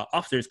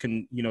officers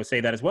can, say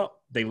that as well.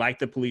 They like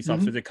the police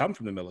officers that come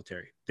from the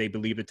military. They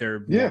believe that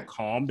they're more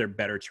calm, they're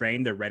better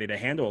trained, they're ready to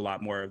handle a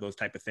lot more of those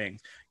type of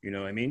things. You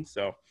know what I mean?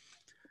 So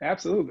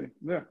absolutely.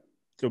 Yeah.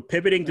 So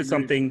pivoting to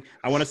something,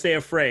 I want to say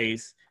a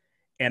phrase,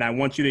 and I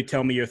want you to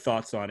tell me your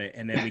thoughts on it.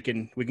 And then we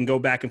can go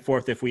back and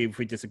forth if we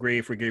disagree,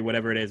 if we agree,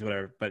 whatever it is,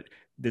 whatever. But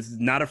this is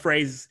not a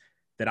phrase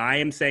that I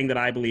am saying that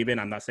I believe in.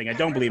 I'm not saying I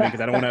don't believe in,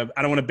 because I don't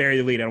want to bury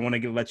the lead. I don't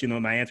want to let you know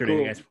my answer to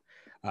you guys.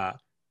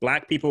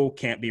 Black people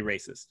can't be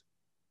racist.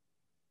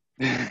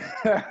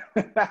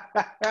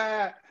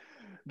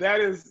 That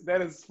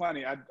is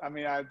funny. I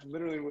mean, I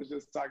literally was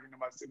just talking to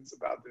my students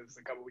about this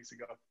a couple weeks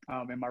ago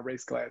in my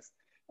race class.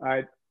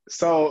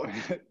 So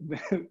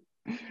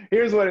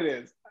here's what it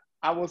is.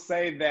 I will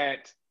say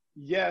that,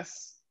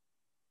 yes,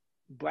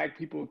 Black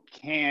people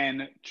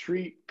can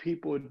treat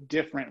people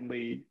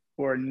differently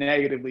or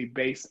negatively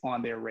based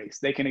on their race.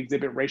 They can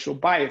exhibit racial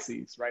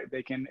biases, right?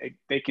 They can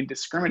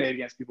discriminate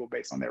against people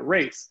based on their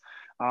race.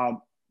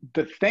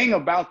 The thing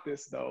about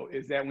this, though,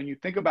 is that when you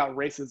think about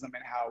racism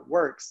and how it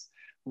works,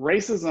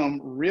 racism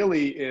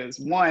really is,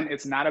 one,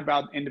 it's not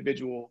about the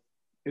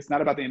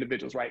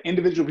individuals, right?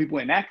 Individual people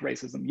enact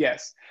racism,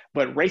 yes,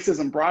 but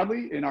racism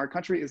broadly in our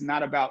country is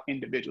not about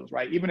individuals,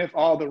 right? Even if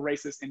all the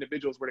racist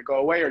individuals were to go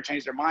away or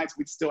change their minds,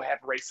 we'd still have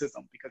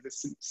racism because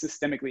it's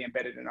systemically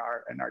embedded in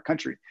our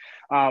country.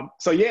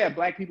 So yeah,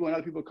 Black people and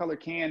other people of color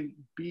can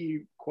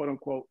be quote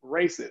unquote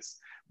racist,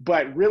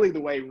 but really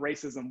the way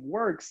racism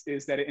works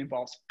is that it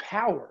involves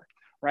power,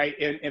 right?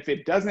 And if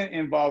it doesn't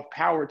involve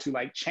power to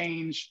like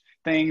change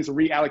things,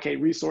 reallocate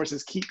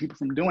resources, keep people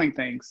from doing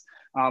things,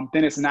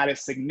 then it's not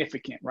as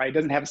significant, right? It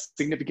doesn't have as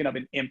significant of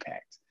an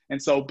impact. And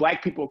so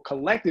Black people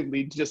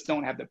collectively just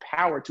don't have the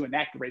power to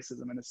enact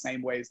racism in the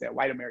same ways that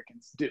white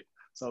Americans do.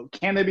 So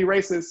can they be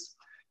racist?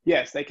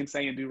 Yes, they can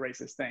say and do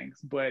racist things,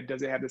 but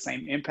does it have the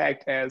same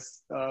impact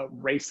as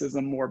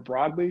racism more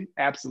broadly?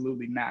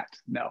 Absolutely not,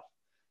 no.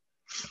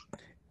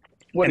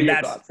 What are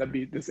your thoughts?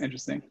 That's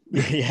interesting.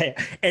 Yeah.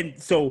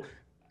 And so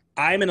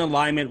I'm in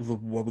alignment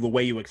with the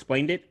way you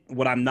explained it.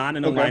 What I'm not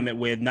in alignment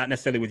with, not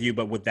necessarily with you,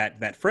 but with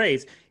that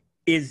phrase,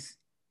 is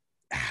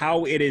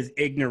how it is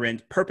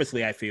ignorant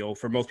purposely, I feel,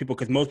 for most people,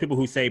 because most people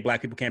who say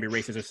Black people can't be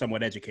racist are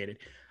somewhat educated,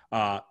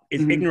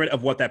 is ignorant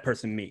of what that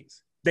person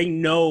means. They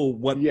know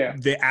what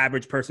the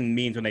average person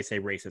means when they say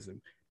racism.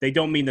 They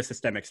don't mean the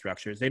systemic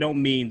structures. They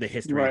don't mean the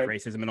history of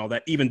racism and all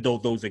that, even though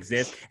those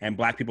exist, and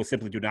Black people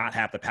simply do not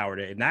have the power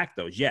to enact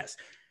those, yes.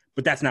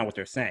 But that's not what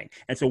they're saying.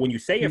 And so when you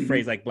say a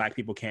phrase like Black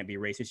people can't be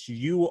racist,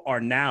 you are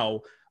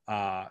now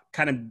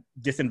kind of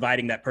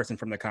disinviting that person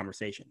from the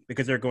conversation,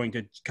 because they're going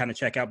to kind of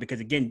check out, because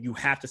again, you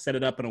have to set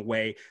it up in a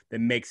way that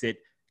makes it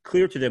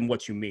clear to them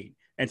what you mean.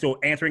 And so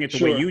answering it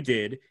the way you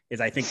did is,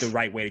 I think, the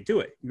right way to do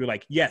it. You're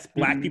like, yes,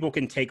 Black people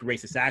can take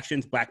racist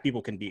actions. Black people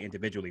can be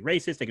individually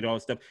racist. They can do all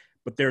this stuff.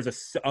 But there's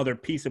a other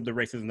piece of the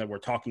racism that we're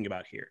talking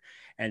about here.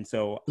 And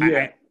so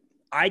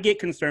I get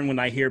concerned when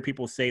I hear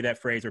people say that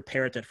phrase or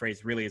parrot that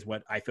phrase, really is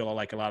what I feel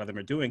like a lot of them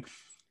are doing,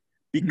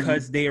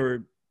 because they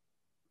are,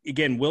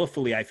 again,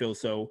 willfully, I feel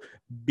so,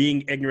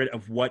 being ignorant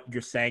of what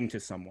you're saying to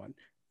someone.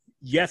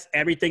 Yes,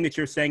 everything that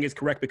you're saying is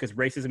correct, because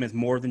racism is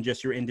more than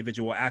just your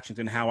individual actions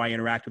and how I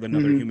interact with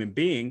another human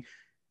being.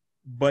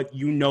 But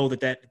you know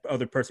that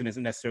other person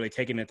isn't necessarily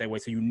taking it that way.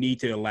 So you need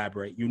to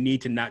elaborate. You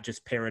need to not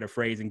just parrot a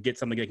phrase and get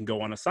something that can go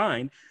on a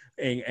sign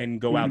and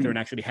go out there and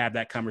actually have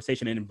that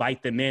conversation and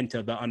invite them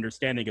into the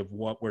understanding of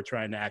what we're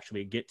trying to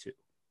actually get to.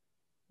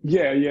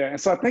 Yeah. And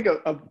so I think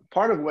a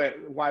part of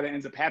why that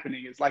ends up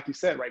happening is, like you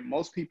said, right?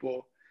 Most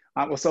people,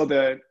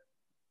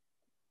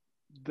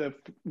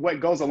 what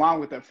goes along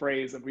with that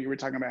phrase that we were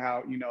talking about,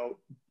 how,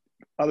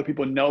 other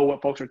people know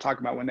what folks are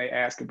talking about when they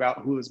ask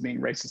about who is being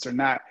racist or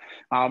not.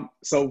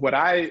 So what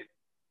I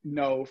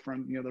know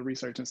from, the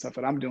research and stuff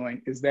that I'm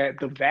doing is that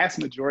the vast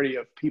majority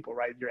of people,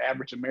 right, your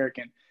average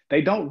American,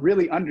 they don't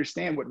really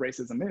understand what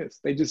racism is.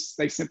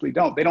 They simply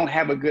don't. They don't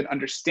have a good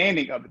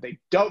understanding of it. They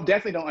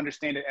definitely don't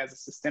understand it as a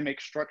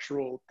systemic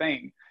structural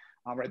thing,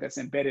 right, that's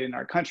embedded in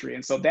our country.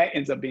 And so that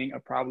ends up being a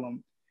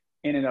problem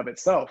in and of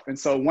itself. And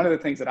so one of the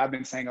things that I've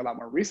been saying a lot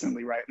more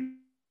recently, right,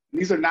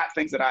 these are not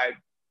things that I,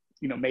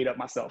 made up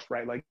myself,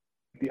 right? Like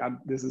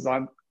this is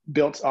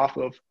built off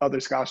of other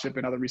scholarship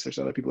and other research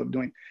that other people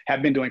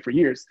have been doing for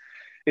years,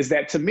 is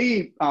that, to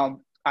me,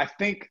 I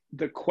think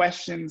the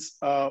question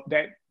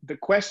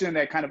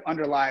that kind of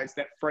underlies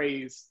that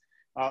phrase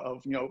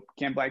of,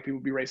 can Black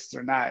people be racist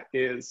or not,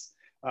 is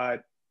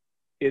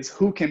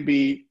who can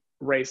be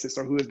racist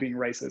or who is being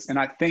racist. And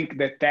I think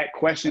that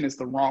question is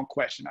the wrong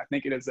question. I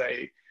think it is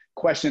a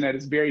question that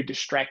is very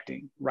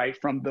distracting, right?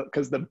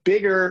 Because the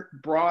bigger,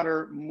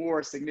 broader,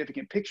 more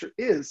significant picture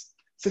is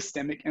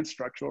systemic and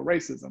structural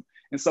racism.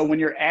 And so when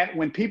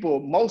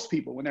most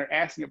people, when they're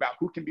asking about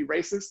who can be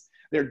racist,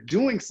 they're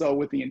doing so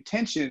with the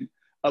intention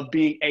of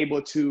being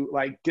able to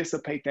like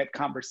dissipate that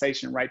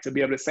conversation, right? To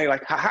be able to say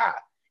like, haha,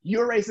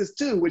 you're racist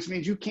too, which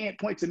means you can't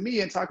point to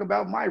me and talk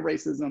about my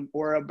racism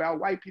or about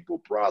white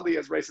people broadly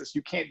as racist.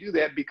 You can't do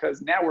that,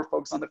 because now we're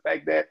focused on the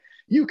fact that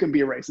you can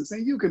be a racist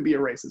and you can be a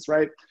racist,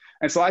 right?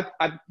 And so I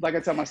like I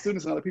tell my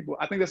students and other people,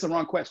 I think that's the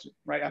wrong question,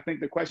 right? I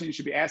think the question you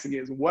should be asking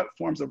is, what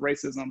forms of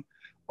racism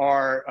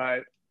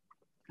are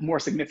more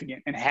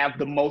significant and have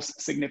the most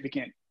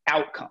significant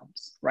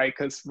outcomes, right?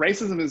 Because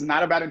racism is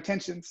not about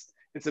intentions,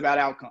 it's about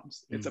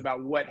outcomes. It's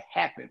about what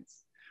happens,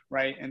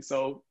 right? And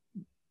so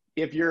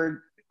if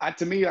you're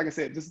to me, like I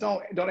said, just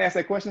don't ask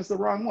that question. It's the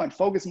wrong one.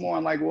 Focus more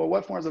on like, well,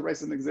 what forms of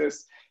racism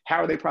exist? How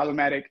are they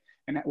problematic?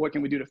 And what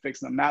can we do to fix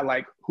them? Not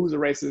like, who's a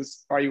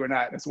racist? Are you or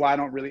not? That's why I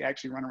don't really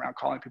actually run around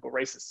calling people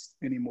racist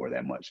anymore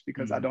that much,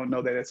 because I don't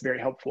know that it's very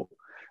helpful.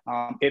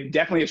 It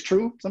definitely is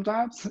true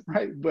sometimes,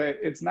 right? But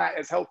it's not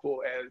as helpful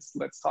as,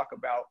 let's talk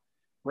about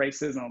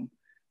racism,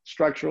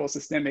 structural,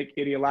 systemic,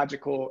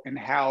 ideological, and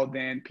how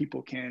then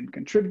people can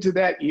contribute to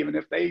that, even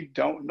if they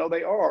don't know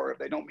they are, or if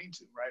they don't mean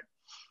to, right?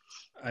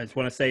 I just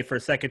want to say for a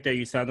second there,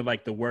 you sounded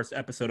like the worst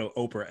episode of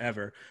Oprah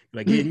ever.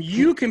 Like, and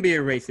you can be a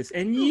racist,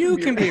 and you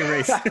can be a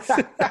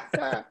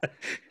racist.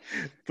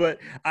 But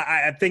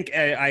I think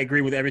I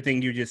agree with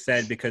everything you just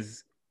said,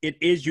 because it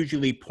is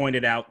usually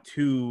pointed out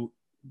to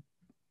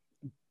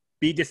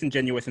be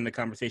disingenuous in the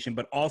conversation,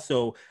 but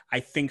also I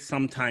think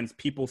sometimes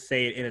people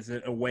say it as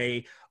a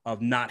way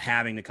of not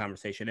having the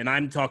conversation. And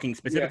I'm talking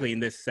specifically in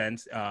this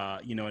sense,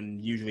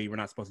 and usually we're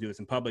not supposed to do this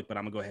in public, but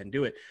I'm gonna go ahead and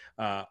do it.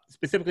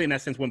 Specifically in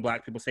that sense, when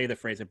Black people say the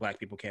phrase that Black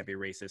people can't be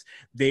racist,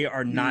 they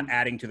are not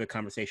adding to the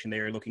conversation. They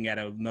are looking at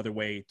another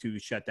way to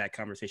shut that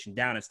conversation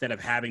down. Instead of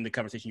having the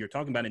conversation you're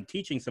talking about and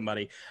teaching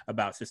somebody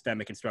about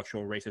systemic and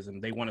structural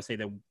racism, they wanna say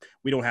that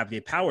we don't have the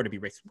power to be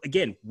racist.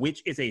 Again,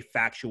 which is a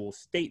factual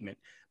statement,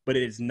 but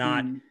it is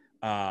not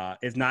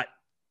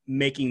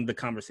making the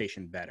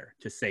conversation better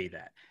to say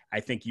that. I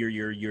think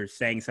you're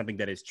saying something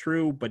that is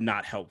true but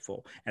not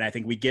helpful, and I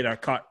think we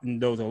get caught in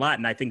those a lot.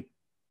 And I think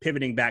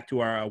pivoting back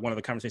to our one of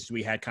the conversations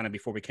we had kind of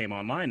before we came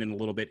online and a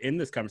little bit in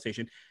this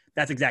conversation,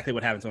 that's exactly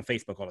what happens on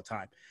Facebook all the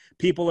time.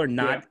 People are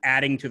not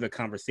adding to the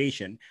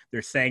conversation.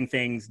 They're saying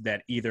things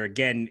that either,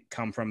 again,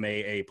 come from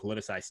a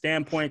politicized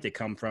standpoint, they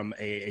come from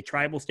a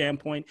tribal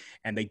standpoint,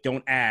 and they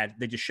don't add.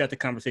 They just shut the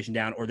conversation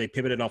down, or they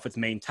pivot it off its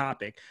main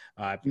topic.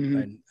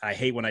 And I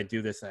hate when I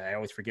do this. I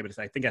always forget it.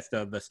 I think that's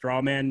the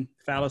straw man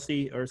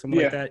fallacy or something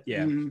like that.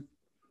 Yeah.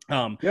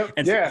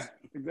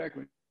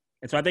 Exactly.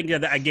 And so I think,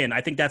 again, I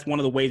think that's one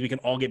of the ways we can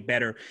all get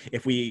better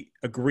if we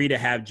agree to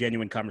have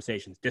genuine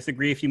conversations.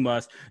 Disagree if you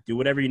must, do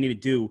whatever you need to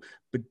do,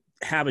 but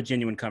have a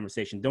genuine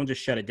conversation. Don't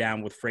just shut it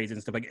down with phrases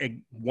and stuff. Like,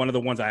 one of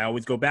the ones I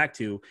always go back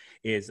to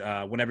is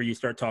whenever you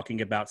start talking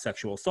about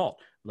sexual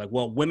assault, like,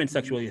 well, women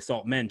sexually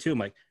assault men too. I'm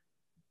like,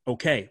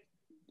 okay,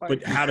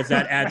 but how does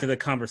that add to the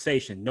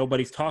conversation?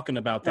 Nobody's talking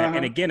about that.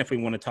 And again, if we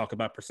want to talk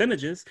about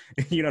percentages,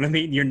 you know what I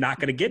mean? You're not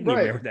going to get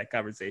anywhere with that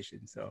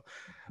conversation. So,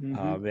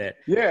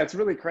 it's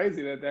really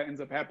crazy that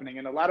ends up happening.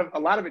 And a lot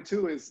of it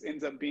too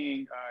ends up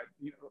being,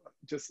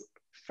 just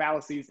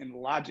fallacies in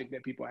logic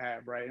that people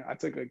have, right? I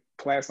took a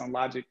class on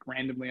logic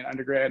randomly in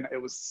undergrad, and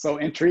it was so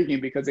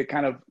intriguing because it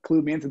kind of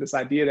clued me into this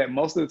idea that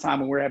most of the time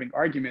when we're having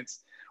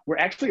arguments, we're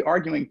actually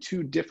arguing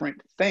two different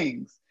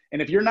things.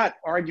 And if you're not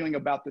arguing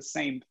about the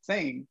same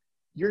thing,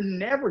 you're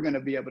never going to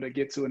be able to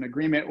get to an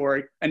agreement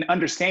or an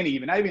understanding,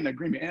 even not even an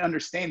agreement, an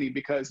understanding,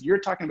 because you're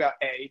talking about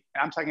A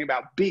and I'm talking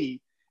about B.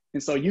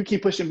 And so you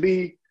keep pushing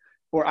B,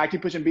 or I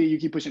keep pushing B, you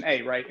keep pushing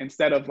A, right?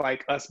 Instead of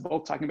like us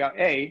both talking about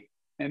A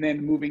and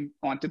then moving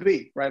on to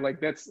B, right? Like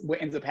that's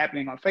what ends up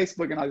happening on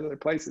Facebook and all these other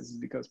places, is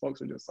because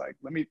folks are just like,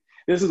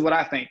 this is what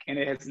I think. And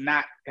it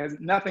has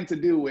nothing to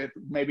do with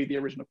maybe the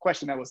original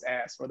question that was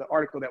asked or the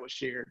article that was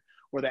shared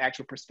or the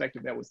actual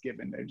perspective that was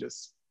given. They're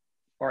just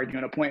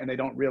arguing a point, and they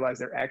don't realize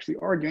they're actually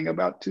arguing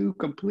about two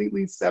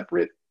completely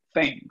separate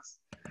things.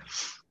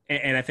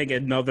 And I think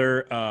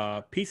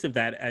another piece of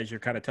that, as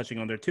you're kind of touching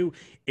on there too,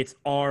 it's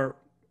our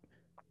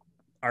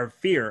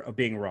fear of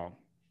being wrong,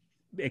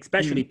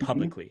 especially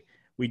publicly.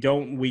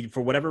 We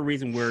for whatever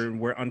reason,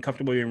 we're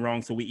uncomfortable being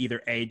wrong. So we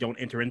either A, don't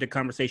enter into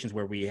conversations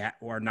where we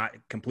are not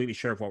completely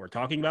sure of what we're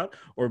talking about,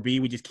 or B,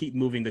 we just keep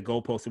moving the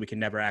goalpost so we can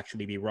never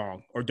actually be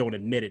wrong, or don't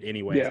admit it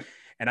anyway. Yeah.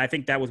 And I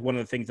think that was one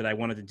of the things that I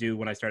wanted to do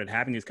when I started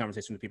having these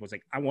conversations with people. It's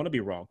like, I want to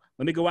be wrong.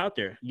 Let me go out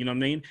there. You know what I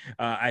mean?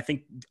 I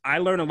think I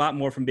learn a lot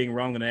more from being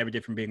wrong than I ever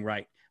did from being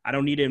right. I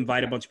don't need to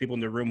invite a bunch of people in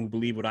the room who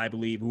believe what I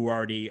believe, who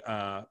already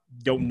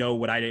don't know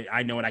what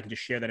I know, and I can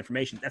just share that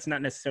information. That's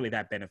not necessarily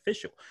that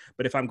beneficial.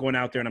 But if I'm going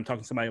out there and I'm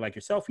talking to somebody like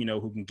yourself,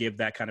 who can give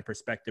that kind of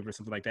perspective or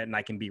something like that, and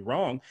I can be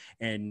wrong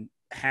and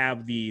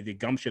have the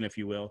gumption, if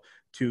you will,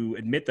 to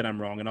admit that I'm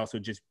wrong and also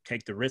just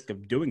take the risk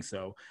of doing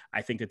so,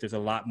 I think that there's a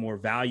lot more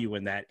value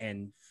in that.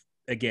 And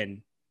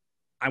again,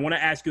 I want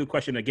to ask you a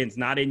question. Again, it's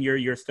not in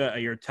your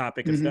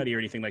topic of study or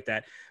anything like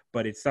that,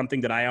 but it's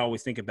something that I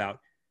always think about.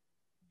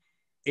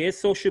 Is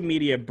social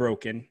media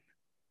broken,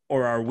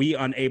 or are we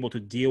unable to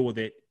deal with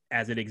it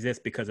as it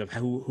exists because of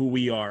who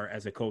we are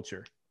as a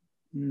culture?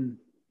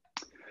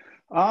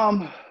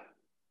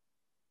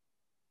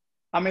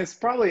 It's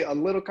probably a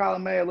little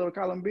column A, a little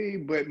column B,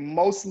 but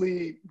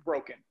mostly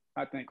broken,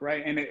 I think,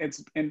 right? And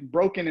it's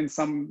broken in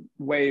some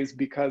ways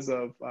because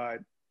of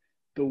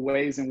the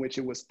ways in which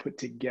it was put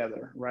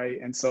together,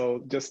 right? And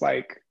so just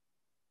like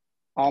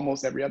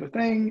almost every other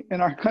thing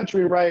in our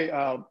country, right?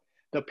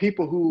 The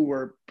people who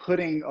were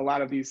putting a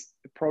lot of these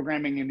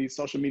programming and these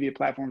social media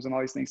platforms and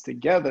all these things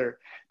together,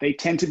 they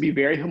tend to be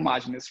very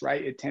homogenous,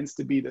 right? It tends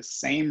to be the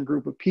same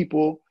group of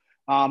people,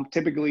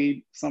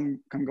 typically some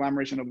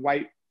conglomeration of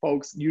white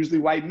folks, usually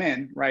white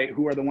men, right,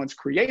 who are the ones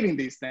creating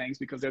these things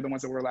because they're the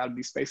ones that were allowed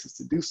these spaces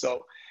to do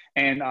so.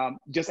 And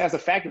just as a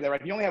fact of that,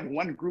 right, if you only have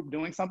one group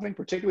doing something,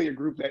 particularly a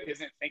group that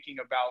isn't thinking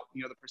about,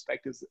 you know, the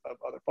perspectives of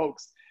other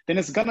folks, then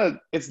it's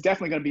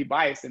definitely gonna be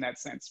biased in that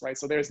sense, right?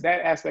 So there's that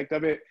aspect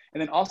of it.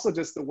 And then also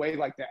just the way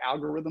like the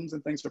algorithms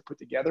and things are put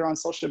together on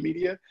social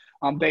media,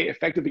 they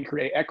effectively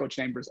create echo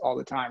chambers all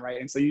the time,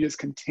 right? And so you just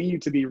continue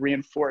to be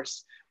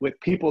reinforced with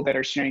people that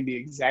are sharing the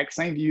exact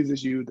same views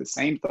as you, the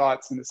same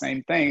thoughts and the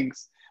same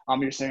things.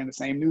 You're sharing the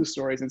same news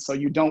stories. And so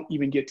you don't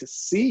even get to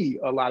see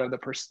a lot of the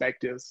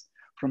perspectives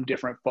from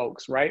different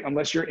folks, right?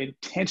 Unless you're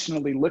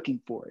intentionally looking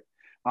for it.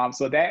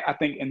 So that, I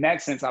think in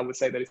that sense, I would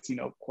say that it's, you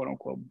know, quote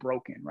unquote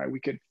broken, right? We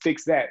could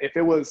fix that. If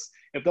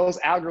those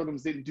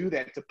algorithms didn't do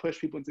that to push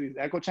people into these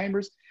echo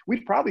chambers,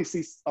 we'd probably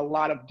see a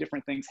lot of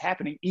different things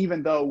happening,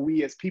 even though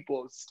we as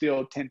people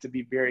still tend to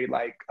be very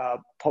like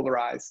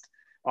polarized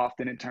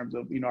often in terms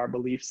of, you know, our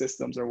belief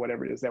systems or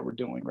whatever it is that we're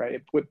doing, right?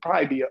 It would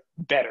probably be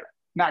better,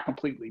 not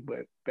completely,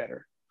 but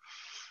better.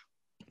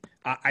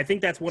 I think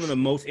that's one of the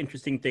most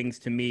interesting things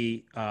to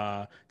me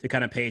to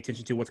kind of pay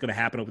attention to what's going to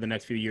happen over the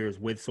next few years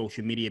with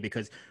social media,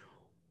 because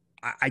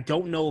I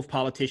don't know if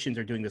politicians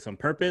are doing this on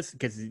purpose,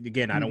 because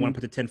again, I don't want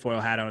to put the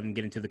tinfoil hat on and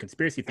get into the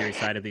conspiracy theory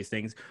side of these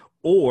things,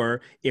 or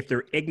if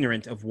they're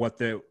ignorant of what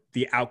the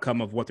outcome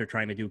of what they're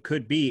trying to do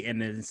could be.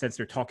 And in a sense,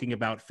 they're talking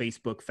about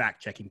Facebook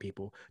fact-checking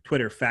people,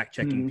 Twitter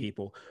fact-checking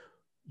people.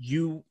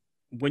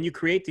 When you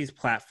create these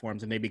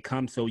platforms and they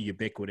become so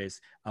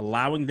ubiquitous,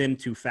 allowing them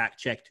to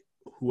fact-check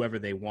whoever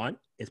they want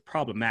is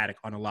problematic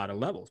on a lot of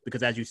levels,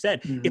 because as you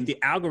said, if the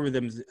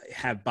algorithms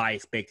have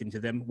bias baked into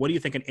them, what do you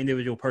think an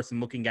individual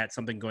person looking at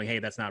something going, hey,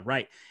 that's not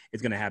right,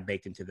 is going to have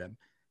baked into them,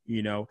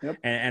 you know?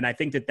 And I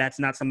think that that's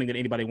not something that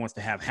anybody wants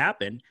to have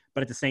happen.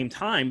 But at the same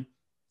time,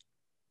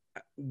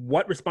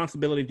 what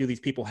responsibility do these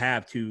people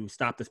have to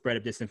stop the spread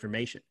of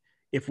disinformation?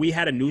 If we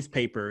had a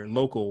newspaper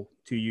local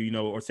to you, you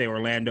know, or say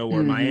Orlando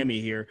or Miami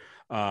here,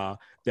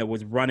 that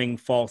was running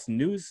false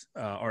news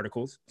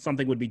articles,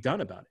 something would be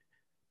done about it.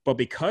 But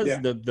because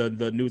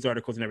the news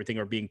articles and everything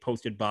are being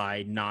posted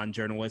by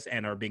non-journalists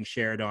and are being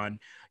shared on,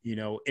 you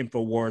know,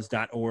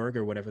 Infowars.org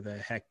or whatever the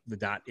heck the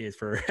dot is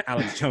for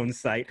Alex Jones'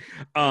 site,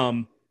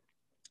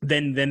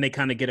 then they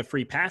kind of get a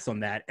free pass on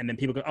that. And then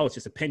people go, oh, it's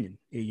just opinion.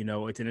 You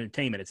know, it's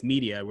entertainment, it's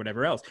media, or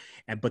whatever else.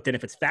 But then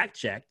if it's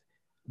fact-checked,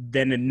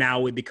 then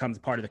now it becomes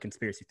part of the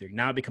conspiracy theory.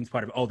 Now it becomes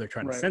part of, oh, they're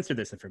trying to censor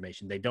this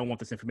information. They don't want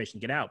this information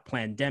to get out.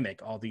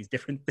 Pandemic, all these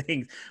different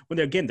things. When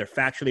they're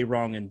factually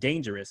wrong and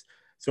dangerous.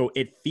 So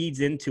it feeds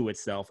into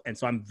itself. And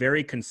so I'm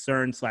very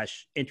concerned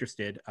 /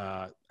 interested.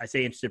 I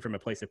say interested from a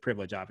place of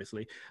privilege,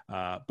 obviously,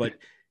 but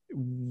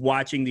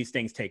watching these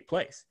things take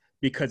place.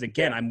 Because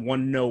again, I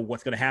want to know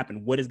what's going to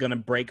happen. What is going to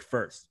break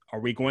first? Are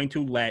we going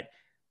to let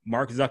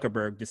Mark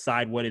Zuckerberg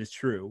decide what is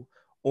true?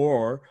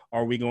 Or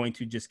are we going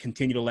to just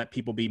continue to let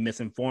people be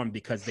misinformed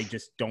because they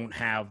just don't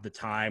have the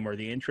time or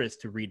the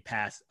interest to read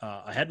past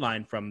a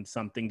headline from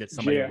something that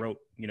somebody wrote,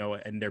 you know,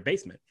 in their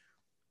basement?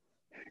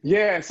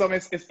 Yeah, so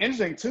it's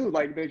interesting too,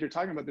 like that you're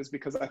talking about this,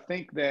 because I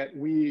think that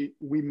we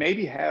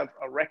maybe have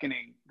a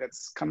reckoning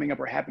that's coming up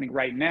or happening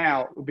right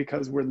now,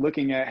 because we're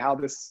looking at how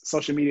this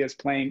social media is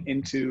playing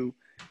into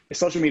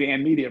social media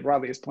and media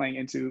broadly is playing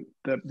into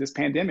this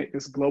pandemic,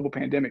 this global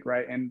pandemic,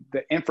 right? And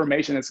the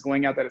information that's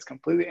going out that is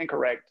completely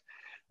incorrect,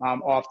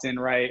 often,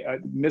 right?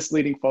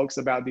 Misleading folks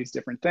about these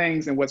different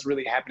things and what's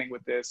really happening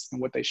with this and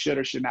what they should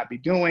or should not be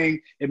doing.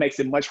 It makes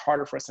it much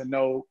harder for us to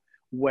know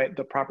what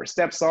the proper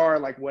steps are,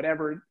 like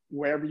wherever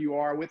you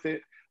are with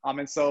it.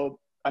 And so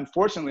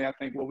unfortunately, I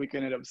think what we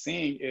can end up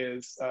seeing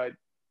is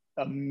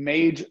a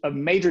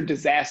major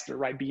disaster,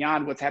 right?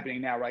 Beyond what's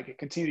happening now, right? It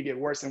continue to get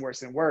worse and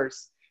worse and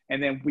worse.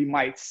 And then we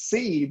might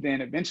see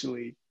then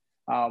eventually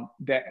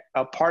that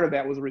a part of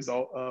that was a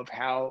result of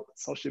how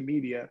social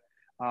media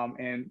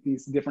and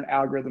these different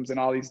algorithms and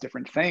all these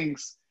different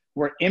things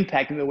were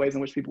impacting the ways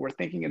in which people were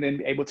thinking and then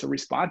be able to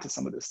respond to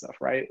some of this stuff,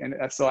 right? And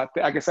so,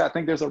 like I said, I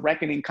think there's a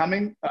reckoning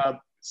coming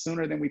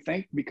sooner than we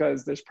think,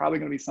 because there's probably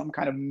going to be some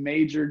kind of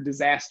major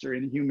disaster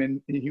in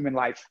human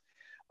life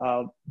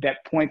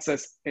that points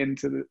us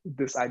into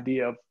this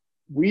idea of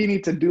we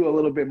need to do a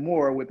little bit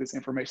more with this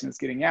information that's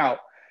getting out.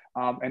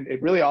 And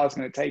it really all it's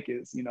going to take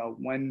is, you know,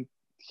 one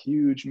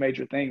huge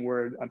major thing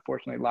where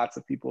unfortunately lots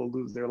of people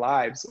lose their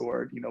lives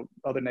or, you know,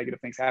 other negative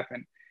things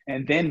happen.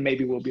 And then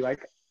maybe we'll be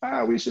like,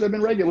 we should have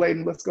been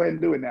regulating. Let's go ahead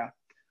and do it now.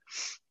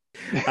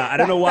 I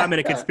don't know why I'm in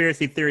a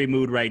conspiracy theory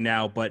mood right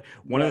now, but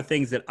one of the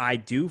things that I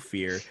do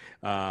fear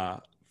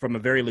from a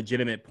very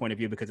legitimate point of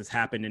view, because it's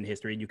happened in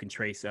history and you can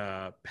trace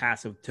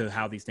passive to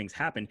how these things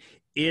happen,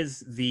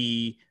 is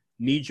the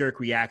knee-jerk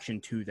reaction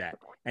to that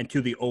and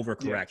to the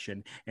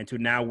overcorrection and to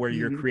now where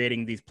you're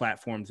creating these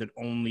platforms that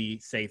only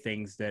say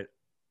things that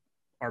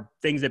are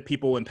things that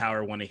people in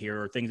power want to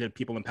hear, or things that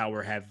people in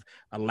power have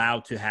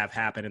allowed to have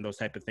happen, and those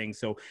type of things.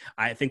 So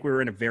I think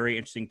we're in a very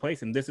interesting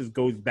place. And this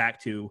goes back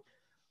to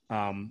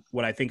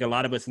what I think a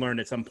lot of us learned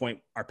at some point.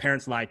 Our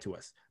parents lied to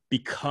us.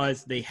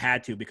 because they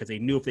had to, because they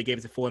knew if they gave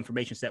us the full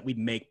information set, we'd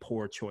make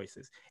poor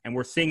choices. And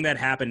we're seeing that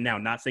happen now.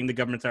 Not saying the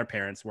government's our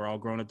parents. We're all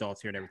grown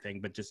adults here and everything,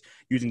 but just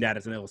using that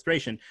as an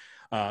illustration.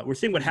 We're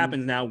seeing what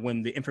happens now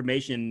when the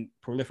information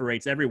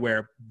proliferates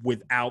everywhere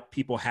without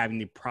people having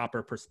the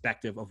proper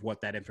perspective of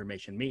what that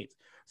information means.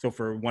 So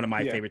for one of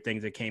my favorite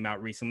things that came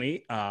out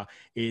recently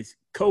is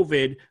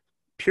COVID,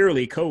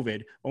 purely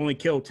COVID, only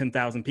killed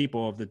 10,000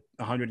 people of the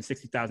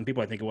 160,000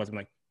 people, I think it was. I'm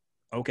like,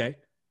 okay.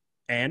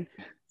 And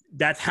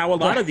that's how a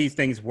lot of these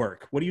things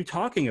work. What are you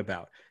talking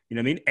about? You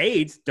know what I mean?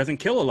 AIDS doesn't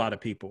kill a lot of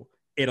people.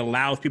 It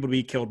allows people to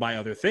be killed by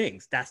other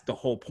things. That's the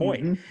whole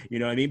point. You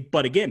know what I mean?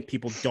 But again,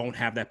 people don't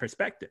have that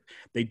perspective.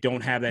 They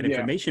don't have that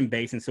information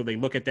base. And so they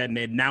look at that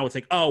and now it's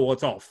like, oh, well,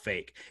 it's all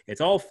fake.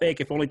 It's all fake.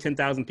 If only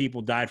 10,000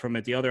 people died from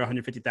it, the other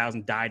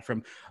 150,000 died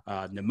from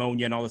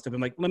pneumonia and all this stuff.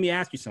 I'm like, let me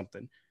ask you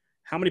something.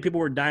 How many people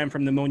were dying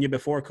from pneumonia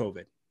before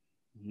COVID?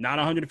 Not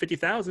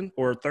 150,000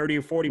 or 30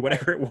 or 40,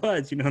 whatever it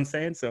was, you know what I'm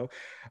saying? So,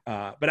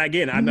 but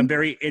again, I'm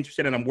very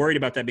interested and I'm worried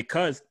about that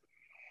because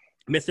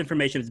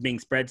misinformation is being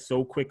spread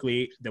so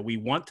quickly that we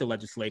want to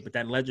legislate, but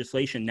that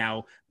legislation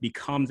now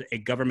becomes a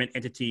government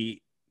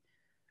entity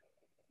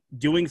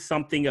doing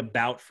something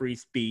about free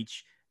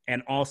speech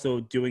and also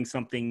doing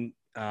something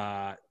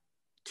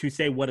to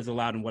say what is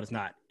allowed and what is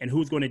not. And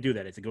who's going to do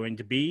that? Is it going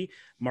to be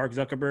Mark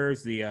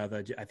Zuckerberg's,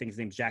 I think his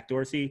name's Jack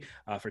Dorsey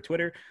for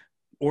Twitter?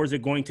 Or is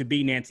it going to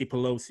be Nancy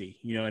Pelosi,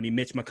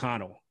 Mitch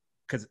McConnell?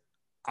 Because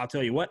I'll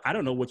tell you what, I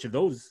don't know which of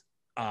those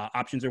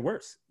options are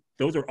worse.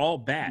 Those are all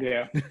bad.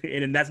 Yeah.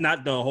 And that's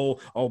not the whole,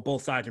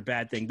 both sides are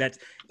bad thing. That's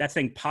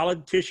saying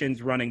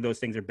politicians running those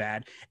things are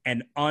bad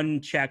and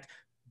unchecked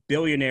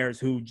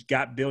billionaires who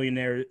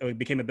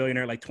became a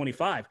billionaire at like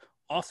 25.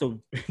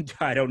 Also,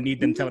 I don't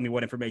need them telling me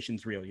what information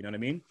is real. You know what I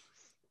mean?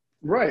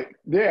 Right.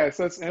 Yeah.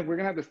 So and we're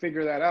going to have to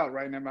figure that out,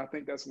 right? And I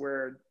think that's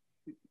where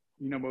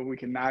where we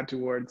can nod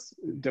towards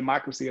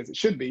democracy as it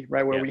should be,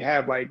 right? Where we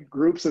have like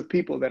groups of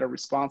people that are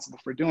responsible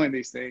for doing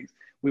these things.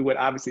 We would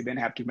obviously then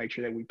have to make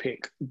sure that we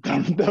pick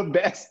the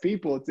best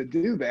people to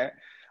do that.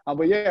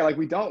 But yeah, like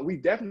we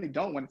definitely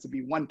don't want it to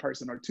be one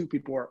person or two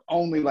people or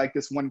only like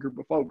this one group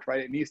of folks, right?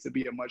 It needs to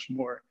be a much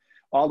more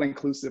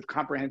all-inclusive,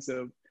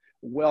 comprehensive,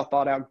 well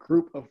thought out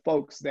group of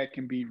folks that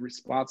can be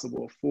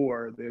responsible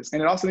for this.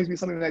 And it also needs to be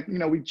something that,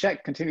 we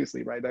check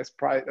continuously, right? That's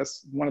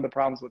one of the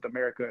problems with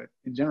America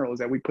in general is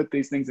that we put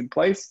these things in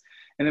place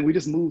and then we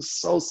just move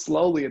so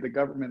slowly at the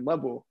government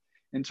level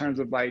in terms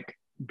of like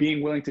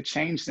being willing to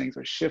change things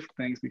or shift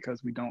things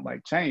because we don't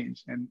like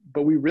change.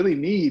 But we really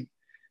need,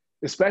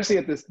 especially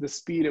at the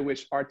speed at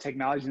which our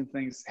technology and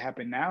things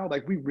happen now,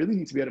 like we really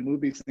need to be able to move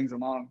these things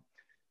along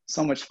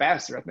so much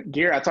faster. I think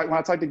when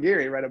I talk to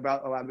Gary, right,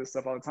 about a lot of this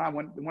stuff all the time,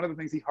 one of the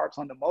things he harps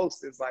on the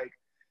most is like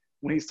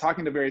when he's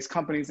talking to various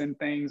companies and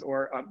things,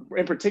 or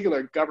in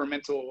particular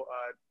governmental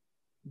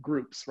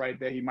groups, right,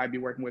 that he might be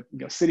working with,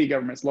 city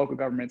governments, local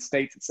governments,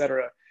 states, et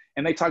cetera.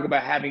 And they talk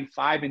about having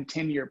 5 and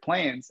 10 year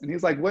plans. And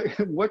he's like,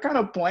 what kind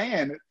of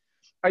plan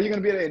are you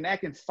going to be able to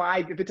enact in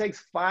 5? If it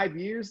takes 5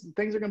 years,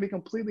 things are going to be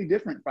completely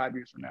different 5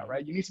 years from now,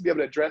 right? You need to be able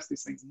to address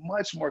these things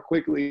much more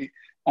quickly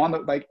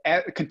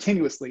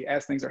continuously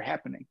as things are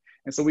happening.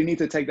 And so we need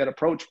to take that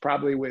approach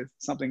probably with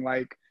something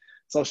like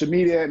social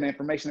media and the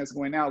information that's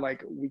going out.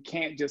 Like we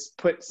can't just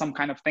put some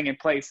kind of thing in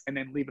place and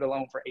then leave it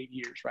alone for 8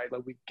 years, right?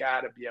 Like we've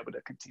got to be able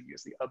to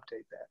continuously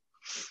update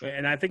that.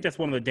 And I think that's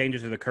one of the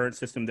dangers of the current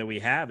system that we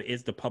have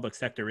is the public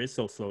sector is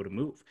so slow to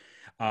move.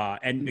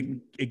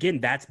 Again,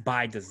 that's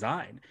by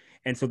design.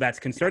 And so that's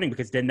concerning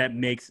because then that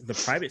makes the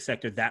private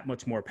sector that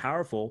much more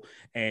powerful.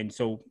 And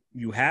so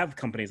you have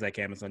companies like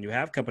Amazon, you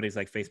have companies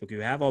like Facebook,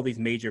 you have all these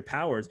major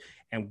powers,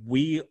 and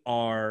we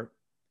are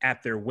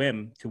at their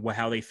whim to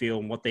how they feel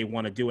and what they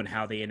want to do and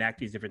how they enact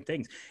these different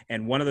things.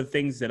 And one of the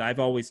things that I've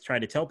always tried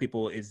to tell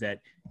people is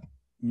that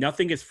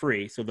nothing is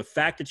free. So the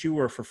fact that you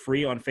are for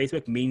free on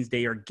Facebook means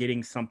they are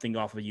getting something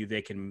off of you.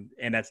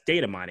 And that's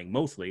data mining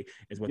mostly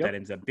is what that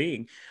ends up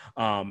being.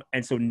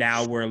 And so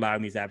now we're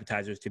allowing these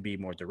advertisers to be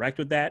more direct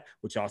with that,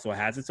 which also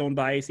has its own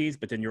biases.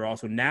 But then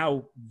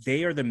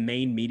they are the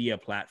main media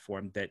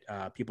platform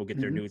that people get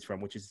their news from,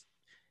 which is,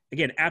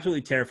 again,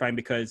 absolutely terrifying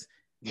because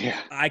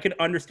I can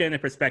understand the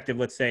perspective,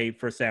 let's say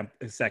for a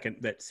second,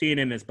 that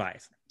CNN is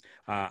biased.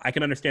 I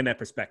can understand that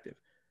perspective.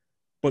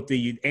 But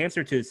the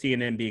answer to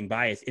CNN being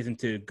biased isn't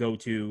to go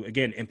to,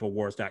 again,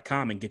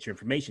 Infowars.com and get your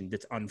information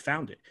that's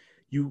unfounded.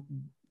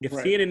 If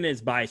CNN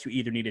is biased, you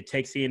either need to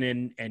take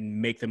CNN and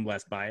make them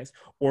less biased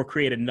or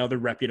create another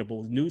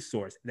reputable news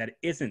source that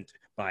isn't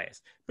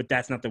biased. But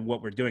that's not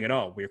what we're doing at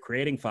all. We're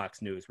creating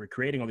Fox News. We're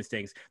creating all these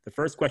things. The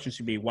first question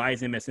should be, why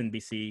is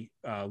MSNBC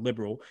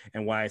liberal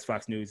and why is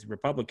Fox News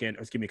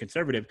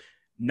conservative?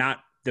 Not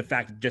the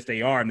fact that just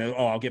they are and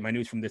I'll get my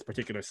news from this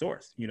particular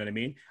source. You know what I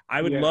mean?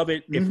 I would love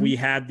it if we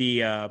had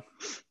the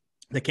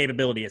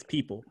capability as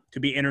people to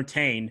be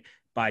entertained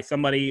by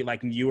somebody like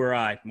you or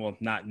I, well,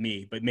 not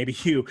me, but maybe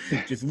you,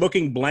 just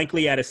looking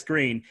blankly at a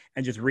screen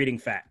and just reading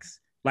facts.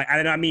 Like,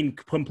 I mean,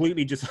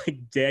 completely just like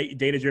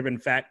data-driven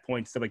fact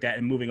points, stuff like that,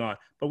 and moving on.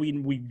 But we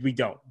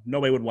don't.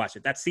 Nobody would watch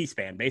it. That's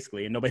C-SPAN,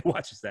 basically, and nobody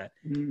watches that.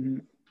 Mm-hmm.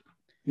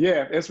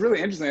 Yeah, it's really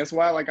interesting. That's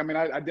why, like, I mean,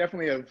 I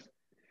definitely have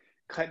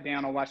cut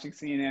down on watching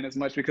CNN as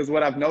much, because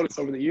what I've noticed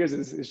over the years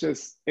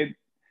is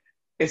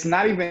it's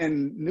not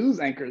even news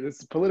anchors,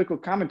 it's political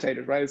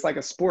commentators, right? It's like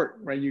a sport,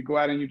 right? You go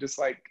out and you just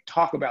like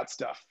talk about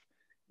stuff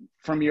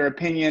from your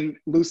opinion,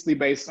 loosely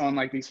based on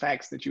like these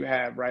facts that you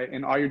have, right?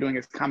 And all you're doing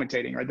is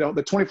commentating, right?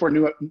 The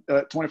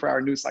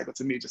 24-hour news cycle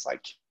to me just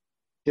like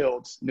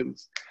killed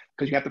news,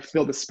 because you have to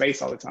fill the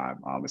space all the time.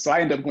 So I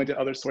end up going to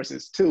other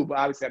sources too, but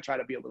obviously I try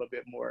to be a little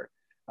bit more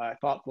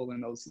thoughtful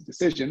in those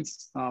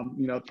decisions,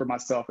 you know, for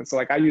myself. And so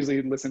like I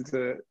usually listen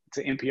to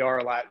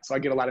NPR a lot, so I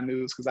get a lot of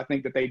news because I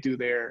think that they do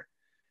their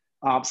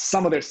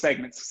some of their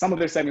segments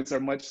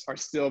are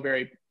still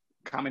very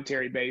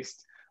commentary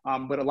based,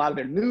 but a lot of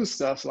their news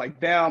stuff, so like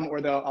them,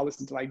 or I'll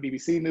listen to like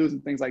BBC News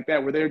and things like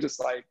that, where they're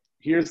just like,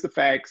 here's the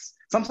facts.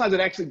 Sometimes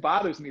it actually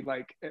bothers me.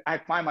 Like I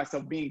find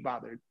myself being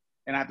bothered,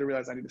 and I have to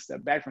realize I need to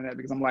step back from that,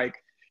 because I'm like,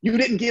 you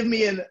didn't give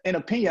me an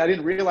opinion. I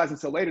didn't realize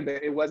until later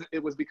that it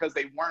was because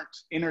they weren't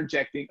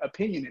interjecting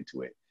opinion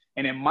into it.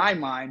 And in my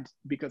mind,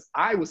 because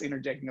I was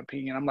interjecting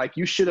opinion, I'm like,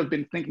 you should have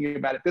been thinking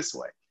about it this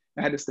way.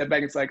 I had to step back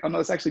and it's like, oh no,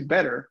 it's actually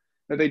better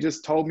that they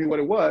just told me what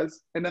it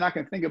was. And then I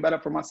can think about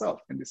it for myself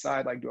and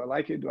decide, like, do I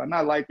like it? Do I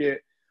not like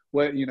it?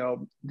 What, you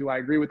know, do I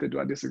agree with it? Do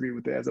I disagree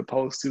with it? As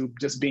opposed to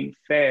just being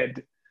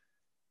fed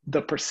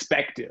the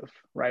perspective,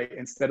 right?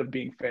 Instead of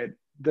being fed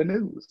the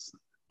news.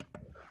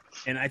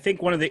 And I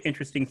think one of the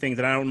interesting things,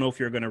 and I don't know if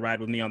you're going to ride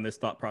with me on this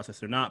thought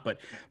process or not, but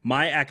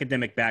my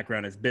academic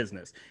background is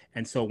business.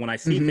 And so when I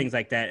see things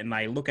like that and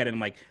I look at it, I'm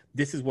like,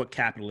 this is what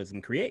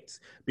capitalism creates.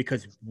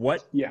 Because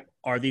what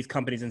are these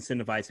companies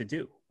incentivized to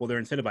do? Well,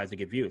 they're incentivized to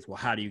get views. Well,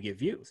 how do you get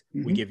views?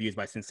 We get views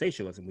by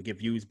sensationalism. We get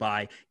views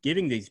by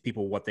giving these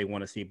people what they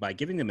want to see, by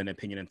giving them an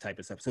opinion and type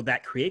of stuff. So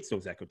that creates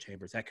those echo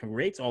chambers. That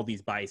creates all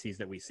these biases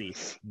that we see.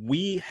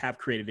 We have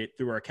created it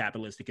through our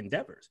capitalistic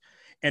endeavors.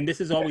 And this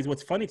is always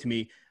what's funny to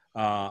me.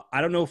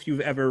 I don't know if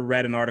you've ever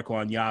read an article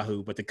on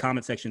Yahoo, but the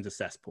comment section's a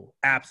cesspool,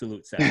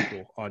 absolute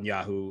cesspool on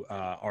Yahoo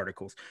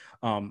articles.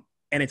 And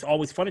it's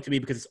always funny to me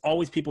because it's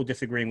always people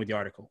disagreeing with the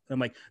article. And I'm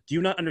like, do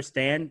you not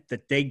understand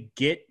that they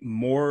get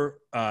more,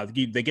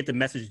 they get the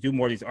message to do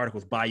more of these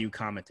articles by you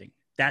commenting?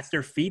 That's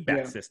their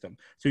feedback system.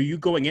 So you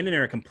going in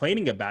there and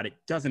complaining about it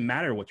doesn't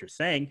matter what you're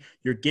saying.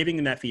 You're giving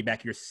them that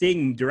feedback. You're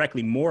seeing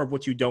directly more of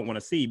what you don't want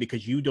to see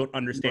because you don't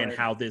understand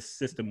how this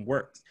system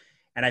works.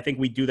 And I think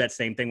we do that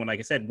same thing when, like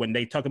I said, when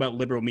they talk about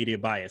liberal media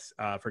bias,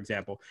 for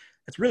example,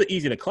 it's really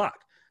easy to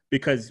clock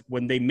because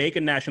when they make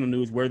a national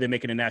news, where are they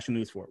making a national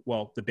news for?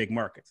 Well, the big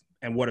markets.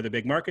 And what are the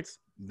big markets?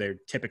 They're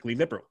typically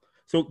liberal.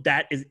 So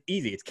that is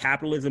easy. It's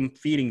capitalism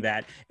feeding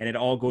that, and it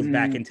all goes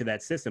back into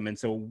that system. And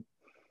so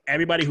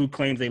everybody who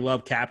claims they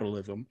love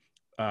capitalism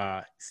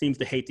seems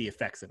to hate the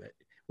effects of it,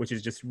 which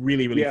is just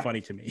really, really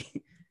funny to me.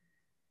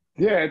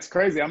 Yeah, it's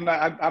crazy. I'm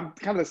kind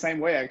of the same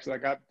way, actually.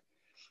 Like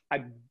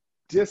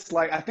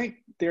I think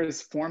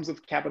there's forms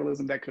of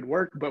capitalism that could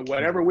work, but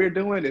whatever we're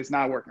doing is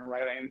not working,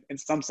 right? And in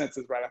some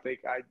senses, right, I think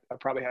I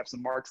probably have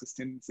some Marxist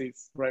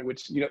tendencies, right,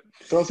 which, you know,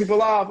 throws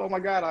people off. Oh my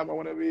God, I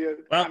want to be a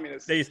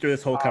communist. They just threw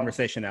this whole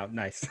conversation out.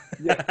 Nice.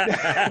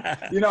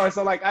 You know, and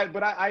so like,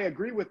 I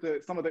agree with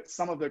some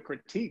of the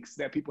critiques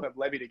that people have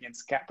levied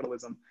against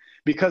capitalism,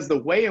 because the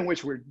way in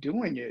which we're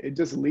doing it, it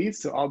just leads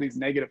to all these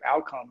negative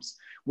outcomes,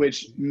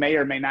 which may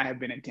or may not have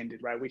been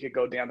intended, right? We could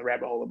go down the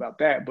rabbit hole about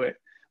that, but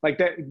like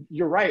that,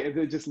 you're right.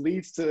 It just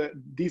leads to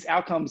these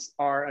outcomes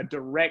are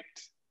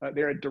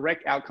they're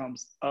direct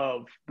outcomes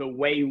of the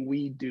way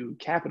we do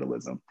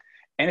capitalism,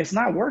 and it's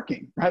not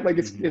working, right? Like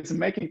it's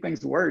making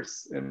things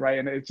worse, right?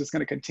 And it's just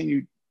going to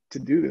continue to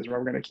do this, right?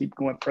 We're going to keep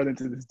going further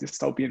into this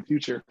dystopian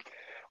future,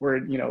 where,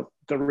 you know,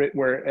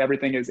 where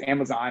everything is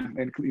Amazon,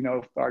 and, you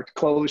know, our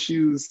clothes,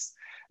 shoes,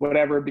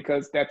 whatever,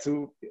 because that's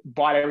who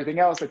bought everything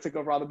else. They took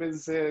over all the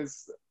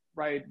businesses.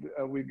 Right,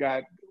 we've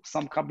got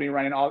some company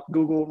running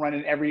Google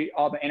running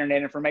all the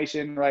internet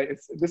information. Right,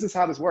 this is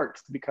how this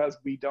works because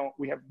we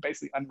have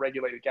basically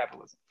unregulated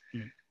capitalism.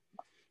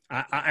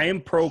 I am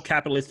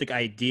pro-capitalistic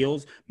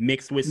ideals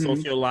mixed with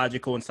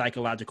sociological and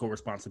psychological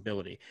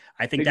responsibility.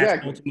 I think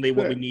that's ultimately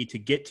what we need to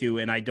get to,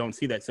 and I don't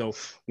see that. So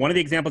one of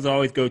the examples I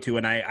always go to,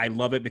 and I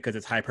love it because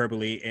it's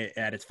hyperbole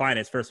at its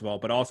finest, first of all,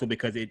 but also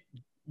because it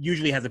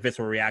usually has a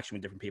visceral reaction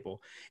with different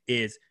people,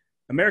 is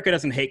America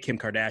doesn't hate Kim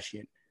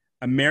Kardashian.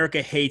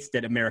 America hates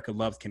that America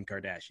loves Kim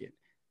Kardashian,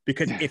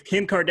 because if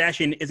Kim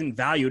Kardashian isn't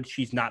valued,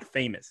 she's not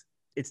famous.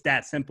 It's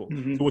that simple.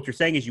 So what you're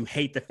saying is you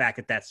hate the fact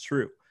that that's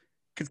true.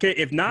 Because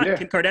if not,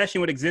 Kim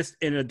Kardashian would exist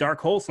in a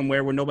dark hole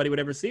somewhere where nobody would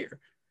ever see her.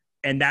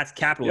 And that's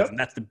capitalism.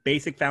 That's the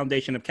basic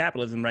foundation of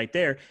capitalism right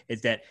there,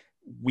 is that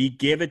we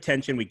give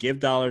attention, we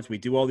give dollars, we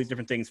do all these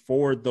different things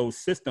for those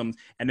systems,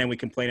 and then we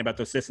complain about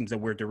those systems that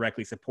we're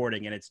directly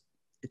supporting. And it's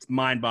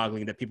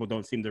mind-boggling that people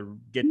don't seem to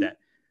get that.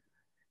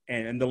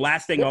 And the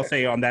last thing I'll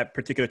say on that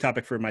particular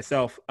topic for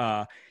myself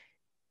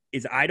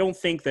is I don't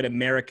think that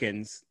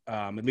Americans,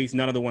 at least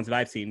none of the ones that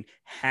I've seen,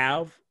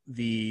 have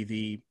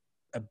the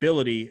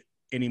ability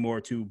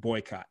anymore to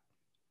boycott.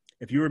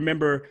 If you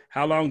remember,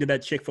 how long did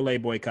that Chick-fil-A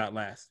boycott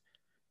last?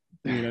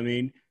 You know what I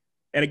mean?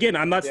 And again,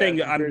 I'm not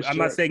saying I'm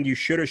not saying you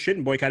should or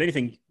shouldn't boycott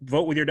anything.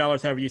 Vote with your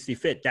dollars however you see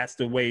fit. That's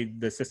the way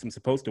the system's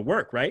supposed to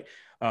work, right?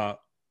 But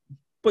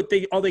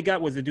all they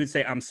got was the dude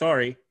say, "I'm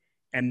sorry,"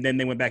 and then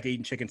they went back to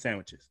eating chicken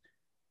sandwiches.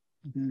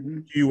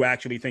 Mm-hmm. Do you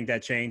actually think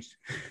that changed?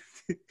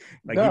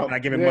 Like, no, you're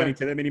not giving money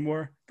to them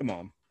anymore? Come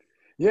on.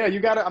 Yeah,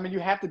 you got to, I mean, you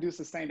have to do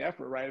sustained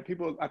effort, right?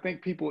 I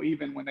think people,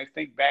 even when they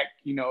think back,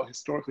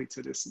 historically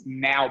to this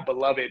now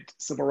beloved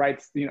civil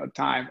rights,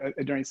 time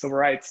during civil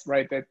rights,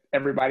 right, that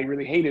everybody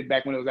really hated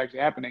back when it was actually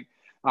happening.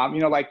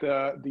 Like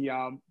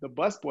the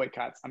bus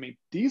boycotts. I mean,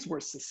 these were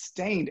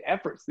sustained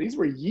efforts. These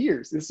were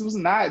years. This was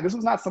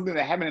not something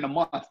that happened in a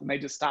month and they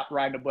just stopped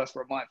riding a bus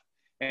for a month.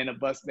 And a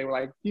bus, they were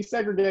like,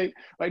 desegregate.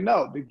 Like,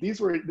 no,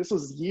 this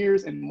was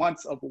years and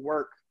months of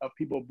work of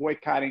people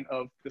boycotting,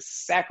 of the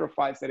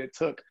sacrifice that it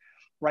took,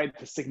 right,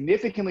 to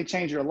significantly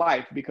change your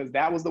life, because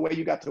that was the way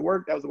you got to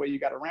work. That was the way you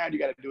got around. You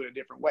got to do it a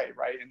different way,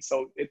 right? And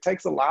so it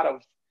takes a lot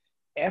of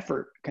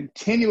effort,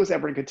 continuous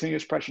effort and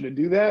continuous pressure to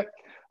do that.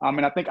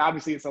 And I think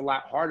obviously it's a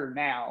lot harder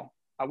now.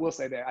 I will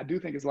say that. I do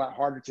think it's a lot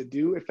harder to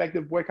do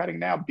effective boycotting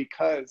now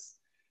because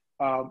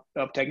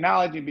of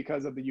technology,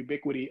 because of the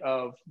ubiquity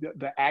of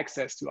the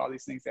access to all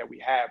these things that we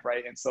have,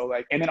 right? And so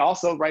and then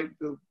also, right,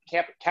 the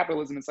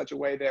capitalism in such a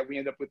way that we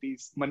end up with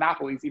these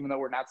monopolies, even though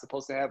we're not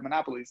supposed to have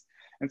monopolies.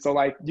 And so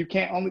you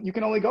can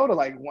only go to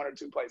like one or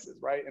two places,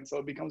 right? And so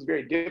it becomes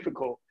very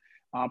difficult,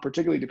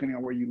 particularly depending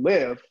on where you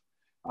live,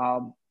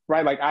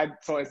 right?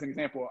 So as an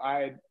example,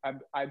 I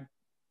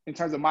in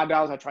terms of my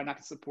dollars, I try not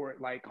to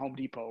support like Home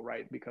Depot,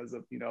 right? Because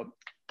of,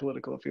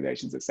 political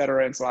affiliations, et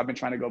cetera. And so I've been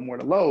trying to go more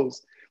to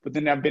Lowe's, but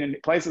then I've been in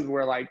places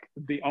where like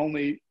the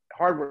only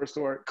hardware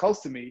store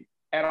close to me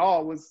at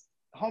all was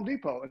Home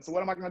Depot. And so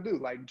what am I going to do?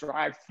 Like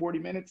drive 40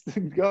 minutes to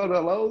go to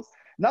Lowe's?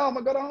 No, I'm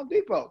going to go to Home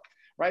Depot,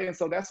 right? And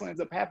so that's what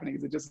ends up happening,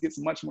 is it just gets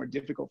much more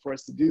difficult for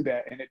us to do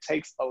that. And it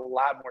takes a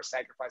lot more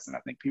sacrifice than I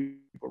think people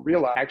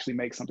realize actually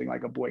make something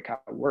like a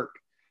boycott work.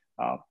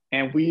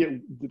 And we,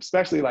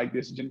 especially like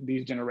these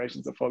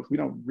generations of folks,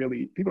 people don't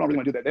really want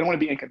to do that. They don't want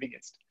to be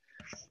inconvenienced.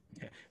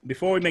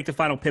 Before we make the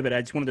final pivot,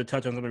 I just wanted to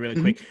touch on something really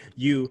quick.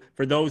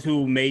 For those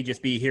who may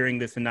just be hearing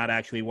this and not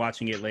actually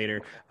watching it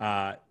later,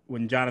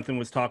 when Jonathan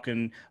was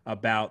talking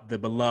about the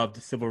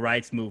beloved civil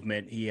rights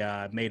movement, he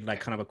made like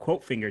kind of a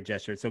quote finger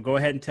gesture. So go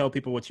ahead and tell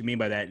people what you mean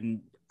by that.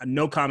 And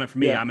no comment from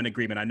me. Yeah. I'm in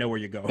agreement. I know where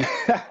you're going.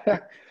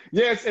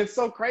 Yeah, it's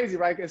so crazy,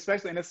 right?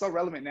 Especially, and it's so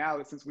relevant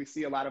now since we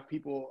see a lot of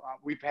people,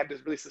 we've had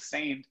this really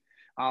sustained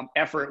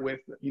effort with,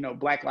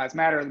 Black Lives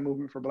Matter, the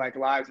movement for Black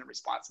lives in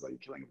response to the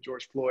killing of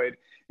George Floyd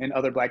and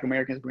other Black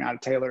Americans, Breonna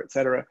Taylor, et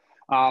cetera.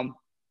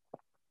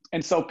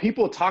 And so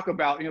people talk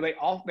about, they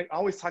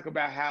always talk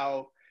about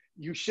how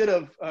we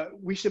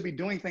should be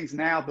doing things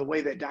now the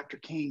way that Dr.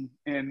 King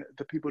and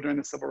the people during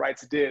the civil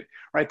rights did,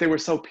 right? They were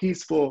so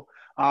peaceful.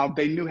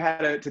 They knew how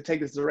to take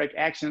this direct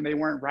action. They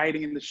weren't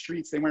rioting in the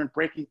streets. They weren't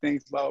breaking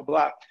things, blah,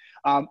 blah,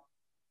 blah.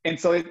 And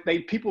so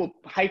people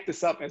hype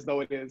this up as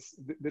though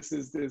this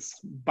is this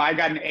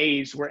bygone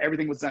age where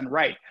everything was done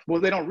right.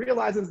 What they don't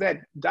realize is that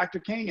Dr.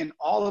 King and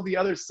all of the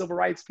other civil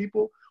rights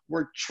people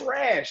were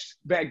trashed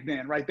back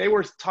then, right? They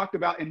were talked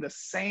about in the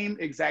same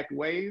exact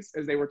ways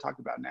as they were talked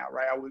about now,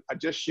 right? I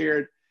just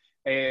shared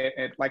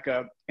an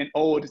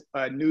old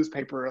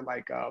newspaper,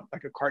 like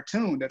a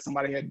cartoon that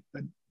somebody had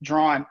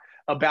drawn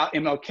about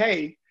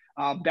MLK.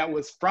 That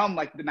was from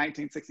like the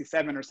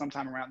 1967 or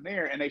sometime around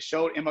there. And they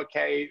showed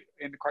MLK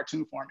in the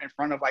cartoon form in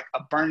front of like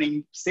a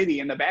burning city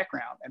in the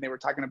background. And they were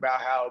talking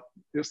about how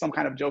there was some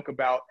kind of joke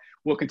about,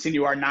 we'll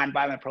continue our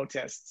nonviolent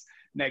protests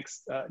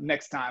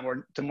next time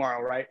or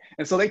tomorrow, right?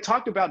 And so they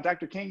talked about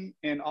Dr. King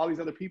and all these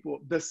other people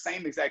the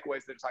same exact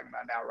ways they're talking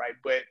about now, right?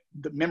 But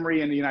the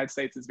memory in the United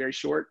States is very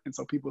short. And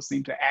so people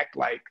seem to act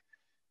like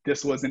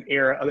this was an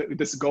era,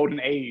 this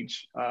golden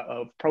age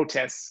of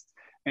protests,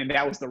 and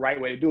that was the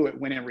right way to do it,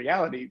 when in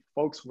reality,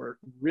 folks were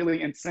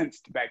really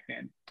incensed back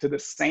then to the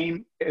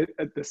same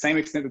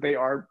extent that they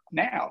are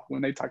now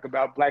when they talk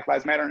about Black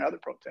Lives Matter and other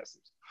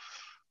protesters.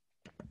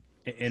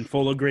 In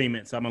full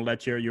agreement. So I'm going to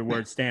let your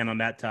words stand on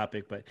that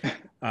topic. But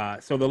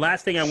so the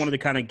last thing I wanted to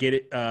kind of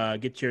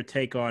get your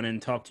take on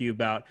and talk to you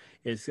about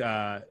is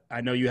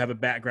I know you have a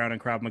background in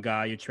Krav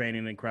Maga, you're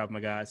training in Krav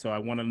Maga. So I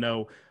want to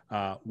know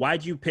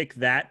why'd you pick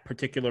that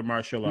particular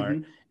martial art?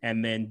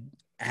 And then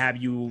have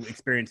you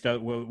experienced,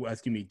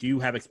 do you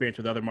have experience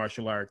with other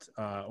martial arts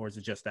or is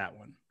it just that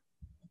one?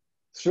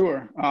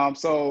 Sure.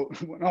 So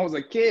when I was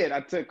a kid,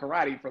 I took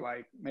karate for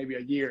like maybe a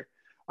year.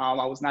 I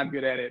was not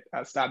good at it.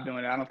 I stopped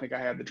doing it. I don't think I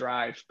had the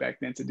drive back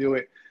then to do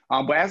it.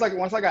 But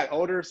once I got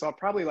older, so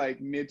probably like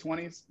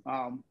mid-20s,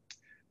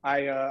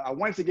 I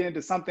wanted to get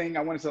into something.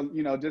 I wanted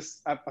to,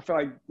 I felt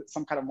like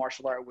some kind of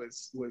martial art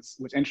was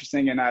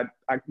interesting. And I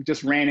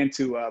just ran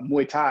into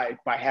Muay Thai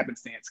by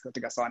happenstance, because I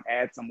think I saw an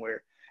ad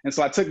somewhere. And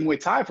so I took Muay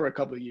Thai for a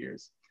couple of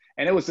years.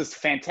 And it was just a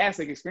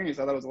fantastic experience.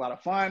 I thought it was a lot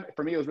of fun.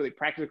 For me, it was really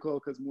practical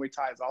because Muay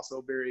Thai is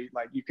also very,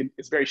 like,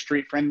 it's very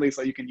street friendly.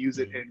 So you can use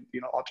it in,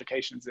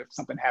 altercations if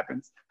something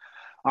happens.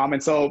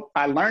 And so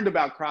I learned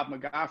about Krav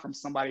Maga from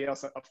somebody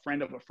else, a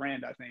friend of a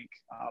friend, I think,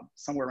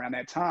 somewhere around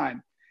that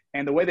time.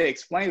 And the way they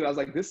explained it, I was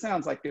like, this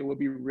sounds like it would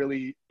be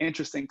really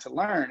interesting to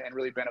learn and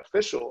really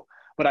beneficial.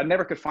 But I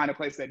never could find a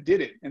place that did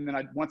it. And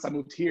then once I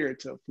moved here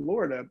to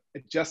Florida,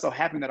 it just so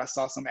happened that I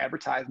saw some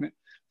advertisement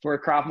for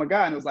Krav Maga,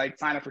 and it was like,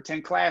 sign up for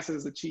 10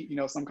 classes, a cheap,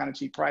 some kind of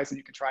cheap price, and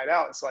you can try it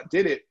out. And so I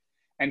did it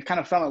and kind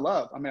of fell in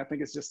love. I mean, I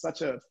think it's just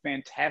such a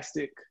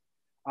fantastic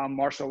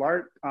martial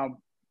art.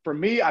 For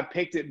me, I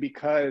picked it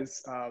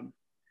because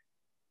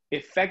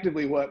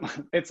effectively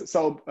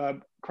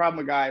Krav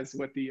Maga is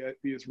what the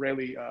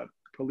Israeli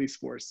police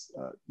force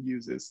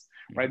uses,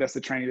 right? That's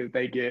the training that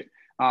they get.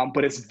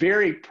 But it's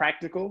very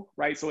practical,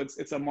 right? So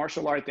it's a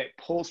martial art that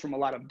pulls from a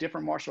lot of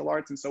different martial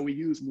arts. And so we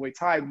use Muay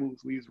Thai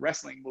moves, we use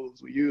wrestling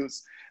moves, we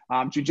use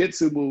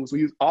jiu-jitsu moves, we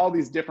use all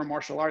these different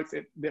martial arts.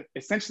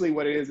 Essentially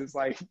what it is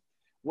like,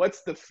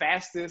 what's the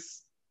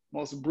fastest,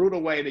 most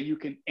brutal way that you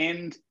can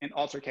end an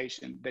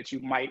altercation that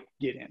you might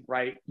get in,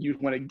 right? You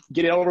want to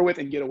get it over with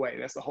and get away.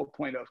 That's the whole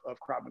point of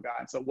Krav Maga.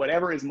 And so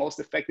whatever is most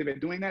effective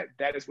at doing that,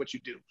 that is what you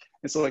do.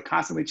 And so it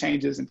constantly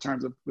changes in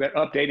terms of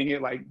updating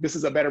it. Like, this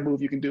is a better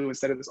move you can do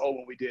instead of this old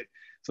one we did.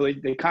 So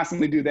they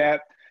constantly do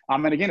that.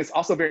 And again, it's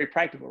also very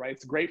practical, right?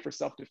 It's great for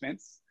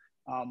self-defense.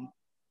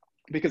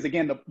 Because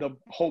again, the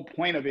whole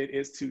point of it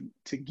is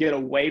to get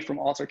away from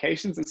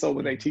altercations. And so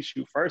what they teach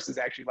you first is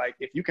actually like,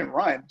 if you can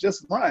run,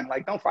 just run,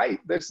 like, don't fight.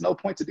 There's no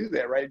point to do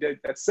that, right?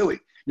 That's silly.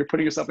 You're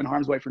putting yourself in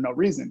harm's way for no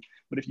reason.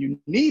 But if you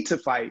need to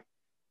fight,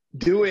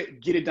 do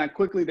it, get it done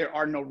quickly. There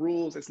are no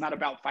rules. It's not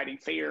about fighting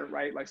fair,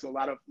 right? Like, so a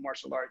lot of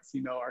martial arts,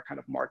 are kind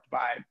of marked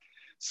by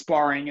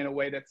sparring in a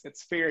way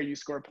that's fair. You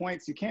score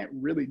points. You can't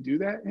really do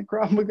that in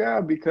Krav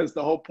Maga, because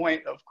the whole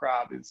point of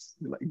Krav is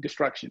like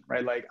destruction,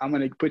 right? Like, I'm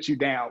going to put you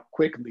down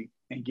quickly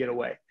and get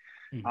away.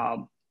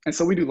 And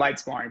so we do light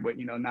sparring, but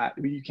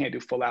you can't do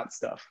full out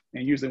stuff.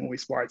 And usually when we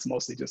spar, it's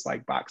mostly just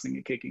like boxing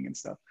and kicking and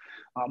stuff.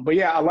 But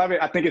yeah, I love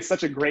it. I think it's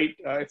such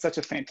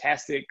a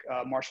fantastic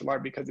martial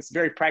art because it's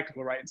very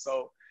practical, right? And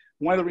so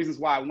one of the reasons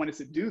why I wanted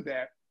to do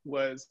that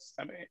was,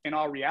 in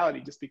all reality,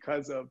 just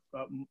because of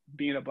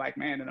being a Black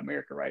man in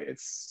America, right?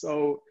 It's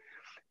so,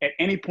 at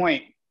any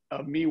point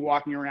of me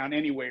walking around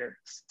anywhere,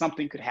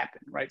 something could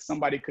happen, right?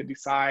 Somebody could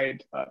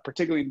decide,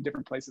 particularly in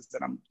different places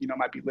that I'm,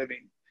 might be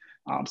living.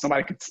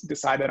 Somebody could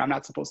decide that I'm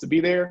not supposed to be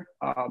there.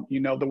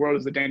 The world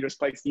is a dangerous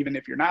place, even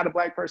if you're not a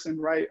Black person,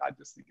 right? I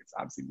just think it's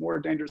obviously more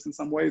dangerous in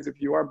some ways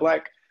if you are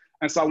Black.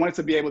 And so I wanted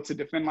to be able to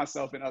defend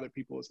myself and other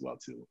people as well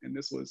too. And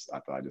this was,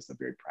 I thought, just a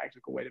very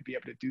practical way to be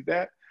able to do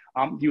that.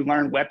 You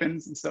learn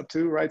weapons and stuff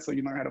too, right? So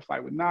you learn how to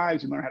fight with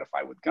knives, you learn how to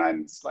fight with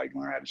guns, like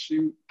learn how to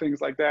shoot,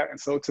 things like that. And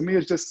so to me,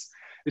 it's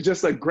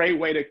just a great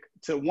way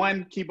to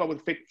one, keep up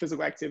with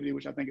physical activity,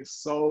 which I think is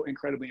so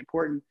incredibly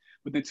important,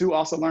 but then two,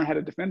 also learn how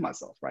to defend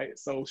myself, right?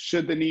 So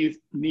should the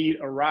need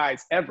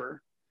arise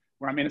ever,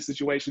 where I'm in a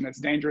situation that's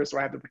dangerous or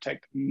I have to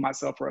protect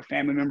myself or a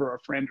family member or a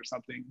friend or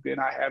something, then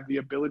I have the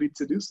ability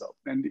to do so.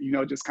 And,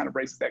 it just kind of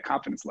raises that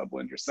confidence level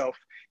in yourself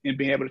and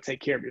being able to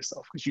take care of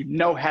yourself because you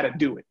know how to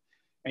do it.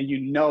 And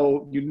you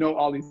know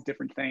all these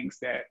different things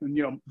that,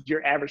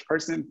 your average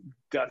person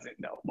doesn't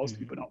know. Most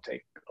people don't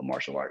take a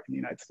martial art in the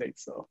United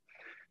States. So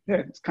yeah,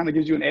 it kind of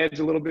gives you an edge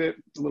a little bit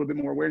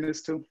more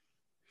awareness too.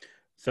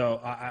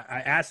 So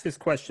I asked this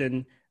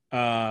question,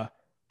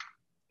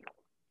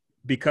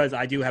 because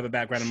I do have a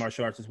background in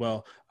martial arts as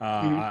well.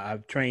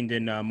 I've trained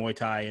in Muay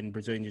Thai and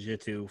Brazilian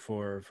Jiu-Jitsu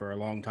for a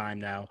long time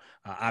now,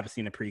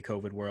 obviously in a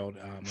pre-COVID world,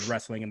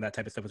 wrestling and that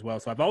type of stuff as well.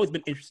 So I've always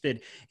been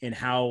interested in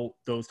how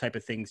those type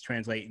of things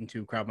translate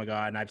into Krav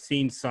Maga. And I've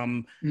seen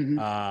some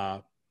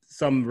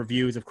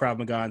reviews of Krav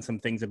Maga and some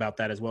things about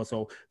that as well.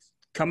 So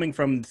coming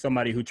from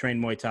somebody who trained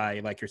Muay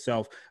Thai like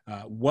yourself,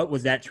 what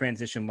was that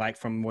transition like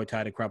from Muay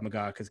Thai to Krav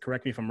Maga? Because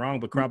correct me if I'm wrong,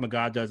 but Krav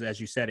Maga does, as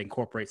you said,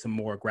 incorporate some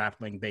more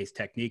grappling-based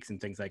techniques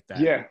and things like that.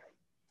 Yeah.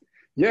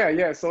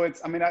 So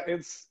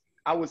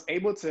I was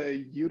able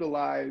to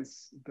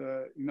utilize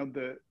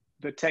the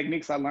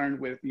techniques I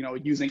learned with,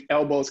 using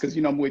elbows, because,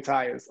 Muay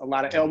Thai is a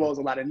lot of elbows,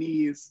 a lot of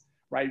knees,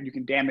 right? You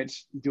can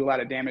do a lot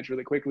of damage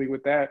really quickly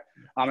with that.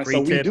 And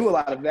so we do a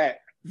lot of that.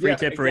 Free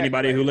tip for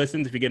anybody who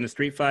listens: if you get in a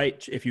street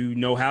fight, if you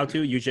know how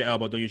to, use your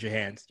elbow, don't use your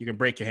hands. You can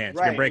break your hands.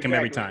 You can break them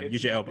every time.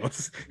 Use your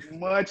elbows.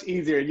 Much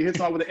easier. You hit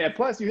someone with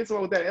you hit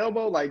someone with that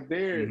elbow, like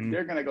they're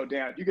gonna go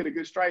down. You get a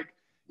good strike,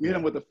 you hit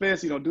them with a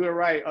fist, you don't do it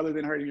right, other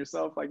than hurting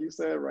yourself, like you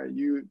said, right?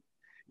 You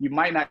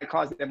might not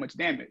cause that much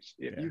damage.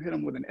 If you hit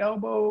them with an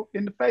elbow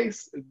in the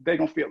face, they're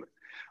gonna feel it.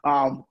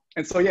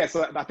 And so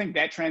I think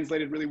that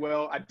translated really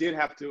well. I did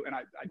have to, and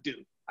I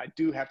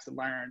do have to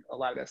learn a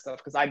lot of that stuff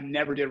because I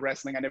never did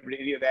wrestling. I never did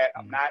any of that.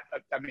 I'm not,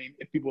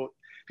 if people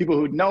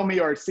who know me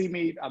or see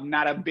me, I'm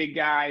not a big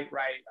guy,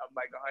 right? I'm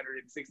like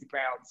 160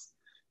 pounds.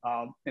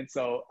 And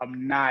so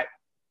I'm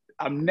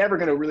never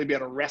going to really be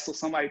able to wrestle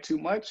somebody too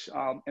much.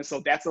 And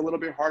so that's a little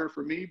bit harder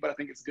for me, but I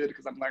think it's good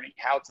because I'm learning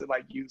how to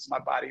use my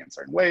body in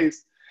certain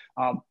ways.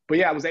 But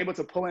yeah, I was able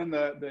to pull in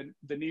the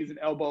knees and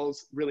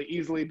elbows really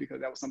easily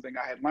because that was something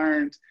I had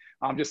learned.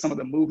 Just some of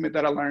the movement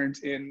that I learned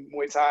in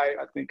Muay Thai,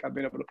 I think I've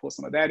been able to pull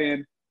some of that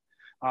in.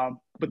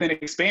 But then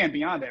expand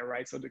beyond that,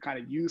 right? So to kind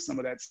of use some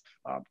of that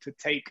to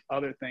take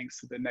other things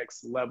to the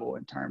next level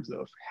in terms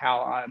of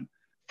how I'm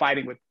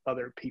fighting with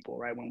other people,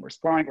 right? When we're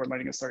sparring, we're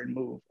learning a certain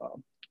move.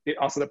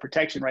 Also the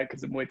protection, right?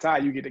 Because in Muay Thai,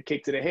 you get a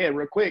kick to the head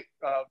real quick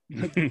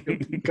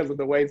because of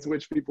the ways in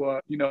which people,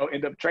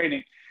 end up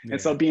training. Yeah.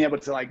 And so being able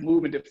to like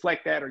move and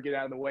deflect that or get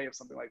out of the way of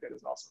something like that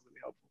is also really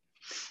helpful.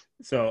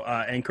 So,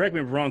 and correct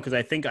me if I'm wrong, because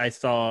I think I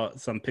saw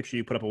some picture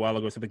you put up a while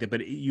ago, something like that,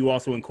 but you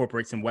also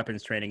incorporate some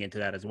weapons training into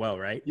that as well,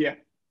 right? Yeah.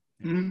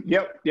 Mm-hmm.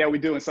 Yep. Yeah, we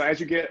do. And so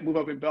as you move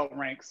up in belt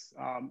ranks,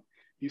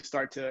 you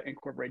start to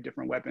incorporate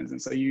different weapons.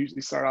 And so you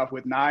usually start off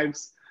with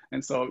knives.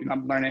 And so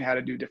I'm learning how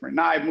to do different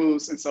knife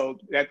moves. And so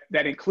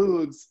that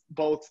includes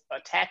both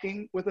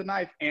attacking with a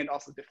knife and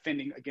also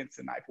defending against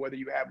a knife, whether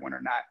you have one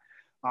or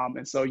not.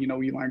 And so,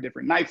 we learn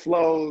different knife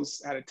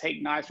flows, how to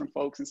take knives from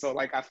folks. And so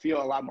like, I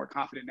feel a lot more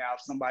confident now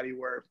if somebody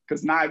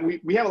because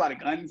we have a lot of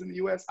guns in the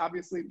US,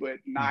 obviously, but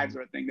knives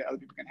are a thing that other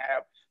people can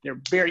have.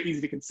 They're very easy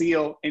to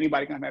conceal.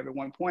 Anybody can have at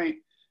one point.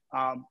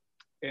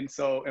 And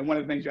one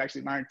of the things you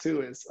actually learn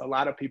too is a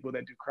lot of people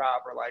that do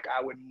Krav are like,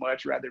 I would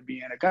much rather be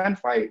in a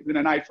gunfight than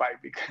a knife fight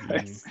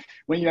because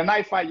when you're in a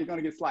knife fight, you're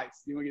going to get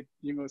sliced. You're going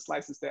to get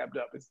sliced and stabbed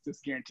up. It's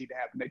just guaranteed to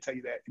happen. They tell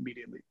you that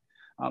immediately.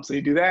 So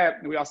you do that.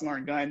 And we also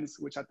learn guns,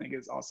 which I think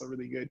is also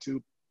really good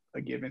too,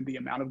 given the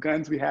amount of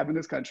guns we have in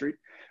this country.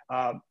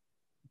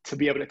 To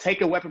be able to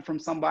take a weapon from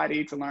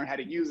somebody, to learn how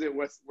to use it,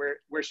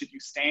 where should you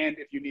stand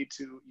if you need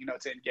to,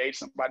 to engage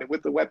somebody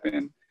with the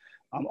weapon.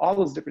 All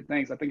those different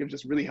things I think are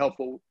just really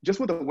helpful just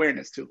with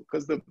awareness too,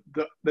 because the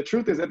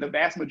truth is that the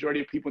vast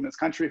majority of people in this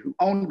country who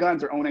own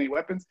guns or own any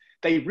weapons,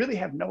 they really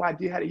have no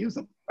idea how to use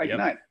them,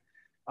 none.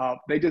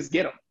 They just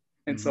get them.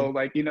 And so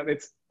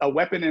it's a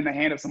weapon in the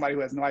hand of somebody who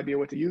has no idea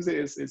what to use it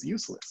is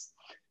useless,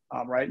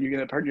 right? You're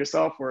going to hurt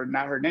yourself or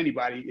not hurt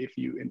anybody if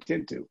you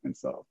intend to. And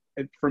so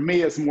for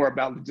me, it's more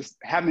about just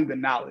having the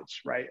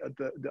knowledge, right? Of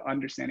the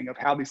understanding of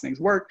how these things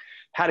work,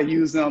 how to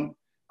use them.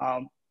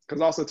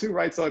 Because also too,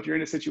 right? So if you're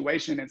in a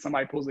situation and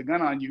somebody pulls a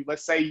gun on you,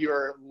 let's say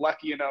you're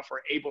lucky enough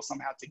or able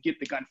somehow to get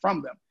the gun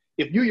from them.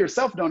 If you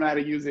yourself don't know how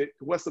to use it,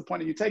 what's the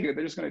point of you taking it?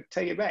 They're just going to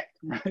take it back,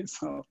 right?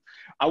 So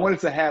I wanted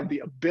to have the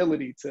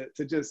ability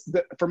to just,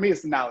 for me,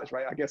 it's the knowledge,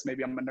 right? I guess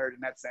maybe I'm a nerd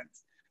in that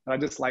sense. But I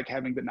just like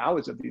having the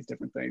knowledge of these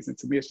different things. And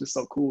to me, it's just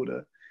so cool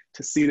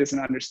to see this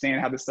and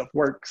understand how this stuff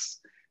works,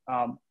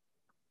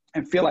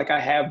 and feel like I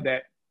have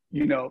that,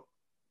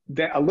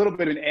 that a little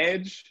bit of an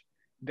edge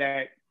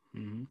that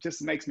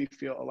just makes me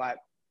feel a lot,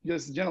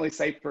 just generally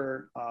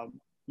safer,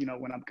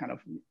 when I'm kind of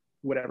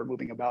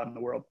moving about in the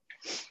world.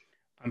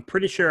 I'm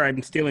pretty sure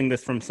I'm stealing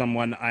this from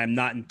someone. I'm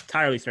not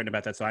entirely certain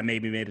about that, so I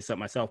maybe made this up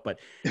myself, but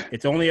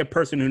it's only a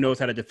person who knows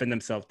how to defend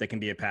themselves that can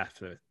be a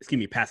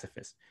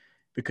pacifist.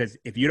 Because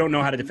if you don't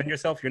know how to defend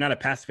yourself, you're not a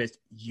pacifist,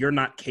 you're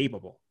not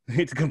capable.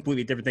 It's a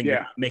completely different thing. Yeah.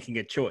 You're making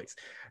a choice.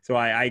 So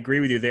I agree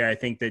with you there. I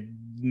think that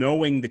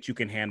knowing that you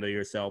can handle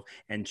yourself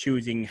and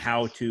choosing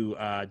how to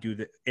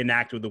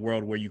enact with the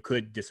world where you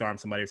could disarm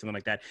somebody or something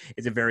like that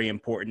is a very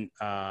important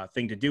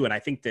thing to do. And I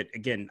think that,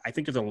 again,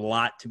 there's a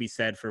lot to be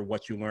said for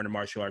what you learn in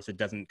martial arts. It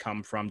doesn't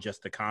come from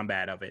just the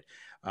combat of it,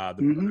 the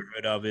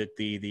brotherhood of it,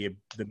 the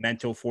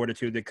mental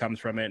fortitude that comes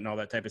from it and all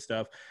that type of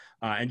stuff.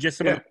 And just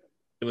some of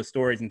the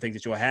stories and things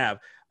that you'll have.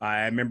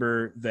 I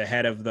remember the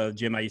head of the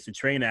gym I used to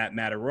train at,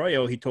 Matt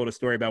Arroyo, he told a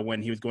story about when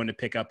he was going to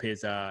pick up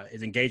his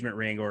engagement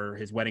ring or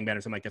his wedding band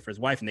or something like that for his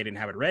wife, and they didn't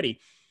have it ready.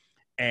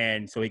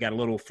 And so he got a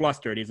little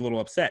flustered. He was a little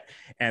upset.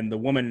 And the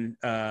woman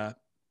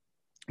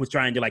was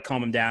trying to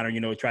calm him down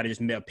or, try to just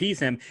appease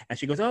him. And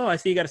she goes, "Oh, I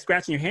see you got a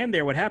scratch in your hand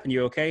there. What happened?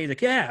 You okay?" He's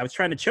like, "Yeah, I was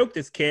trying to choke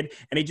this kid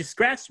and he just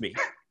scratched me."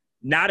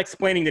 Not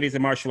explaining that he's a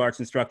martial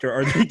arts instructor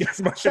or that he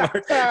does martial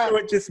arts. So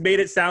it just made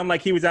it sound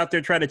like he was out there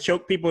trying to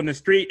choke people in the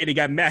street, and he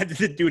got mad that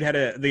the dude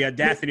had the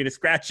audacity to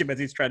scratch him as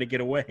he's trying to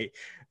get away.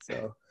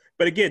 So,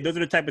 but again, those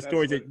are the type of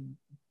stories that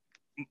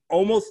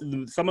almost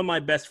some of my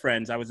best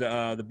friends, I was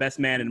the best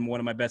man in one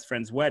of my best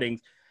friend's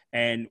weddings.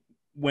 And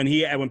when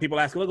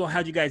people ask, "Well,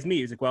 how'd you guys meet?"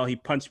 He's like, "Well, he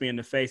punched me in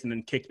the face and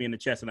then kicked me in the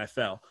chest and I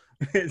fell."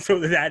 So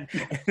that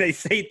they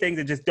say things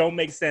that just don't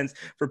make sense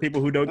for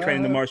people who don't train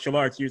in the martial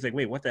arts. You're just like,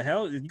 wait, what the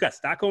hell? You got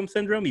Stockholm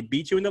syndrome? He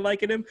beat you into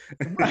liking him?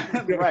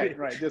 right.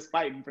 Just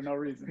fighting for no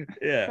reason.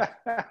 Yeah.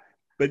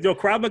 But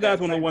Krav Maga is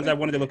one of the ones I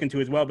wanted to look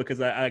into as well, because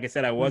like I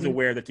said, I was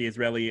aware that the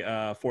Israeli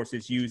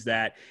forces use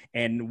that.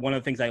 And one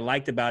of the things I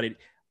liked about it,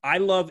 I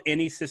love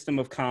any system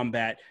of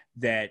combat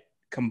that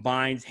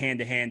combines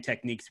hand-to-hand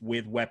techniques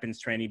with weapons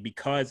training,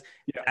 because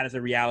that is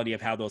a reality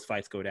of how those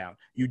fights go down.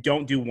 You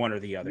don't do one or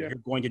the other. You're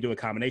going to do a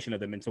combination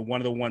of them. And so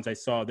one of the ones I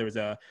saw, there was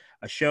a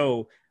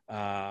show,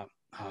 I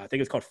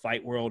think it's called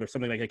Fight World or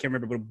something like that. I can't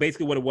remember, but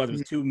basically what it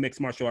was two mixed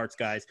martial arts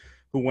guys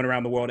who went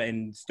around the world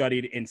and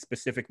studied in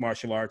specific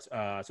martial arts.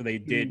 So they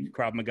did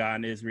Krav Maga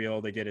in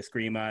Israel. They did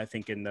Eskrima, I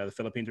think, in the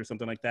Philippines or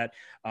something like that.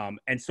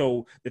 And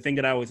so the thing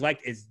that I always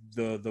liked is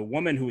the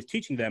woman who was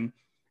teaching them,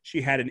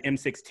 she had an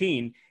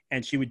M16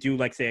 and she would do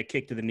like, say, a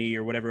kick to the knee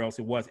or whatever else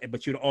it was,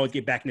 but she would always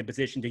get back into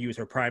position to use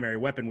her primary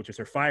weapon, which was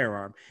her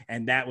firearm.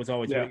 And that was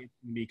always really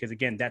interesting to me because,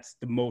 again, that's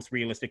the most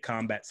realistic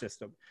combat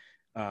system.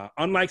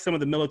 Unlike some of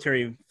the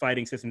military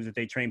fighting systems that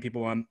they train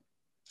people on,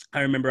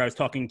 I remember I was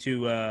talking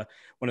to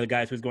one of the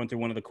guys who was going through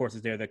one of the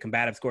courses there, the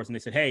combatives course, and they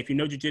said, hey, if you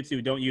know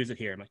jiu-jitsu, don't use it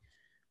here. I'm like,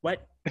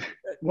 what?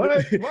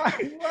 What?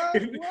 Why not?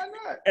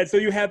 And so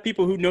you have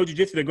people who know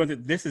jiu-jitsu, they're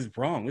going, this is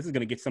wrong. This is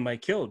going to get somebody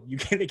killed.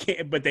 They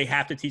can't, but they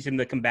have to teach them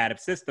the combative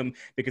system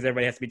because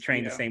everybody has to be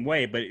trained the same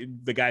way. But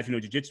the guys who know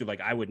jiu-jitsu,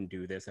 like, I wouldn't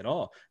do this at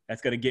all.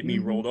 That's going to get me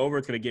rolled over.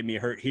 It's going to get me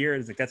hurt here.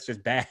 It's like, that's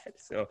just bad.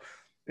 So.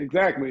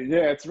 Exactly.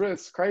 Yeah,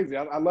 it's crazy.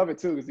 I love it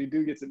too because you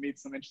do get to meet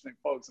some interesting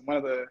folks. And one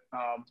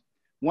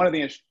of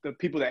the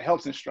people that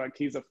helps instruct,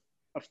 he's a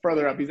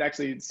further up. He's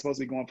actually supposed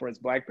to be going for his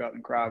black belt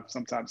in Krav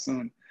sometime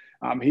soon.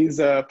 He's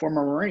a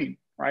former Marine,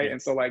 right?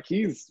 And so like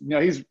he's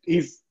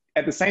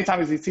at the same time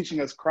as he's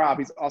teaching us Krav,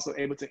 he's also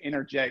able to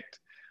interject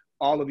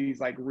all of these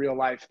like real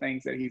life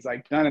things that he's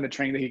like done in the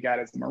training that he got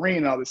as a Marine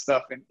and all this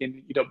stuff, and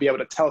be able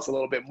to tell us a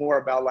little bit more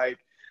about like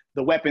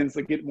the weapons,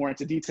 to get more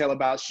into detail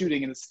about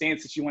shooting and the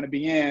stance that you want to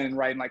be in,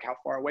 right? And like how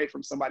far away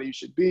from somebody you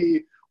should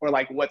be, or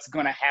like what's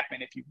going to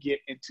happen if you get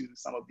into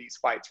some of these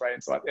fights, right?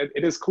 And so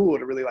it is cool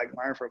to really like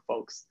learn from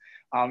folks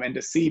and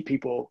to see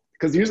people,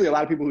 because usually a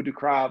lot of people who do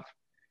Krav,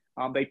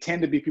 they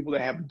tend to be people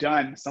that have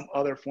done some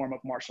other form of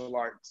martial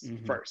arts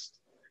first,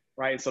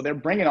 right? So they're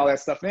bringing all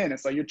that stuff in. And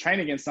so you're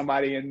training against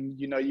somebody and,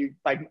 you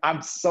like,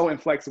 I'm so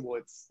inflexible.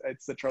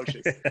 It's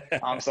atrocious.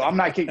 So I'm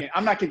not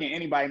kicking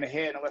anybody in the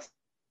head unless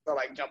they'll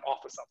like jump off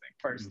of something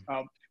first.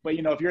 But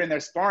if you're in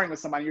there sparring with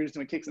somebody, you're just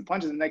doing kicks and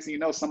punches. And the next thing you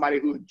know, somebody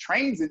who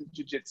trains in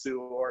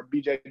jiu-jitsu or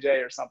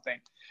BJJ or something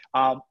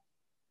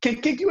can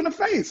kick you in the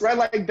face, right?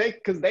 Like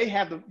because they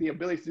have the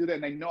ability to do that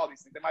and they know all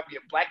these things. They might be a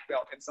black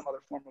belt in some other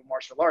form of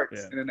martial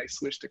arts and then they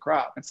switch to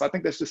Krav. And so I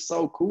think that's just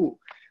so cool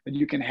that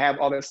you can have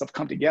all that stuff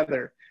come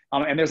together.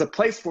 And there's a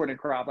place for it in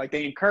Krav. Like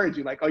they encourage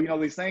you, like, oh,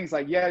 these things,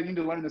 like, yeah, you need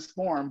to learn this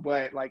form,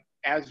 but like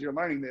as you're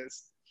learning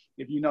this,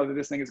 if you know that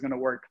this thing is going to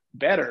work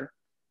better,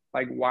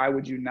 like, why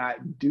would you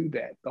not do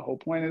that? The whole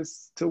point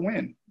is to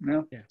win,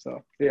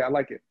 So, I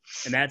like it.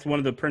 And that's one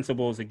of the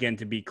principles, again,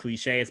 to be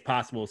cliche as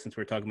possible, since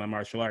we're talking about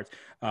martial arts.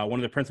 One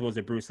of the principles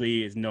that Bruce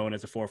Lee is known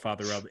as a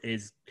forefather of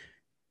is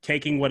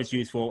taking what is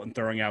useful and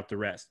throwing out the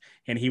rest.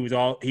 And he was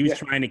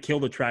trying to kill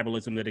the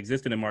tribalism that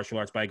existed in martial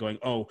arts by going,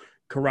 oh,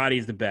 karate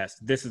is the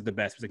best. This is the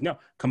best. It's like, no,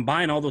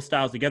 combine all those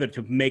styles together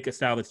to make a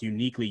style that's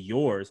uniquely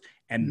yours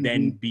and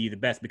then be the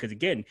best. Because,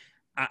 again,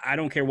 I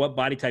don't care what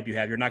body type you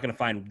have. You're not going to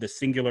find the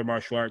singular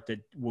martial art that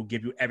will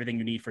give you everything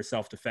you need for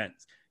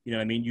self-defense. You know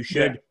what I mean?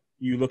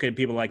 You look at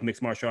people like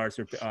mixed martial arts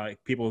or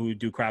people who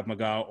do Krav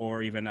Maga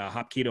or even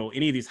Hapkido,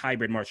 any of these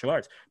hybrid martial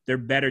arts, they're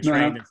better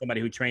trained than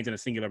somebody who trains in a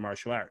singular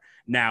martial art.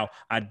 Now,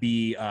 I'd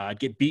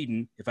get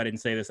beaten if I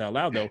didn't say this out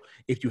loud, though.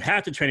 If you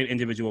have to train an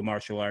individual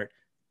martial art,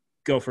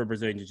 go for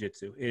Brazilian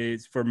Jiu-Jitsu. It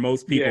is for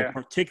most people,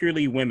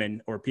 particularly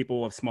women or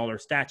people of smaller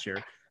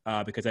stature,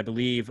 because I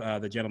believe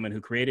the gentleman who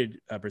created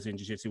Brazilian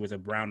Jiu-Jitsu was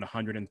around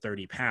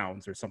 130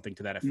 pounds or something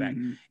to that effect.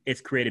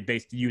 It's created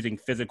based using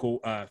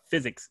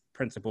physics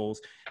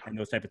principles and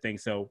those type of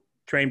things. So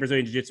train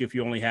Brazilian Jiu-Jitsu if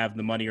you only have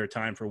the money or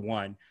time for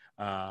one,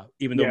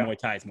 even though Muay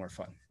Thai is more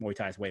fun. Muay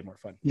Thai is way more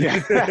fun.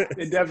 Yeah,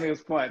 it definitely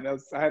was fun.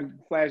 I had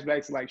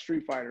flashbacks to like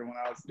Street Fighter when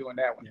I was doing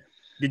that one.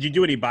 Did you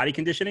do any body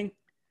conditioning?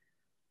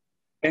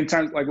 In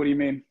terms, like, what do you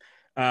mean?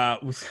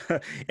 And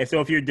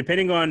so if you're,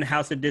 depending on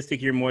how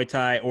sadistic your Muay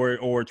Thai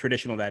or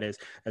traditional that is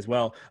as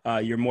well,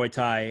 your Muay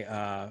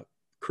Thai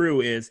crew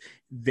is,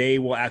 they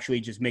will actually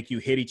just make you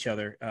hit each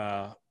other,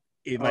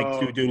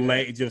 do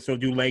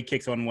leg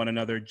kicks on one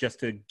another just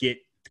to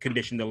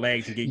condition the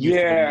legs and get used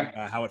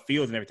to how it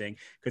feels and everything.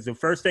 Because the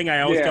first thing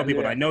I always tell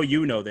people, and I know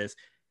you know this,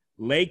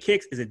 leg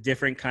kicks is a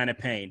different kind of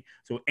pain.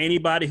 So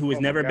anybody who has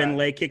never been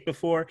leg kicked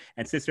before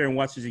and sits there and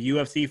watches a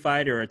UFC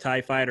fight or a Thai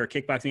fight or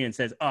kickboxing and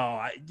says,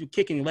 "Oh,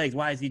 kicking legs,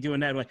 why is he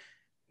doing that?" I'm like,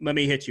 let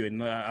me hit you,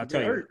 and I'll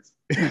tell you,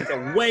 it's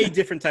a way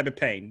different type of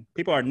pain.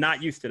 People are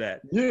not used to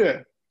that.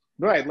 Yeah,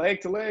 right. Leg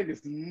to leg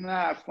is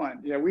not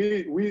fun. Yeah,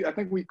 I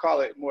think we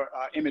call it more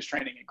image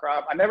training in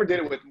Krav. I never did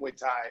it with Muay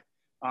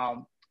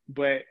Thai.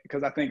 But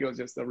because I think it was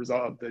just the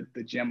result of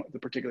the gym, the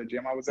particular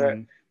gym I was at.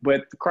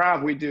 But the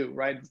Krav we do,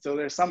 right? So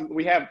there's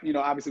we have,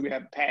 obviously we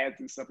have pads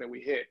and stuff that we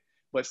hit.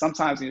 But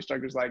sometimes the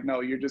instructor's like, no,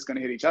 you're just going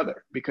to hit each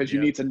other because you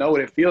need to know what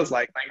it feels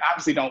like. Like,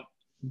 obviously don't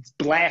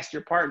blast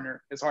your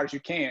partner as hard as you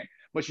can,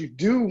 but you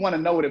do want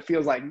to know what it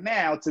feels like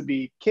now to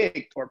be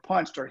kicked or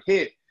punched or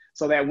hit,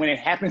 so that when it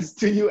happens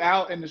to you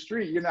out in the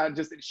street, you're not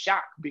just in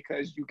shock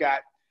because you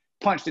got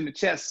punched in the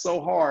chest so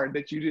hard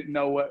that you didn't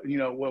know what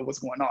was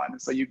going on.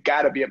 And so you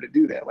got to be able to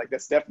do that. Like,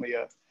 that's definitely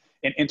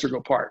an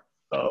integral part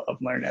of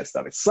learning that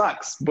stuff. It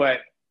sucks,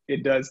 but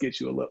it does get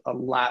you a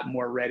lot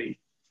more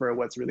ready for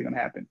what's really going to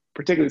happen,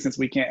 particularly since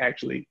we can't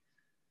actually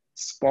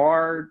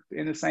spar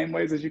in the same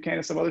ways as you can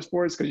in some other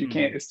sports, because you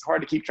can't, it's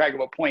hard to keep track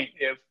of a point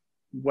if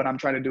what I'm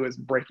trying to do is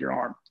break your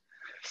arm.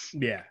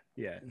 Yeah.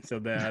 Yeah. So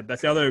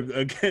that's the other,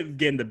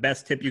 again, the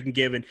best tip you can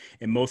give in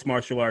most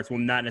martial arts. Well,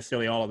 not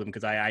necessarily all of them,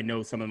 because I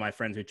know some of my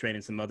friends who train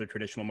in some other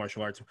traditional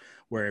martial arts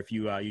where if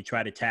you you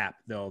try to tap,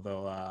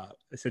 they'll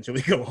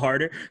essentially go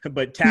harder.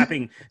 But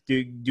tapping,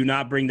 do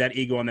not bring that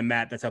ego on the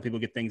mat. That's how people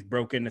get things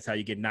broken. That's how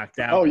you get knocked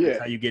out. Oh, yeah. That's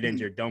how you get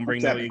injured. Don't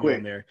bring no ego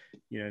in there.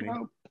 You know what I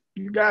mean? Oh,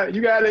 you got it.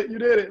 You got it. You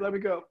did it. Let me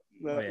go.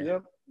 Oh, yeah.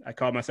 Yep. I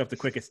call myself the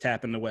quickest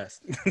tap in the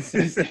West.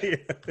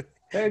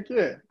 Heck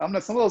yeah. I'm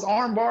not some of those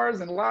arm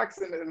bars and locks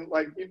and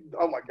like,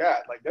 oh my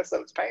God, like that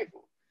stuff is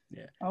painful.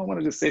 Yeah. I don't want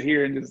to just sit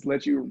here and just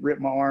let you rip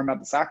my arm out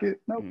the socket.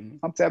 Nope.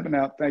 I'm tapping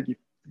out. Thank you.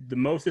 The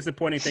most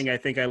disappointing thing I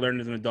think I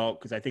learned as an adult,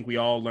 because I think we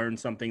all learn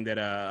something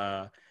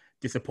that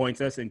disappoints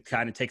us and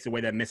kind of takes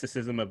away that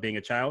mysticism of being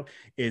a child,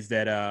 is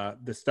that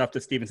the stuff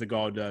that Steven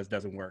Seagal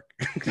doesn't work.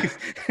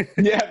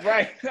 Yeah,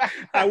 right.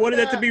 I wanted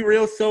that to be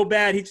real so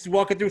bad. He's just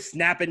walking through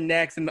snapping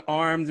necks and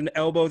arms and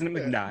elbows, and I'm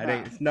like, nah,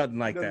 it's nothing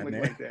like that,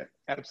 man. Like that.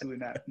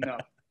 Absolutely not. No.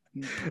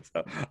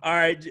 So, all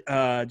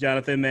right,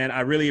 Jonathan, man,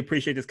 I really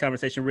appreciate this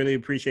conversation. Really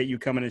appreciate you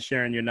coming and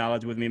sharing your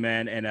knowledge with me,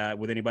 man, and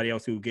with anybody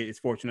else who is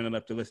fortunate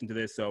enough to listen to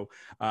this. So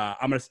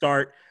I'm going to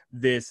start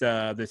this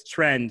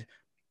trend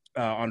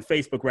on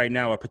Facebook right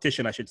now, a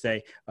petition, I should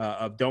say,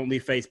 of don't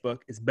leave Facebook.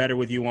 It's better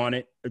with you on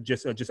it.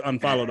 Just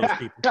unfollow those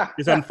people.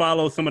 Just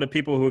unfollow some of the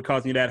people who are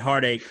causing you that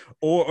heartache,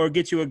 or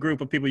get you a group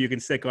of people you can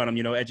stick on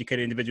them,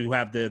 educated individuals who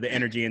have the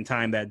energy and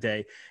time that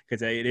day,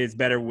 because it is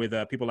better with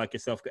people like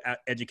yourself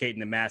educating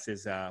the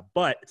masses.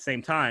 But at the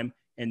same time,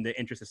 in the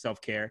interest of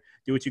self-care,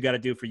 do what you got to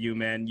do for you,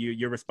 man.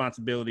 Your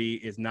responsibility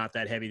is not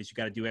that heavy that you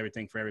got to do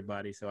everything for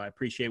everybody. So I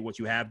appreciate what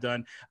you have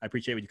done. I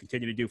appreciate what you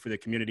continue to do for the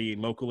community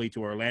locally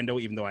to Orlando,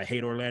 even though I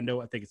hate Orlando.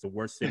 I think it's the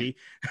worst city.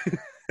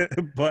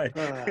 But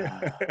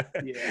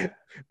yeah.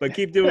 But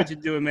keep doing what you're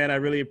doing, man. I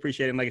really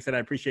appreciate it. And like I said, I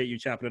appreciate you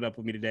chopping it up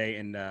with me today.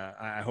 And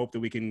I hope that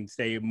we can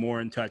stay more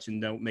in touch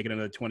and don't make it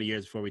another 20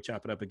 years before we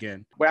chop it up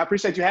again. Well, I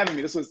appreciate you having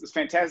me. This was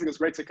fantastic. It was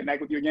great to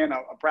connect with you again.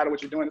 I'm proud of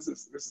what you're doing. This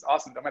is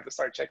awesome. I'm going to have to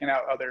start checking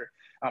out other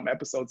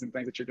episodes and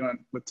things that you're doing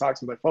with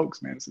talks with our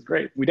folks, man. This is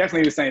great. We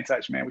definitely need to stay in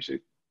touch, man. We should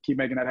keep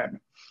making that happen.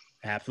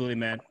 Absolutely,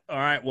 man. All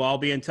right. Well, I'll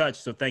be in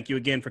touch. So thank you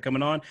again for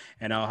coming on,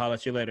 and I'll holler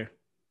at you later.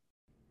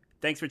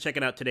 Thanks for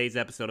checking out today's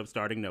episode of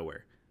Starting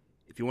Nowhere.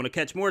 If you want to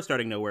catch more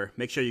Starting Nowhere,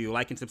 make sure you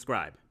like and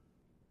subscribe.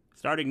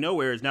 Starting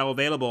Nowhere is now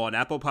available on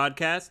Apple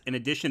Podcasts in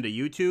addition to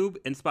YouTube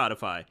and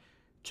Spotify.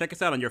 Check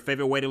us out on your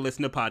favorite way to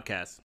listen to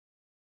podcasts.